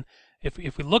again,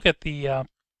 if we look at the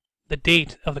the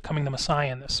date of the coming of the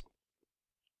Messiah in this.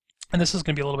 And this is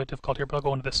going to be a little bit difficult here, but I'll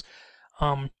go into this.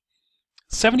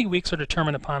 70 weeks are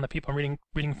determined upon the people. I'm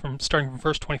reading from starting from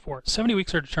verse 24. 70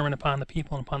 weeks are determined upon the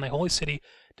people and upon the holy city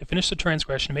to finish the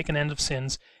transgression, to make an end of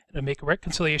sins, and to make a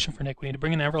reconciliation for iniquity, to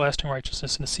bring in everlasting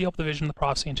righteousness, and to seal up the vision of the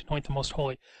prophecy, and to anoint the most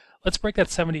holy. Let's break that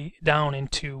 70 down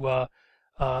into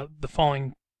the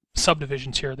following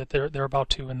subdivisions here that they're about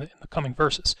to in the coming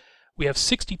verses. We have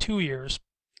 62 years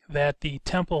that the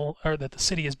temple, or that the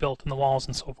city is built, and the walls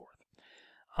and so forth.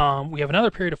 We have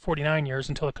another period of 49 years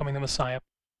until the coming of the Messiah.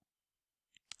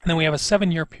 And then we have a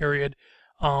 7-year period,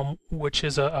 which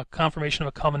is a confirmation of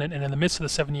a covenant, and in the midst of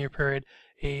the 7-year period,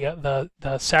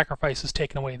 the sacrifice is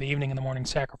taken away, the evening and the morning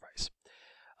sacrifice.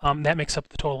 That makes up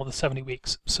the total of the 70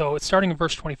 weeks. So it's starting in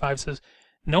verse 25, it says,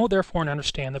 Know therefore and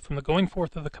understand that from the going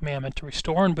forth of the commandment to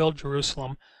restore and build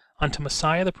Jerusalem unto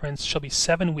Messiah the Prince shall be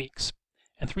 7 weeks,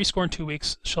 and 62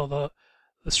 weeks shall the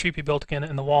street be built again,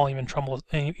 and the wall even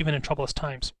in troublous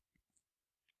times.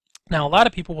 Now, a lot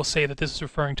of people will say that this is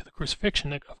referring to the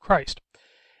crucifixion of Christ,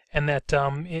 and that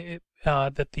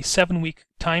that the 7-week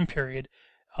time period,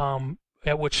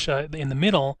 at which in the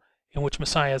middle, in which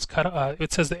Messiah is cut,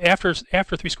 it says that after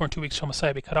 62 weeks shall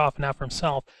Messiah be cut off, and not for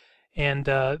himself. And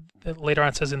later on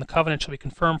it says, in the covenant shall be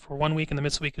confirmed for 1 week, in the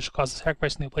midst of the week it shall cause the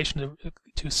sacrifice and the oblation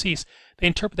to cease. They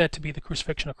interpret that to be the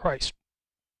crucifixion of Christ.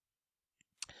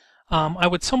 I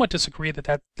would somewhat disagree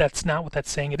that's not what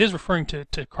that's saying. It is referring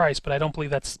to Christ, but I don't believe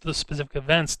that's the specific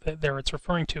events that it's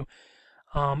referring to.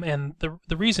 And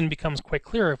the reason becomes quite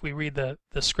clear if we read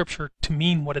the scripture to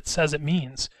mean what it says it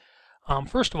means.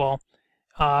 First of all,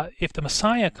 if the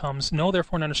Messiah comes, know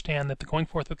therefore and understand that the going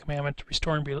forth of the commandment to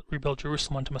restore and rebuild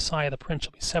Jerusalem unto Messiah the Prince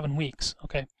shall be 7 weeks.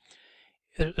 Okay,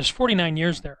 there's 49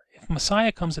 years there. If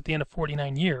Messiah comes at the end of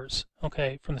 49 years,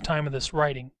 okay, from the time of this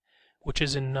writing, which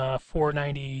is in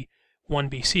 491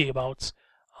 BC abouts,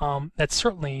 that's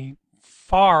certainly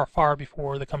far, far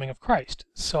before the coming of Christ.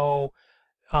 So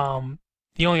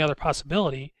the only other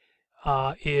possibility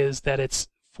is that it's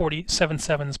 47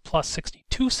 sevens plus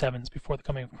 62 sevens before the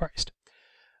coming of Christ.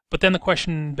 But then the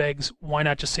question begs, why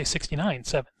not just say 69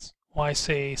 sevens? Why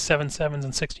say 7 sevens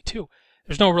and 62?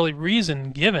 There's no really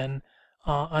reason given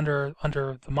under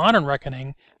the modern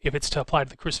reckoning, if it's to apply to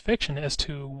the crucifixion, as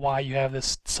to why you have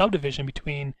this subdivision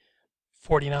between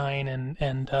 49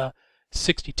 and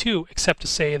 62, except to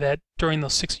say that during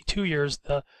those 62 years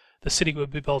the city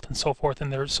would be built and so forth,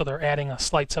 and so they're adding a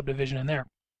slight subdivision in there.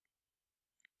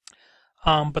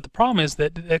 But the problem is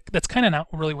that's kind of not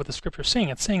really what the scripture is saying.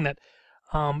 It's saying that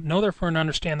know therefore and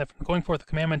understand that from going forth the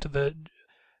commandment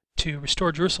to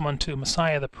restore Jerusalem unto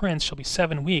Messiah the Prince shall be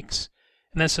 7 weeks.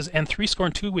 And then it says, and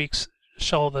 62 weeks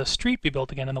shall the street be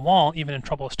built again, and the wall even in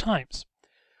troublous times.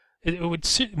 It would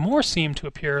more seem to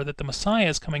appear that the Messiah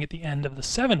is coming at the end of the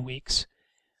 7 weeks,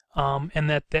 and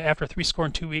that after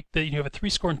 62 weeks, that you have a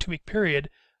 62 week period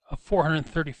of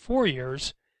 434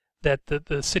 years that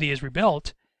the city is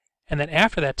rebuilt, and that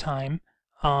after that time,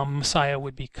 Messiah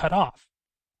would be cut off.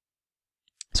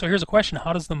 So here's a question: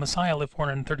 how does the Messiah live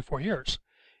 434 years?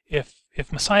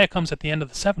 If Messiah comes at the end of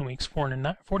the 7 weeks,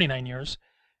 449 years,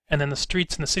 and then the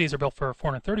streets and the cities are built for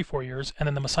 434 years, and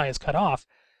then the Messiah is cut off,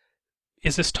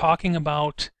 is this talking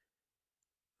about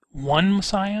one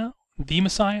Messiah, the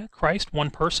Messiah, Christ,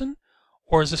 one person?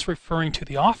 Or is this referring to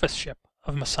the officeship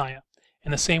of Messiah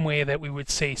in the same way that we would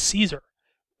say Caesar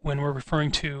when we're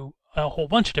referring to a whole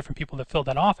bunch of different people that filled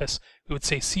that office? We would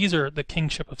say Caesar, the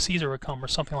kingship of Caesar would come, or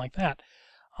something like that.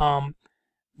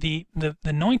 The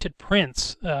anointed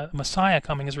prince, Messiah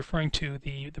coming, is referring to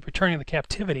the returning of the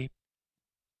captivity,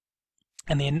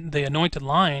 and the anointed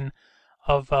line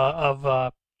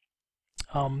that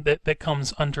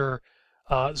comes under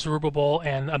Zerubbabel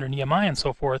and under Nehemiah and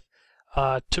so forth,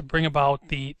 to bring about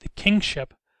the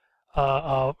kingship,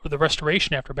 the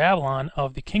restoration after Babylon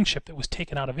of the kingship that was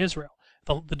taken out of Israel,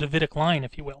 the Davidic line,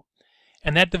 if you will.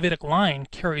 And that Davidic line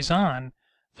carries on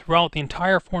throughout the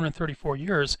entire 434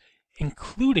 years,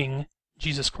 including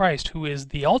Jesus Christ, who is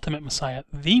the ultimate Messiah,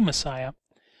 the Messiah,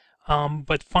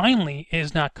 but finally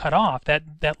is not cut off.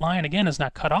 That line again is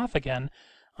not cut off again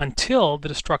until the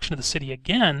destruction of the city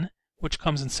again, which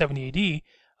comes in 70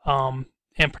 AD,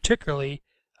 and particularly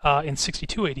in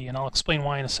 62 AD, and I'll explain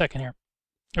why in a second here,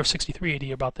 or 63 AD,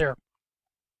 about there.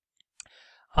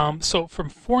 So from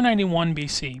 491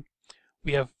 BC,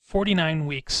 we have 49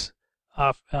 weeks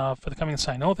for the coming of the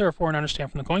Messiah. Know therefore and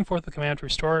understand from the going forth of the command to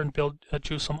restore and build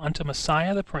Jerusalem unto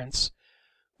Messiah the Prince.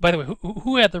 By the way,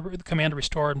 who had the command to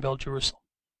restore and build Jerusalem?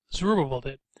 Zerubbabel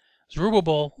did.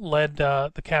 Zerubbabel led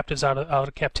the captives out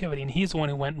of captivity, and he's the one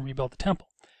who went and rebuilt the temple.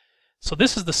 So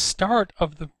this is the start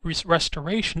of the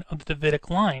restoration of the Davidic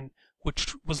line,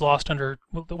 which was lost under,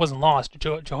 well, it wasn't lost.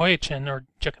 Jehoiachin or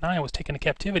Jeconiah was taken into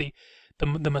captivity.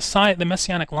 The Messiah, the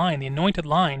Messianic line, the anointed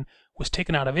line, was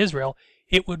taken out of Israel.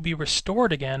 It would be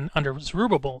restored again under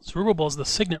Zerubbabel. Zerubbabel is the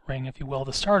signet ring, if you will,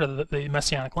 the start of the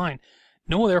Messianic line.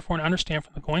 Know therefore and understand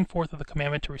from the going forth of the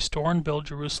commandment to restore and build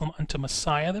Jerusalem unto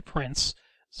Messiah the Prince,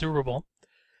 Zerubbabel,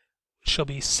 shall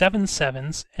be 7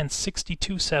 sevens and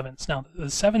 62 sevens. Now, the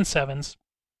 7 sevens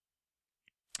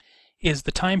is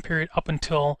the time period up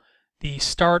until the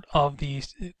start of the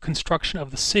construction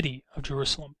of the city of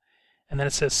Jerusalem. And then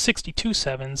it says 62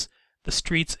 sevens, the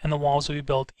streets and the walls will be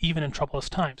built even in troublous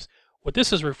times. What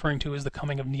this is referring to is the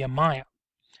coming of Nehemiah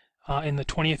in the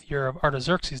 20th year of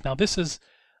Artaxerxes. Now, this is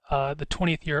the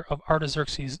 20th year of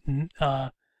Artaxerxes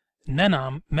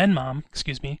Menmam,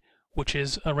 which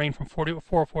is a reign from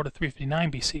 404 to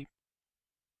 359 BC.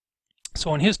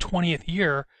 So in his 20th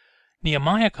year,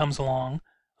 Nehemiah comes along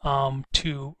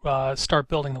to start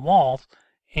building the walls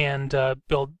and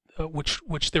build,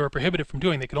 which they were prohibited from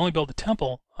doing. They could only build the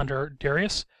temple under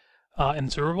Darius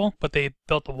and Zerubbabel, but they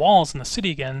built the walls in the city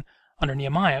again under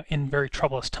Nehemiah in very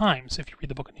troublous times. If you read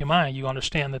the book of Nehemiah, you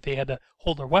understand that they had to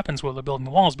hold their weapons while they're building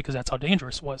the walls because that's how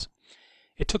dangerous it was.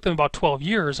 It took them about 12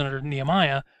 years under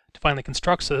Nehemiah to finally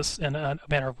construct this, and a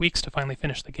matter of weeks to finally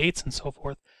finish the gates and so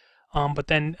forth. But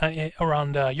then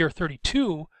around year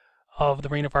 32 of the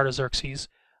reign of Artaxerxes,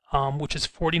 which is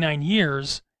 49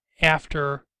 years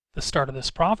after the start of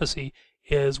this prophecy,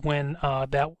 is when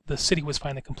the city was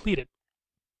finally completed.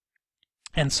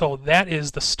 And so that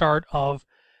is the start of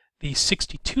the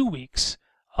 62 weeks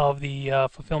of the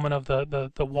fulfillment of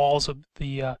the walls of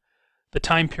the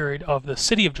time period of the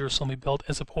city of Jerusalem be built,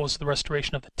 as opposed to the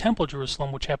restoration of the temple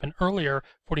Jerusalem, which happened earlier,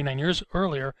 49 years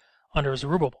earlier, under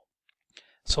Zerubbabel.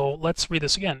 So let's read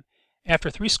this again. After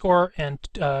 80 and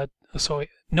so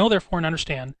know therefore and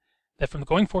understand that from the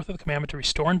going forth of the commandment to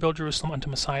restore and build Jerusalem unto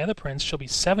Messiah the Prince shall be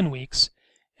 7 weeks,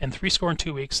 and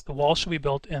 82 weeks the walls shall be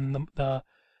built, and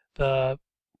the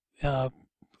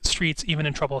streets even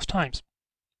in troublous times.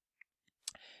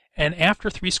 And after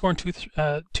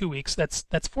 82 weeks,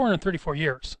 that's 434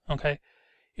 years. Okay,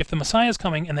 if the Messiah is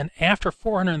coming, and then after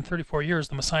 434 years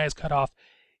the Messiah is cut off,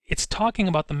 it's talking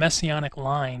about the Messianic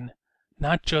line,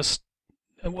 not just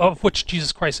of which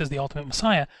Jesus Christ is the ultimate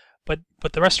Messiah,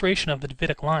 but the restoration of the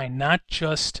Davidic line, not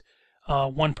just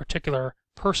one particular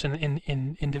person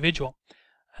in individual.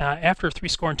 After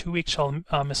 82 weeks shall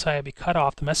Messiah be cut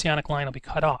off. The Messianic line will be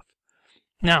cut off.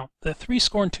 Now, the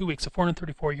 82 weeks of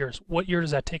 434 years, what year does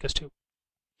that take us to?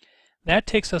 That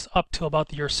takes us up to about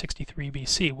the year 63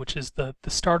 BC, which is the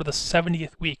start of the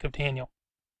 70th week of Daniel.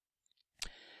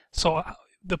 So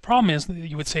the problem is,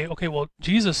 you would say, okay, well,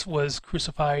 Jesus was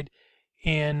crucified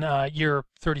in year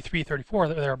 33, 34,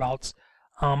 thereabouts.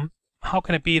 How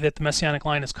can it be that the Messianic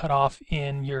line is cut off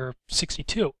in year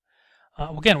 62?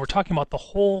 Again, we're talking about the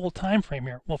whole time frame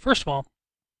here. Well, first of all,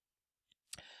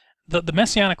 the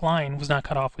Messianic line was not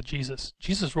cut off with Jesus.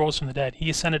 Jesus rose from the dead. He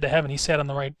ascended to heaven. He sat on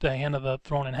the right hand of the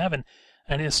throne in heaven,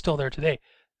 and is still there today.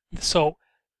 So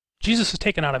Jesus is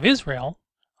taken out of Israel.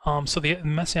 So the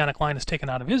Messianic line is taken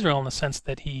out of Israel in the sense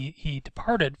that he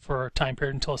departed for a time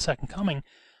period until his second coming.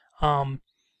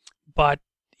 But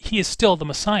he is still the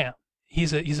Messiah.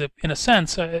 He's in a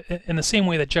sense, in the same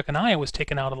way that Jeconiah was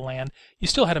taken out of the land, you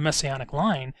still had a Messianic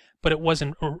line, but it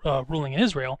wasn't ruling in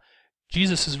Israel.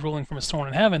 Jesus is ruling from his throne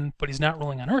in heaven, but he's not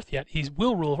ruling on earth yet. He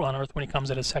will rule on earth when he comes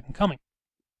at his second coming.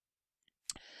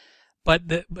 But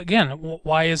again,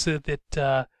 why is it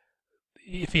that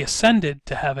if he ascended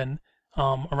to heaven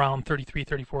around 33,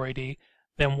 34 AD,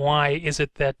 then why is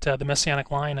it that the Messianic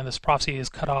line and this prophecy is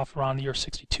cut off around the year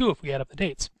 62 if we add up the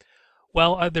dates?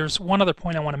 Well, there's one other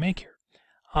point I want to make here.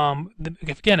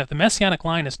 Again, if the Messianic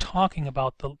line is talking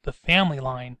about the family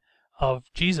line of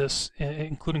Jesus,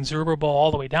 including Zerubbabel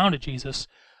all the way down to Jesus,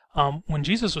 when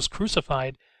Jesus was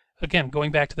crucified, again,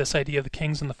 going back to this idea of the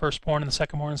kings and the firstborn and the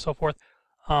secondborn and so forth,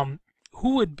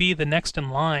 who would be the next in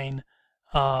line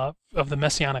of the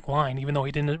Messianic line, even though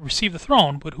he didn't receive the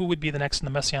throne, but who would be the next in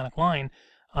the Messianic line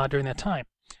during that time?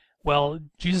 Well,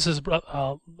 Jesus' brother,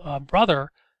 the brother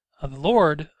of the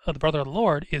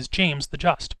Lord, is James the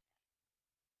Just,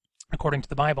 according to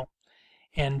the Bible.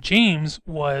 And James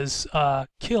was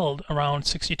killed around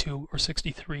 62 or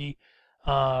 63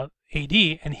 AD,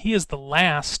 and he is the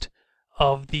last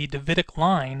of the Davidic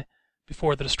line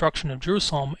before the destruction of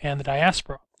Jerusalem and the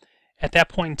diaspora. At that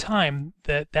point in time,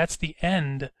 that's the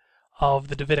end of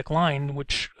the Davidic line,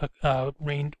 which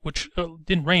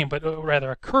didn't reign, but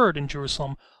rather occurred in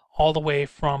Jerusalem, all the way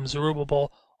from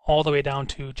Zerubbabel all the way down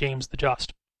to James the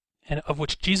Just, and of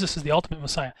which Jesus is the ultimate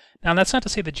Messiah. Now, that's not to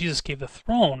say that Jesus gave the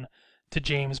throne to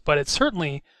James, but it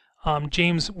certainly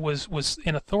James was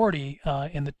in authority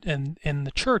in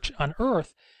the church on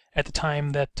earth at the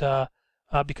time that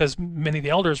because many of the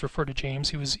elders referred to James.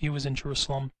 He was in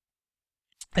Jerusalem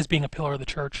as being a pillar of the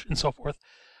church and so forth.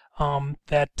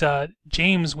 That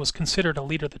James was considered a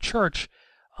leader of the church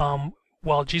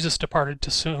while Jesus departed to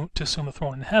assume the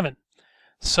throne in heaven.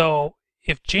 So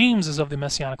if James is of the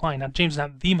Messianic line, now James is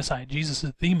not the Messiah, Jesus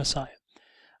is the Messiah.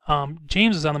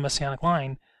 James is on the Messianic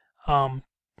line.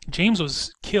 James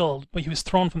was killed, but he was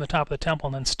thrown from the top of the temple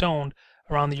and then stoned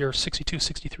around the year 62,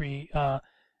 63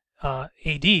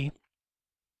 AD.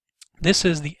 This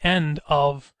is the end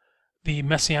of the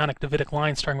Messianic Davidic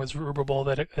line, starting with Zerubbabel,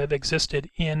 that existed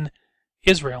in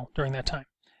Israel during that time.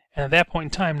 And at that point in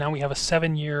time, now we have a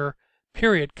 7-year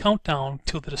period countdown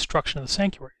to the destruction of the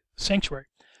sanctuary.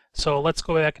 So let's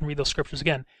go back and read those scriptures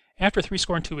again. After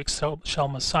 62 weeks shall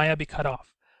Messiah be cut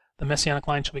off. The Messianic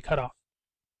line shall be cut off.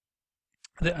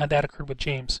 That occurred with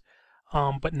James.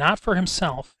 But not for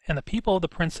himself, and the people of the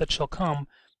prince that shall come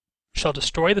shall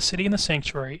destroy the city and the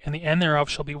sanctuary, and the end thereof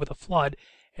shall be with a flood,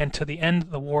 and to the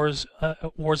end the wars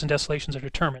and desolations are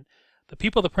determined. The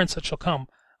people of the prince that shall come,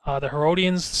 the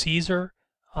Herodians, Caesar,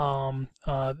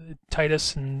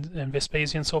 Titus and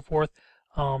Vespasian and so forth,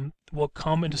 will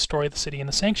come and destroy the city and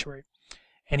the sanctuary.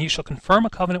 And he shall confirm a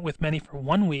covenant with many for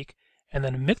 1 week, and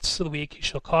then in the midst of the week he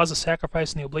shall cause the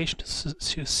sacrifice and the oblation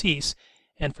to cease,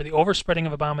 and for the overspreading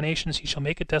of abominations he shall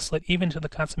make it desolate, even to the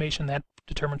consummation that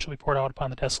determined shall be poured out upon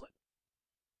the desolate.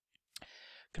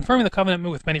 Confirming the covenant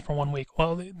with many for 1 week.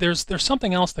 Well, there's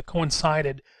something else that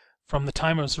coincided from the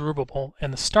time of Zerubbabel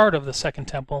and the start of the Second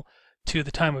Temple to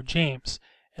the time of James,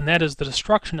 and that is the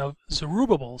destruction of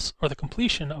Zerubbabel's, or the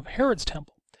completion of Herod's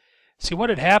temple. See, what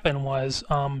had happened was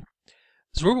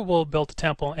Zerubbabel built the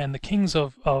temple, and the kings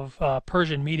of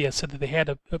Persia and Media said that they had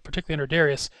to, particularly under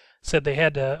Darius, said they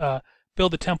had to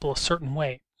build the temple a certain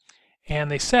way.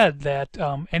 And they said that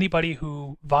anybody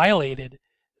who violated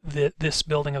this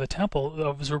building of the temple,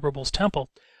 of Zerubbabel's temple,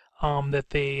 that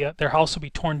their house would be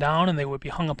torn down and they would be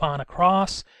hung upon a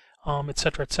cross,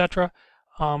 etc., etc.,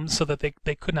 so that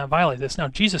they could not violate this. Now,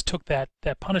 Jesus took that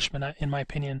punishment, in my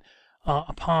opinion,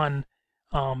 upon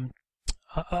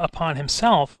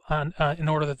himself in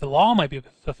order that the law might be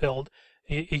fulfilled.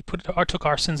 He took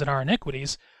our sins and our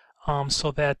iniquities,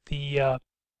 so that the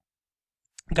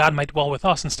God might dwell with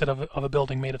us instead of a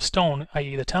building made of stone,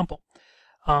 i.e. the temple.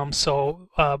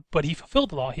 But he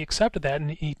fulfilled the law. He accepted that, and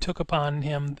he took upon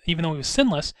him, even though he was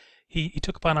sinless, he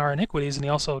took upon our iniquities, and he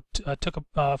also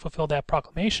fulfilled that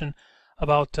proclamation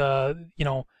about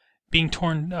being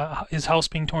torn, his house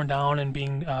being torn down and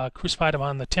being crucified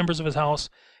upon the timbers of his house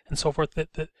and so forth.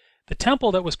 The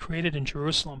temple that was created in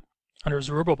Jerusalem under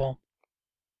Zerubbabel,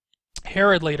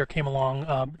 Herod later came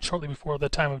along shortly before the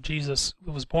time of Jesus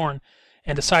was born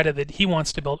and decided that he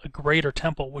wants to build a greater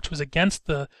temple, which was against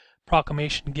the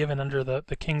proclamation given under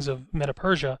the kings of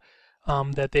Medo-Persia,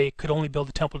 that they could only build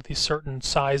a temple to these certain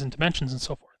size and dimensions and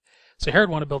so forth. So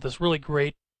Herod wanted to build this really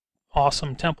great,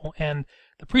 awesome temple, and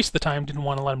the priests at the time didn't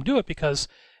want to let him do it because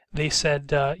they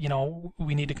said,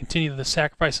 we need to continue the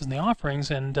sacrifices and the offerings,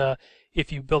 and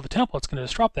if you build the temple, it's going to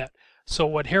disrupt that. So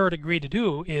what Herod agreed to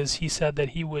do is he said that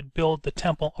he would build the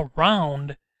temple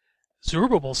around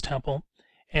Zerubbabel's temple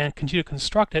and continue to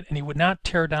construct it, and he would not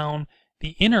tear down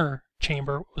the inner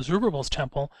chamber, Zerubbabel's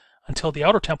temple, until the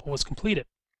outer temple was completed.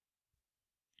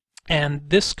 And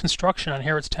this construction on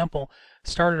Herod's temple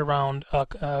started around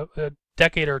a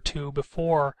decade or two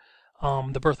before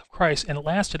the birth of Christ, and it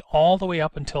lasted all the way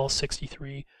up until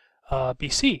 63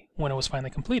 BC, when it was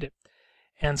finally completed.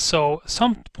 And so at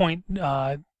some point,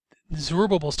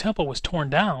 Zerubbabel's temple was torn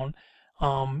down,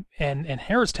 and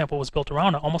Herod's temple was built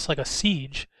around it, almost like a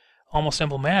siege, almost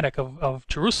emblematic of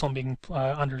Jerusalem being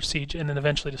under siege and then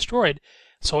eventually destroyed.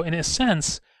 So in a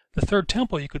sense, the third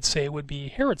temple, you could say, would be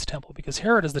Herod's temple, because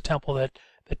Herod is the temple that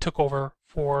took over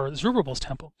for Zerubbabel's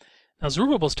temple. Now,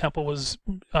 Zerubbabel's temple was,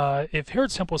 if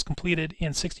Herod's temple was completed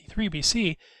in 63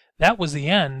 BC, that was the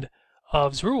end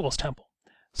of Zerubbabel's temple.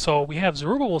 So we have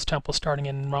Zerubbabel's temple starting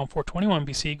in around 421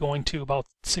 BC, going to about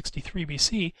 63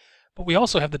 BC, but we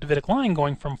also have the Davidic line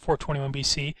going from 421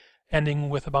 BC, ending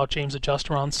with about James the Just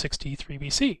around 63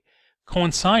 BC,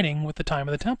 coinciding with the time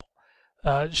of the temple,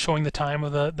 showing the time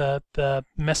of the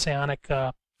Messianic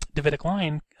Davidic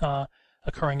line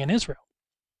occurring in Israel.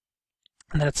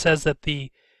 And then it says that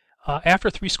after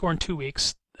 62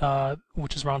 weeks,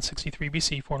 which is around 63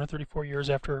 BC, 434 years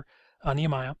after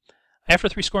Nehemiah, after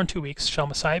 62 weeks shall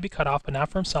Messiah be cut off, but not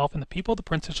for himself, and the people of the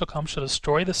prince that shall come shall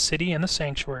destroy the city and the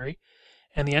sanctuary,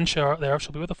 and the end thereof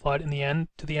shall be with a flood, and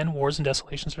to the end wars and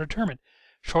desolations are determined.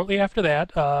 Shortly after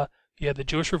that, you had the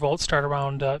Jewish revolt start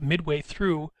around midway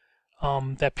through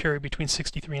that period between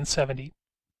 63 and 70.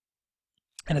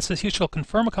 And it says, he shall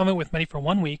confirm a covenant with many for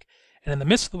 1 week, and in the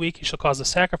midst of the week he shall cause the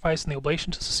sacrifice and the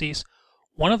oblation to cease.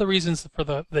 One of the reasons for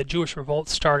the Jewish revolt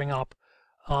starting up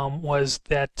was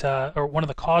that, or one of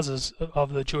the causes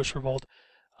of the Jewish revolt,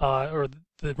 or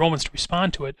the Romans to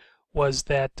respond to it, was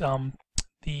that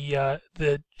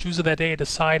the Jews of that day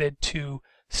decided to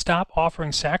stop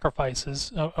offering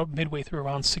sacrifices midway through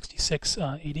around 66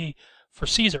 AD for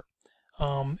Caesar,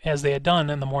 as they had done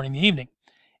in the morning and the evening.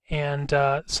 And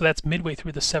so that's midway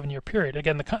through the 7-year period.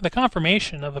 Again, the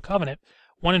confirmation of the covenant,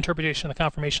 one interpretation of the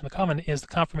confirmation of the covenant is the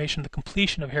confirmation of the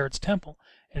completion of Herod's temple.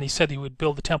 And he said he would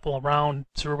build the temple around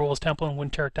Zerubbabel's temple and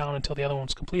wouldn't tear it down until the other one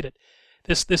was completed.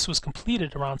 This was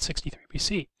completed around 63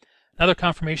 BC. Another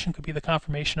confirmation could be the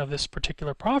confirmation of this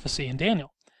particular prophecy in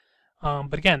Daniel.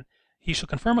 But again, he shall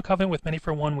confirm a covenant with many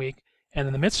for 1 week, and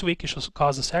in the midst of the week he shall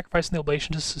cause the sacrifice and the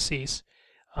oblation to cease.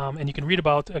 And you can read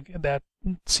about that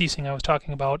ceasing I was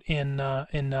talking about in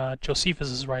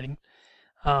Josephus' writing.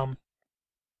 And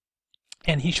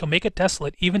he shall make it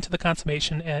desolate, even to the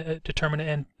consummation determined,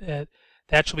 and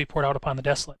that shall be poured out upon the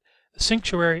desolate. The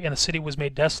sanctuary and the city was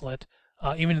made desolate,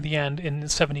 even to the end in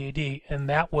 70 AD, and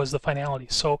that was the finality.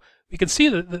 So we can see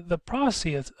that the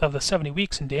prophecy of the 70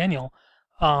 weeks in Daniel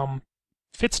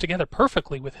fits together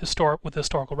perfectly with the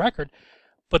historical record.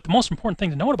 But the most important thing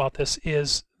to note about this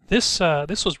is this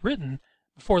was written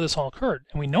before this all occurred,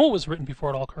 and we know it was written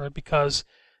before it all occurred because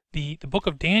the book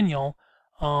of Daniel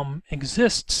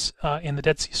exists in the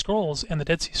Dead Sea Scrolls, and the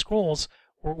Dead Sea Scrolls,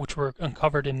 which were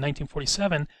uncovered in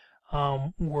 1947,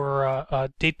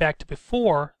 date back to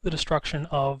before the destruction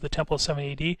of the Temple of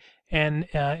 70 AD and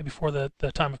before the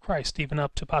time of Christ, even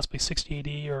up to possibly 60 AD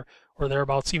or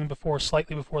thereabouts, even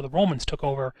slightly before the Romans took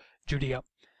over Judea.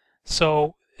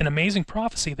 So an amazing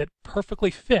prophecy that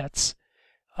perfectly fits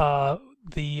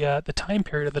the time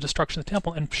period of the destruction of the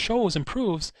temple and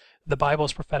proves the Bible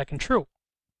is prophetic and true.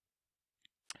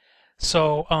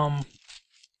 So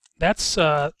that's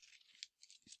kind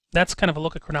of a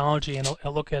look at chronology and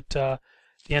a look at the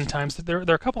end times. There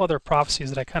are a couple other prophecies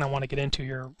that I kind of want to get into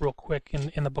here real quick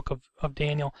in the book of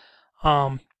Daniel.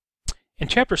 In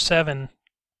chapter 7,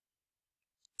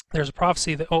 there's a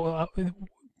prophecy that,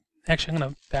 actually I'm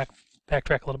going to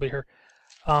backtrack a little bit here.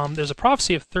 There's a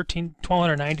prophecy of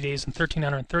 1,290 days and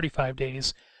 1,335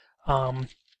 days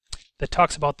that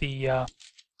talks about the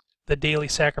daily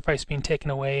sacrifice being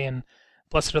taken away, and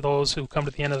blessed are those who come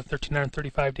to the end of the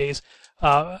 1,335 days.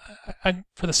 For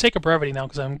the sake of brevity now,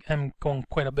 because I'm going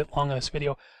quite a bit long on this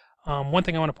video, one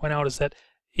thing I want to point out is that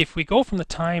if we go from the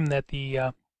time that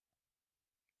the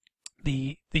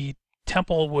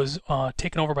temple was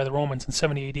taken over by the Romans in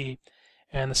 70 AD,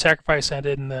 and the sacrifice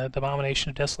ended, and the abomination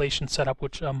of desolation set up,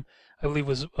 which I believe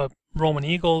was a Roman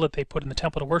eagle that they put in the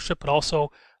temple to worship, but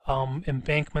also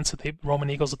embankments Roman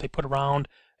eagles that they put around,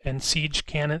 and siege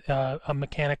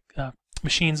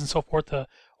machines and so forth to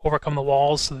overcome the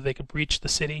walls so that they could breach the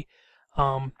city.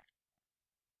 That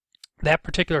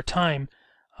particular time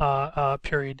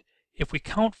period, if we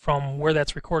count from where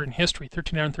that's recorded in history,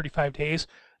 1,335 days,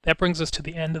 that brings us to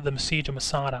the end of the siege of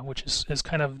Masada, which is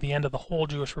kind of the end of the whole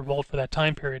Jewish revolt for that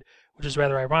time period, which is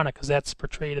rather ironic because that's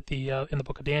portrayed at in the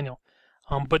book of Daniel.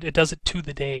 But it does it to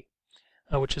the day,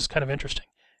 which is kind of interesting.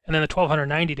 And then the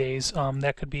 1,290 days,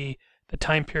 that could be the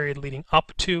time period leading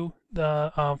up to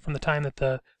from the time that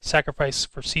the sacrifice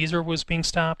for Caesar was being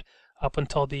stopped up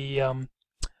until the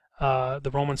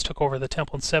Romans took over the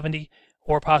temple in 70,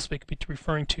 or possibly it could be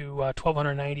referring to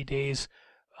 1,290 days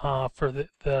for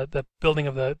the building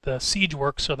of the siege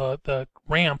works, or the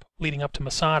ramp leading up to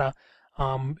Masada,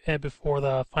 and before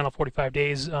the final 45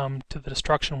 days to the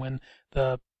destruction, when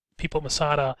the people at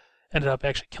Masada ended up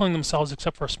actually killing themselves,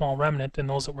 except for a small remnant, and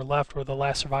those that were left were the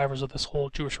last survivors of this whole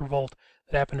Jewish revolt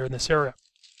that happened during this era.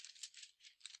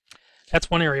 That's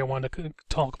one area I wanted to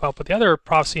talk about. But the other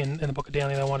prophecy in the book of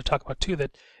Daniel that I want to talk about too,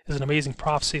 that is an amazing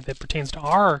prophecy that pertains to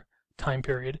our time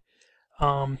period.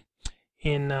 We'll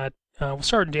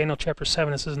start in Daniel chapter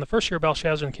 7. It says, "In the first year of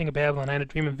Belshazzar, the king of Babylon, I had a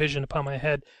dream and vision upon my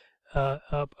head,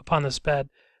 upon this bed."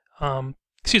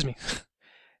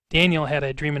 Daniel had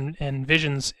a dream and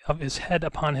visions of his head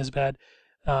upon his bed.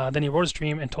 Then he wrote his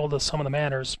dream and told us some of the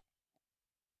matters.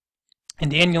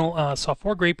 And Daniel saw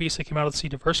 4 great beasts that came out of the sea,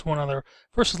 diverse from one another.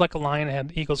 First was like a lion and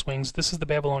had eagle's wings. This is the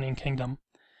Babylonian kingdom.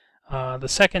 The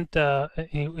second,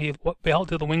 he beheld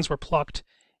till the wings were plucked,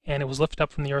 and it was lifted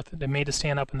up from the earth and made to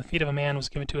stand up, and the feet of a man was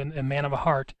given to it, a man of a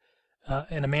heart,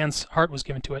 and a man's heart was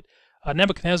given to it.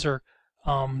 Nebuchadnezzar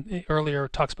earlier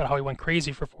talks about how he went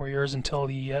crazy for 4 years until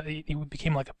he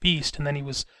became like a beast, and then he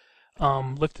was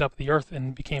lifted up the earth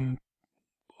and became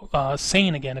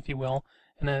sane again, if you will,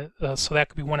 and so that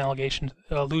could be one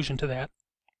allusion to that.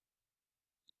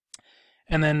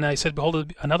 And then I said,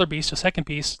 behold, another beast, a second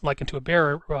beast, like unto a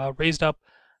bear, raised up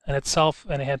in itself,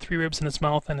 and it had 3 ribs in its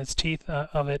mouth and its teeth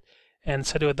of it, and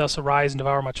said to it, thus arise and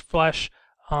devour much flesh.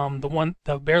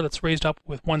 The bear that's raised up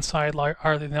with one side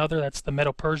larger than the other, that's the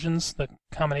Medo-Persians, the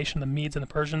combination of the Medes and the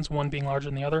Persians, one being larger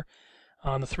than the other.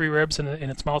 The 3 ribs in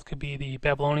its mouth could be the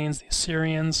Babylonians, the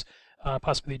Assyrians,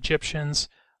 possibly the Egyptians,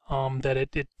 that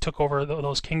it took over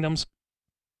those kingdoms.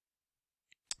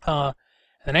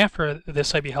 And after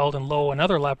this I beheld, and lo,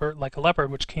 another leopard, like a leopard,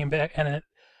 which came back, and it,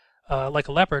 like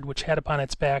a leopard, which had upon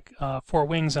its back 4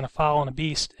 wings, and a fowl, and a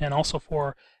beast, and also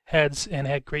 4 heads, and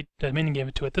had great dominion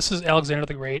given to it. This is Alexander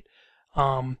the Great,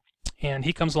 and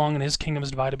he comes along, and his kingdom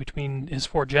is divided between his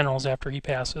 4 generals after he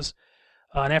passes.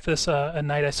 And after this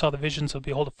night I saw the visions of,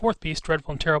 behold, a 4th beast,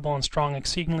 dreadful and terrible and strong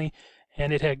exceedingly,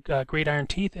 and it had great iron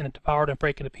teeth, and it devoured and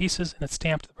brake into pieces, and it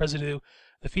stamped the residue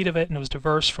the feet of it, and it was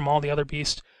diverse from all the other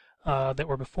beasts that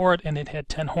were before it, and it had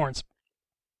 10 horns.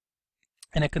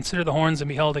 And I considered the horns, and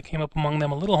behold, there came up among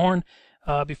them a little horn,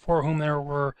 before whom there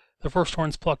were the first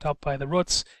horns plucked up by the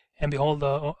roots, and behold,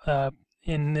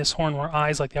 in this horn were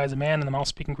eyes like the eyes of man, and the mouth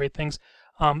speaking great things.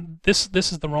 This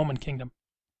is the Roman kingdom.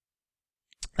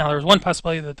 Now, there's one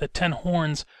possibility that the 10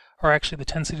 horns are actually the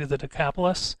 10 cities of the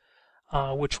Decapolis,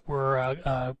 which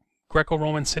were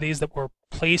Greco-Roman cities that were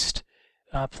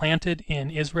planted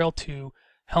in Israel to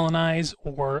Hellenize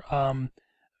or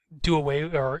do away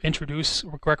or introduce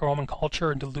Greco-Roman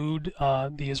culture and delude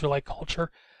the Israelite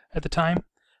culture at the time.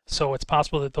 So it's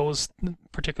possible that those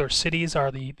particular cities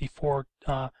are the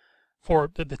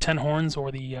 10 horns,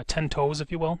 or the 10 toes,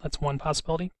 if you will. That's one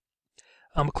possibility.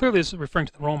 Clearly this is referring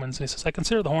to the Romans. And he says, I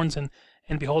considered the horns, and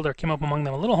behold, there came up among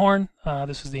them a little horn.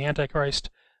 This is the Antichrist,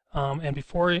 and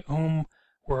before whom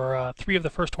were 3 of the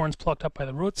first horns plucked up by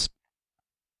the roots.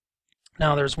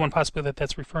 Now, there's one possibility that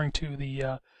that's referring to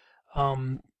the,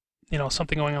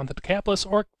 something going on with the Decapolis,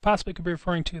 or possibly could be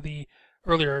referring to the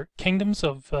earlier kingdoms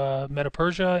of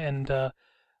Medo-Persia and the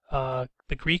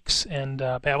Greeks and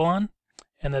Babylon,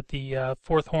 and that the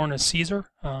 4th horn is Caesar.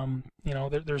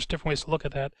 There's different ways to look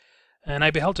at that. And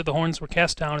I beheld till the horns were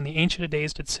cast down, and the Ancient of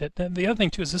Days did sit. And the other thing,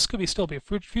 too, is this could still be a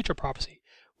future prophecy.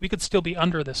 We could still be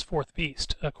under this 4th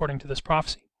beast, according to this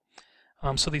prophecy.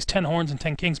 So these 10 horns and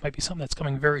 10 kings might be something that's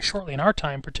coming very shortly in our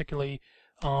time, particularly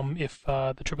if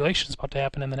the tribulation is about to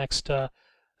happen in the next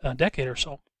decade or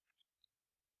so.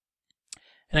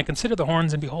 And I considered the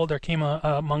horns, and behold, there came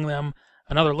among them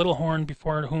another little horn,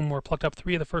 before whom were plucked up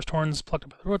 3 of the first horns plucked up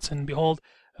by the roots. And behold,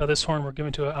 this horn were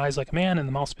given to eyes like a man, and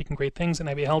the mouth speaking great things. And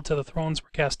I beheld till the thrones were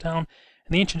cast down,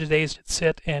 and the Ancient of Days did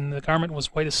sit, and the garment was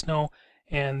white as snow,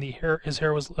 and his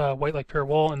hair was white like pure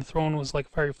wool, and the throne was like a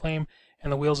fiery flame,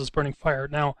 and the wheels as burning fire.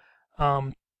 Now,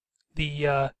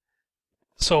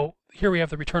 so here we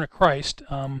have the return of Christ,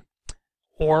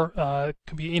 or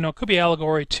could be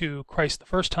allegory to Christ the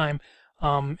first time,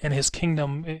 and his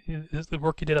kingdom, the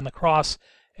work he did on the cross,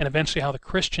 and eventually how the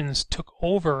Christians took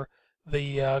over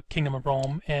the kingdom of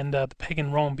Rome, and the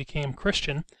pagan Rome became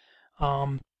Christian.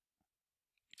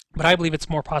 But I believe it's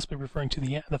more possibly referring to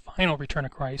the final return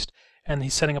of Christ, and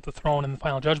he's setting up the throne and the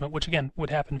final judgment, which again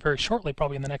would happen very shortly,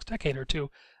 probably in the next decade or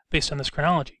two, based on this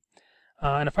chronology.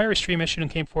 And a fiery stream issued and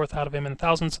came forth out of him, and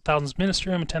thousands of thousands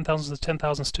ministered him, and 10,000s of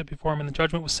 10,000s stood before him, and the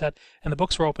judgment was set, and the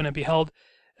books were opened, and beheld,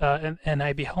 and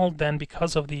I beheld then,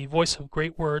 because of the voice of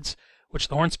great words which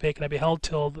the horn spake, and I beheld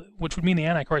which would mean the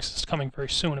Antichrist is coming very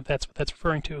soon, if that's what that's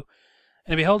referring to.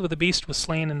 And I beheld, with the beast was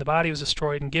slain, and the body was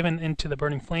destroyed, and given into the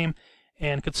burning flame.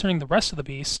 And concerning the rest of the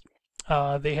beasts,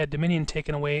 they had dominion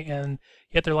taken away, and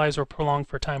yet their lives were prolonged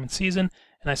for a time and season.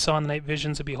 And I saw in the night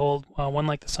visions, and behold, one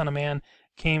like the Son of Man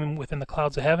came within the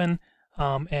clouds of heaven,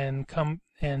 and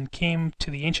came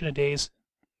to the Ancient of Days,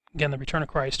 again the return of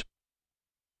Christ.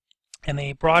 And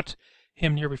they brought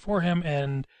him near before him,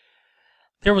 and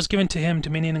there was given to him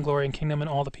dominion and glory and kingdom, and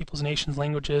all the peoples, nations,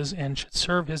 languages, and should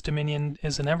serve his dominion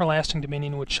is an everlasting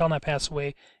dominion which shall not pass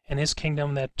away, and his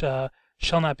kingdom that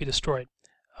shall not be destroyed.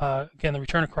 Again, the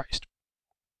return of Christ.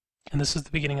 And this is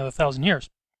the beginning of 1,000 years.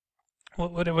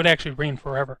 It would actually reign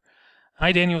forever.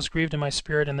 I, Daniel, was grieved in my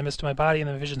spirit in the midst of my body, and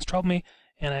the visions troubled me.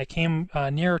 And I came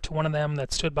near to one of them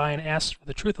that stood by and asked for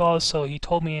the truth of all this. So he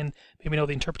told me and made me know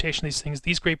the interpretation of these things.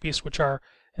 These great beasts, which are,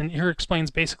 and here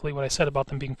explains basically what I said about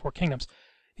them being 4 kingdoms.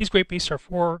 These great beasts are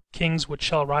 4 kings which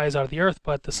shall rise out of the earth,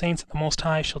 but the saints of the Most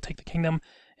High shall take the kingdom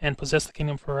and possess the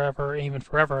kingdom forever, even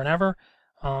forever and ever.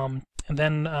 And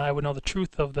then I would know the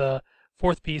truth of the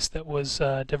 4th beast that was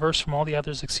diverse from all the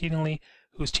others exceedingly,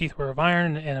 whose teeth were of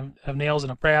iron and of nails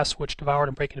and of brass, which devoured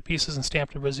and brake into pieces and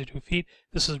stamped the residue of feet.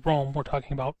 This is Rome we're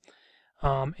talking about.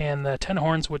 and the 10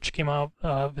 horns which came out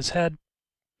of his head,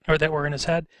 or that were in his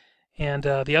head, and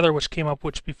the other which came up,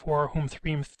 which before whom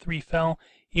three fell,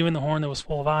 even the horn that was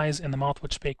full of eyes, and the mouth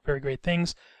which spake very great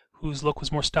things, whose look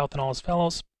was more stout than all his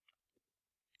fellows.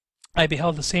 I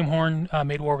beheld the same horn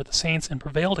made war with the saints, and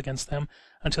prevailed against them,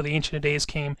 until the Ancient of Days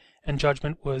came, and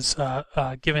judgment was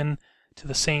given to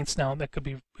the saints. Now, that could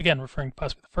be, again, referring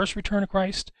possibly to the first return of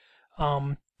Christ,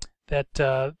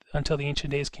 that until the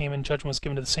Ancient of Days came, and judgment was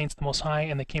given to the saints of the Most High,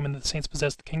 and they came, and the saints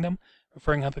possessed the kingdom,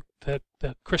 referring how the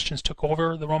Christians took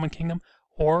over the Roman kingdom,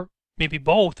 or maybe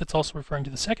both. It's also referring to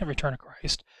the second return of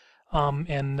Christ,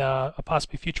 and a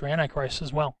possibly future Antichrist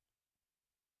as well.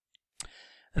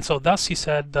 And so thus he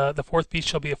said, the fourth beast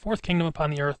shall be a fourth kingdom upon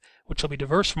the earth, which shall be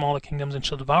diverse from all the kingdoms, and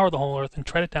shall devour the whole earth, and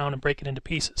tread it down, and break it into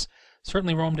pieces.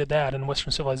 Certainly Rome did that in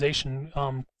Western civilization.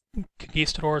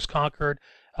 Conquistadors conquered,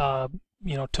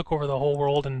 took over the whole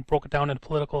world and broke it down into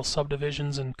political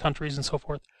subdivisions and countries and so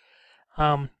forth,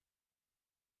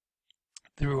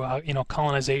 through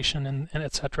colonization and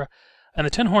etc. And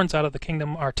the 10 horns out of the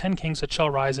kingdom are 10 kings that shall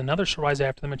rise, and others shall rise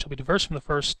after them, and shall be diverse from the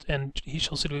first, and he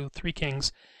shall subdue 3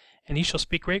 kings. And he shall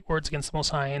speak great words against the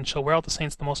Most High, and shall wear out the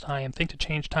saints of the Most High, and think to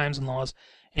change times and laws,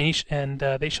 and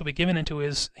they shall be given into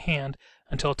his hand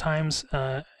until times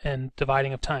and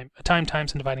dividing of time,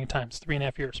 times and dividing of times,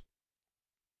 3.5 years.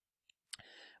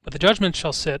 But the judgment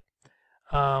shall sit,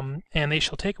 and they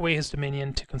shall take away his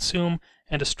dominion to consume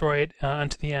and destroy it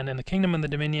unto the end. And the kingdom and the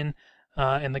dominion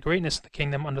and the greatness of the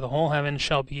kingdom under the whole heaven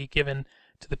shall be given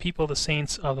to the people, the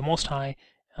saints of the Most High,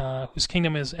 whose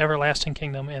kingdom is everlasting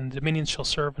kingdom, and the dominions shall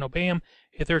serve and obey him.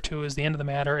 Hitherto is the end of the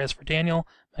matter. As for Daniel,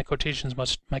 my cogitations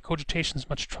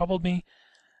much troubled me.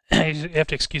 You have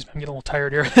to excuse me, I'm getting a little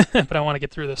tired here, but I want to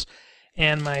get through this.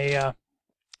 And my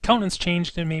countenance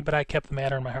changed in me, but I kept the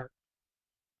matter in my heart.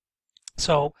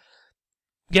 So,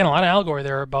 again, a lot of allegory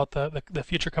there about the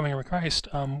future coming of Christ,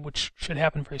 which should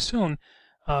happen very soon,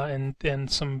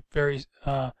 and some very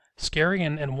scary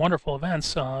and wonderful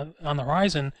events on the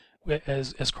horizon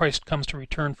as Christ comes to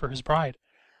return for his bride.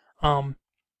 In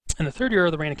the 3rd year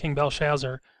of the reign of King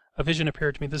Belshazzar, a vision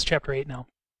appeared to me. This is chapter 8 now.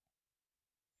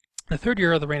 In the 3rd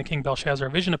year of the reign of King Belshazzar,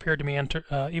 a vision appeared to me,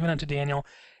 even unto Daniel,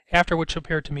 after which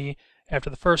appeared to me after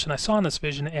the first. And I saw in this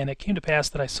vision, and it came to pass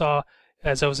that I saw,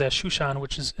 as I was at Shushan,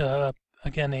 which is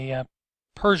again a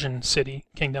Persian city,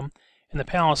 kingdom, in the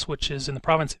palace which is in the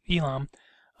province of Elam,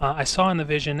 I saw in the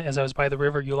vision as I was by the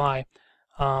river Ulai.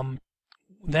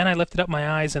 Then I lifted up my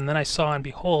eyes, and then I saw, and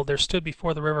behold, there stood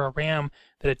before the river a ram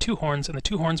that had 2 horns, and the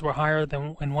 2 horns were higher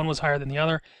than, and one was higher than the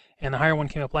other, and the higher one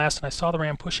came up last. And I saw the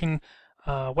ram pushing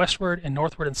westward and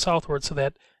northward and southward, so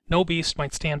that no beast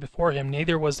might stand before him,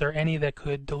 neither was there any that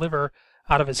could deliver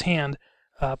out of his hand.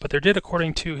 But he did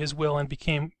according to his will and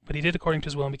became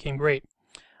great.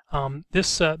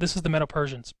 This is the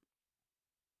Medo-Persians,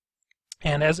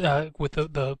 and as with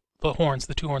the horns,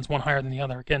 the 2 horns, one higher than the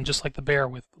other, again, just like the bear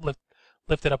with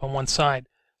lifted up on one side.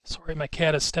 Sorry, my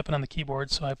cat is stepping on the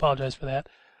keyboard, so I apologize for that.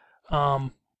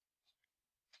 Hang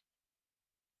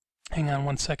on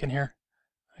one second here.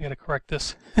 I got to correct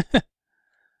this.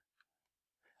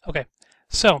 Okay,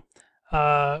 so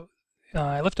I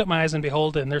lifted up my eyes, and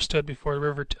behold, and there stood before the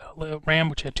river a ram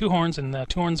which had 2 horns, and the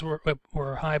 2 horns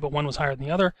were high, but one was higher than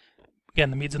the other. Again,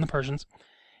 the Medes and the Persians.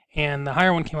 And the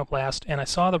higher one came up last, and I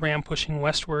saw the ram pushing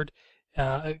westward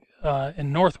and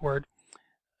northward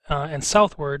and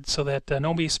southward, so that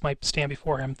no beast might stand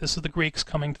before him. This is the Greeks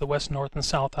coming to the west, north, and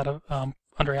south out of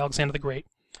under Alexander the Great.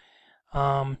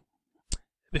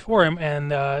 Before him, and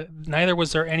neither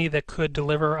was there any that could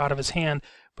deliver out of his hand,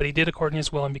 but he did according to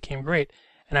his will and became great.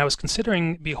 And I was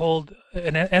considering, behold,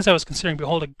 and as I was considering,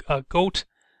 behold, a goat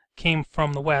came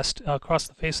from the west across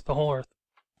the face of the whole earth.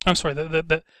 I'm sorry,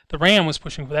 the ram was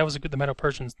pushing, that was the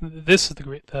Medo-Persians. This is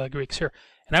the Greeks here.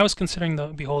 And I was considering,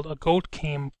 behold, a goat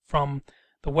came from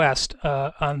the west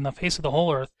on the face of the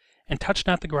whole earth, and touched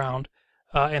not the ground,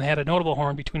 and had a notable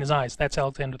horn between his eyes. That's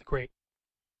Alexander the Great.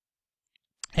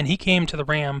 And he came to the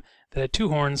ram that had 2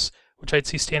 horns, which I'd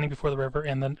see standing before the river,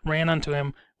 and then ran unto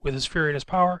him with his fury and his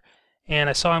power. And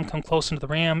I saw him come close unto the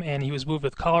ram, and he was moved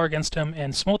with choler against him,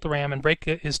 and smote the ram, and brake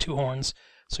his 2 horns.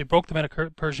 So he broke the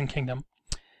Medo-Persian kingdom.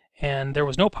 And there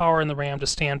was no power in the ram to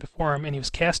stand before him, and he was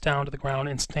cast down to the ground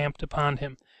and stamped upon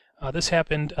him. This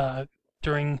happened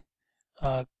during,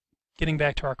 getting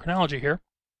back to our chronology here,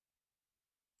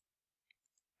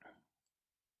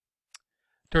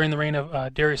 during the reign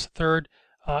of Darius III.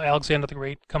 Alexander the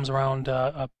Great comes around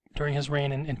during his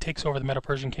reign and takes over the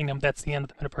Medo-Persian kingdom. That's the end of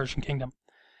the Medo-Persian kingdom.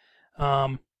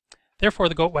 Therefore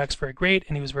the goat waxed very great,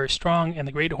 and he was very strong, and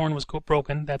the great horn was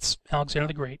broken. That's Alexander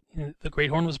the Great. The great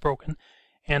horn was broken,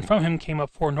 And from him came up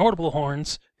 4 notable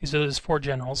horns. These are his 4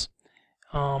 generals.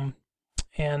 And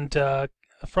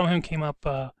from him came up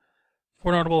 4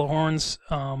 notable horns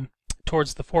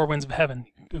towards the 4 winds of heaven.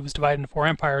 It was divided into 4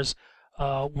 empires,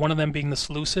 one of them being the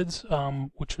Seleucids,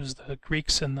 which was the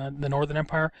Greeks in the northern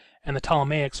empire, and the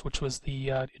Ptolemaics, which was the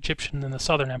Egyptian in the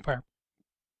southern empire.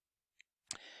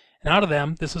 And out of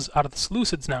them, this is out of the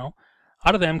Seleucids now,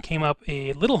 out of them came up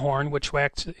a little horn, which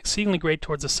waxed exceedingly great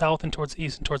towards the south and towards the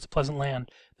east and towards the pleasant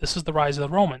land. This is the rise of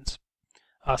the Romans.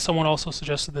 Someone also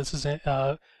suggested this is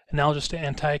analogous to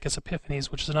Antiochus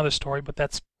Epiphanes, which is another story, but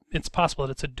it's possible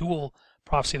that it's a dual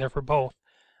prophecy there for both.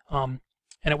 And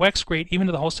it waxed great even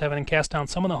to the host of heaven, and cast down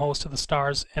some of the host of the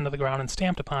stars and of the ground, and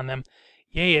stamped upon them.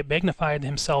 Yea, it magnified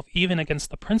himself even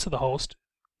against the prince of the host,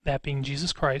 that being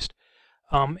Jesus Christ.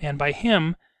 And by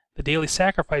him the daily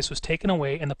sacrifice was taken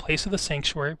away, and the place of the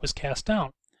sanctuary was cast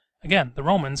down. Again, the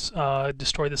Romans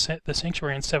destroyed the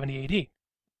sanctuary in 70 A.D.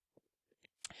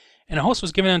 And a host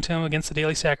was given unto him against the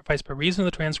daily sacrifice by reason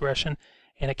of the transgression,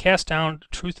 and it cast down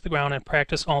truth to the ground, and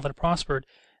practiced all that it prospered.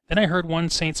 Then I heard one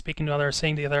saint speaking to another,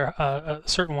 saying to the other, a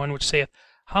certain one, which saith,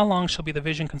 How long shall be the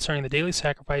vision concerning the daily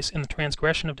sacrifice and the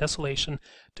transgression of desolation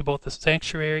to both the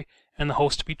sanctuary and the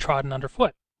host to be trodden under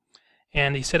foot?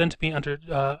 And he said unto me,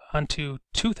 unto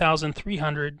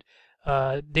 2,300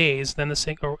 days, then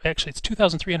or actually it's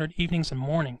 2,300 evenings and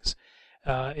mornings,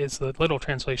 is the literal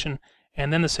translation,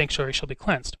 and then the sanctuary shall be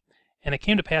cleansed. And it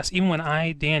came to pass, even when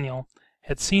I, Daniel,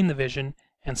 had seen the vision,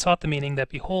 and sought the meaning, that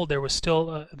behold, there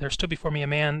stood before me a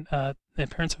man, the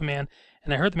appearance of a man,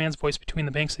 and I heard the man's voice between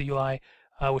the banks of the Ulai,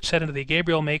 which said unto thee,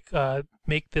 Gabriel, make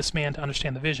this man to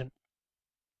understand the vision.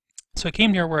 So I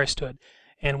came near where I stood,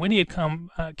 and when he had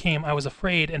came, I was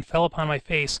afraid, and fell upon my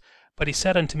face. But he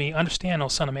said unto me, Understand, O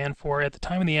son of man, for at the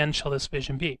time of the end shall this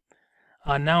vision be.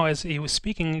 Now as he was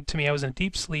speaking to me, I was in a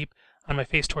deep sleep, on my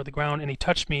face toward the ground, and he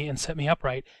touched me and set me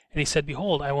upright. And he said,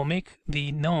 Behold, I will make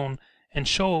thee known, and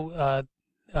show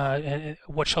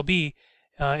what shall be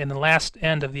in the last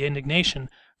end of the indignation.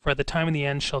 For at the time of the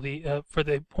end shall for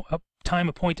the time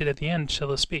appointed at the end shall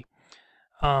this be.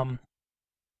 The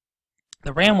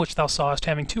ram which thou sawest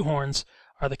having 2 horns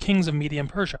are the kings of Media and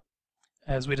Persia,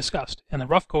 as we discussed. And the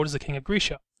rough goat is the king of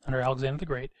Grecia, under Alexander the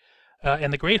Great.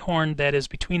 And the great horn that is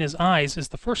between his eyes is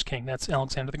the first king, that's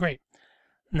Alexander the Great.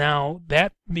 Now,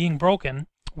 that being broken,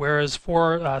 whereas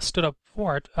 4 stood up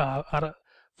for it,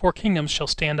 4 kingdoms shall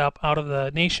stand up out of the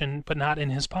nation, but not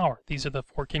in his power. These are the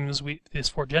 4 kingdoms, these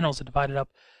 4 generals that divided up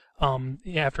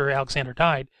after Alexander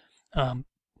died.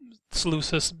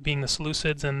 Seleucus being the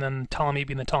Seleucids, and then Ptolemy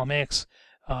being the Ptolemaics,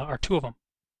 are 2 of them.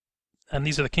 And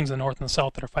these are the kings of the north and the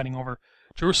south that are fighting over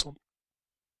Jerusalem.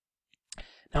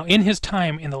 Now in his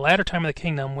time, in the latter time of the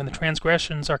kingdom, when the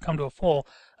transgressions are come to a full,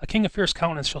 a king of fierce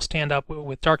countenance shall stand up,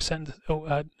 with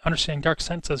understanding dark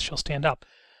sentences shall stand up.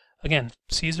 Again,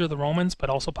 Caesar, the Romans, but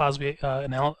also possibly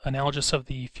analogous of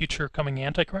the future coming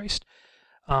Antichrist.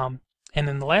 And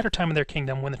in the latter time of their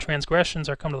kingdom, when the transgressions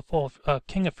are come to the full, a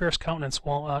king of fierce countenance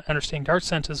will understanding dark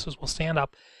sentences will stand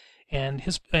up, and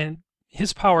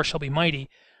his power shall be mighty,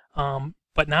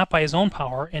 but not by his own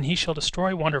power, and he shall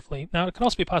destroy wonderfully. Now, it could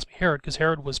also be possibly Herod, because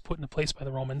Herod was put into place by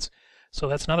the Romans, so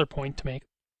that's another point to make.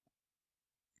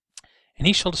 And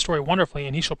he shall destroy wonderfully,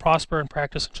 and he shall prosper and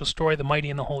practice, and shall destroy the mighty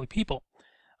and the holy people.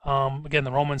 Again,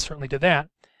 the Romans certainly did that.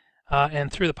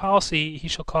 And through the policy he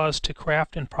shall cause to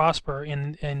craft and prosper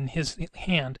in his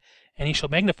hand, and he shall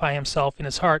magnify himself in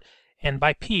his heart, and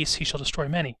by peace he shall destroy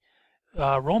many.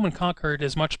 Rome conquered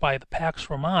as much by the Pax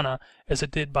Romana as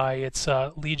it did by its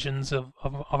legions of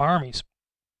armies.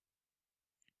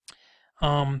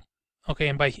 Okay,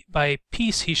 and by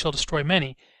peace he shall destroy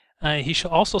many. He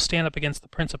shall also stand up against the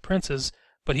Prince of Princes,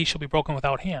 but he shall be broken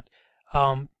without hand.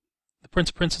 The Prince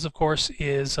of Princes, of course,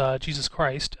 is Jesus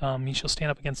Christ. He shall stand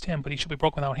up against him, but he shall be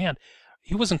broken without hand.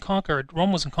 Rome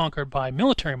wasn't conquered by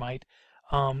military might.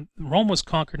 Rome was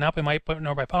conquered not by might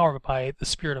nor by power, but by the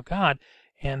Spirit of God,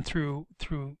 and through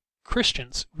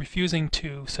Christians refusing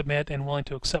to submit and willing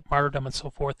to accept martyrdom and so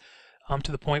forth,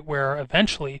 to the point where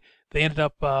eventually they ended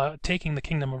up taking the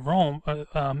kingdom of Rome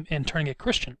and turning it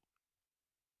Christian.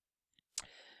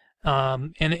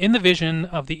 And in the vision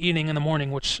of the evening and the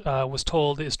morning, which was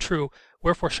told, is true.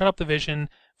 Wherefore shut up the vision,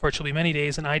 for it shall be many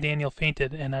days. And I, Daniel,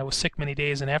 fainted, and I was sick many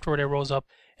days. And afterward I rose up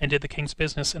and did the king's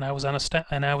business, and I was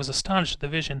astonished at the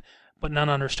vision, but none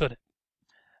understood it.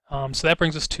 So that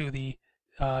brings us to the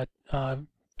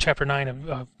chapter 9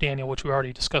 of Daniel, which we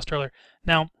already discussed earlier.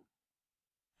 Now,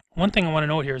 one thing I want to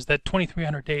note here is that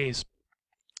 2,300 days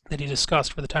that he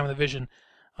discussed for the time of the vision,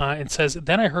 it says,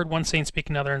 Then I heard one saint speak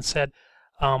to another, and said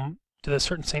to the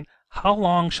certain saint, how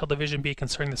long shall the vision be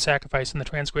concerning the sacrifice and the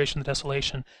transgression and the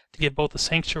desolation, to give both the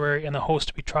sanctuary and the host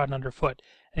to be trodden under foot?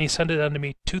 And he said it unto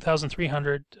me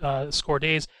 2,300 score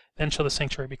days, then shall the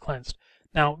sanctuary be cleansed.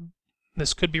 Now,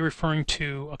 this could be referring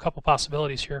to a couple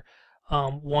possibilities here.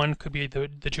 One could be the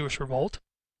Jewish revolt,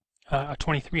 a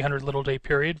 2,300 little day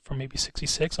period from maybe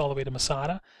 66 all the way to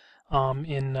Masada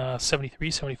in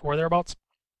 73, 74, thereabouts.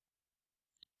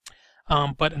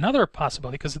 But another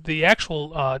possibility, because the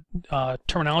actual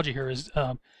terminology here is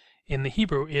in the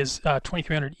Hebrew is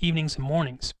 2,300 evenings and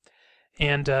mornings,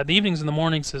 and the evenings and the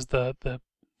mornings is the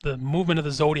movement of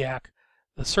the zodiac,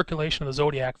 the circulation of the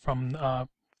zodiac from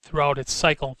throughout its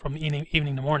cycle from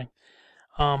evening to morning.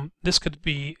 This could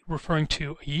be referring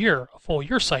to a year, a full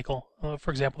year cycle.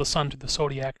 For example, the sun to the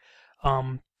zodiac.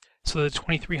 So the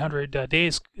 2,300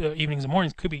 days, evenings and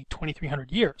mornings, could be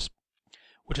 2,300 years,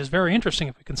 which is very interesting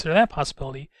if we consider that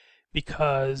possibility,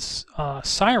 because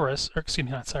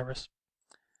Alexander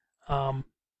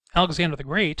the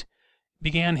Great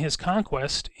began his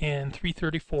conquest in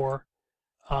 334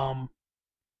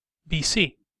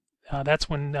 BC. That's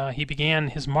when he began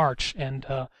his march and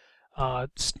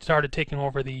started taking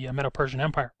over the Medo-Persian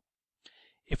Empire.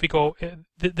 If we go,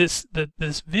 this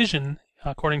vision,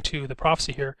 according to the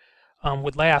prophecy here,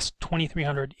 would last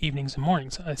 2,300 evenings and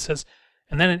mornings. It says,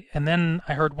 and then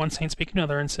I heard one saint speaking to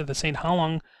another, and said the saint, how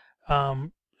long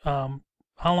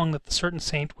that the certain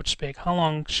saint which spake, how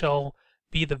long shall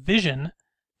be the vision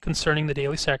concerning the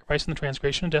daily sacrifice and the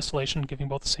transgression and desolation, giving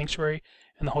both the sanctuary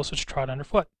and the host which trod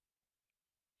underfoot?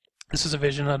 This is a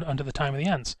vision unto the time of the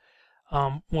ends.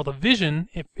 Well, the vision,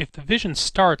 if the vision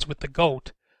starts with the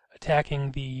goat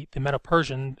attacking the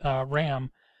Medo-Persian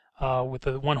ram with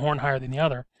the one horn higher than the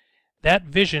other, that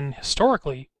vision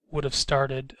historically would have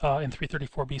started in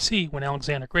 334 BC when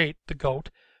Alexander Great, the goat,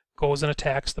 goes and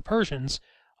attacks the Persians,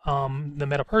 the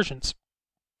Medo-Persians,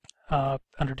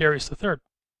 under Darius III.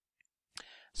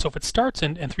 So if it starts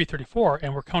in 334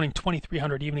 and we're counting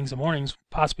 2,300 evenings and mornings,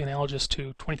 possibly analogous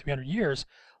to 2,300 years,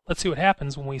 let's see what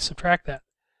happens when we subtract that.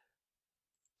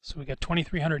 So we got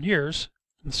 2,300 years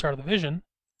from the start of the vision.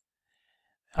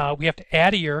 We have to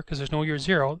add a year because there's no year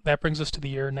zero. That brings us to the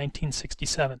year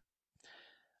 1967.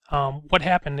 What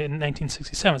happened in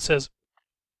 1967? It says,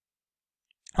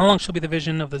 how long shall be the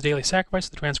vision of the daily sacrifice,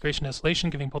 the transgression and desolation,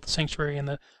 giving both the sanctuary and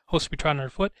the host to be trodden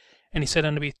underfoot? And he said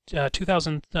unto me,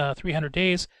 2,300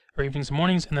 days, or evenings and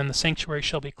mornings, and then the sanctuary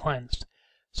shall be cleansed.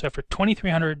 So after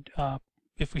 2,300,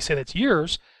 if we say that's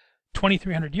years,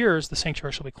 2,300 years, the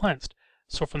sanctuary shall be cleansed.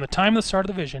 So from the time of the start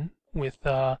of the vision, with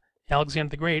Alexander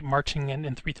the Great marching in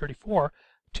 334,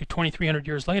 to 2,300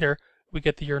 years later, we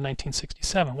get the year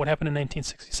 1967. What happened in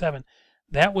 1967?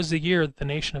 That was the year that the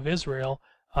nation of Israel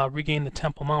regained the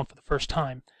Temple Mount for the first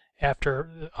time,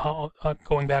 after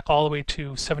going back all the way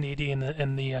to 70 AD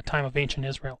in the time of ancient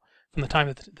Israel, from the time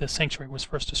that the sanctuary was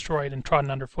first destroyed and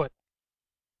trodden underfoot.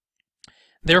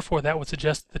 Therefore, that would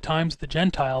suggest that the times of the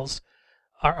Gentiles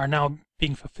are now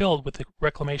being fulfilled with the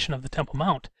reclamation of the Temple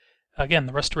Mount. Again,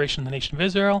 the restoration of the nation of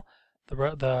Israel,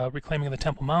 the reclaiming of the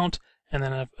Temple Mount, and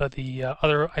then the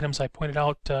other items I pointed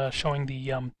out showing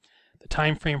the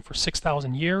time frame for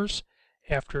 6,000 years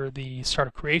after the start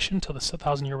of creation till the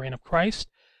 1,000-year reign of Christ,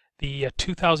 the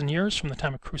 2,000 years from the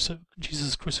time of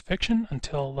Jesus' crucifixion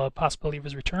until the possibility of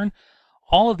his return.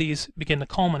 All of these begin to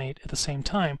culminate at the same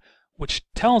time, which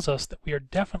tells us that we are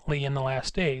definitely in the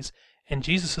last days, and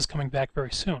Jesus is coming back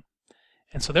very soon.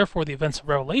 And so therefore the events of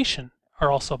Revelation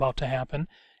are also about to happen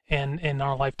and in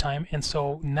our lifetime, and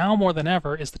so now more than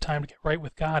ever is the time to get right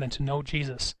with God and to know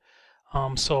Jesus.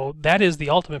 So that is the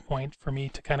ultimate point for me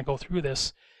to kind of go through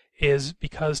this, is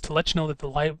because to let you know that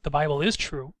the Bible is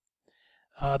true,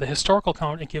 the historical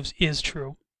account it gives is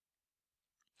true,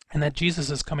 and that Jesus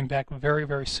is coming back very,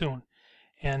 very soon.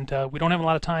 And we don't have a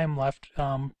lot of time left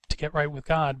to get right with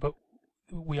God, but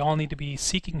we all need to be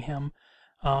seeking Him.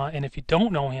 And if you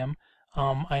don't know Him,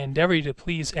 I endeavor you to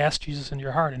please ask Jesus into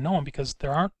your heart and know Him, because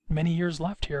there aren't many years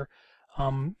left here.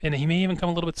 And He may even come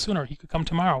a little bit sooner. He could come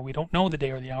tomorrow. We don't know the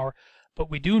day or the hour, but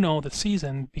we do know the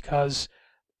season, because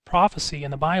prophecy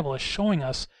in the Bible is showing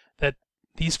us that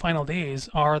these final days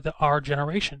are our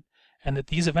generation, and that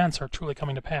these events are truly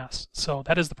coming to pass. So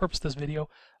that is the purpose of this video.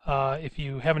 If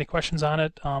you have any questions on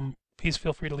it, please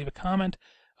feel free to leave a comment,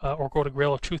 or go to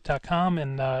grailoftruth.com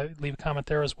and leave a comment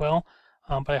there as well.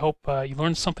 But I hope you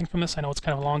learned something from this. I know it's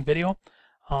kind of a long video,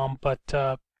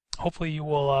 but hopefully you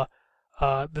will.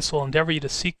 This will endeavor you to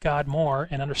seek God more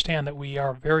and understand that we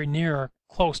are very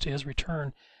close to His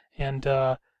return, and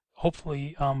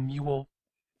hopefully you will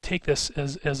take this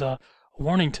as a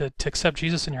warning to accept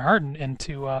Jesus in your heart and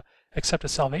to accept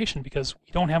His salvation, because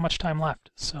we don't have much time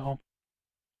left. So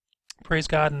praise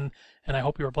God, and I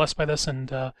hope you are blessed by this.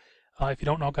 And if you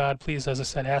don't know God, please, as I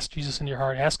said, ask Jesus into your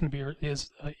heart. Ask him to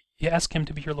be ask him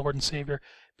to be your Lord and Savior,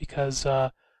 because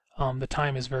the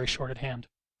time is very short at hand.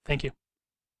 Thank you.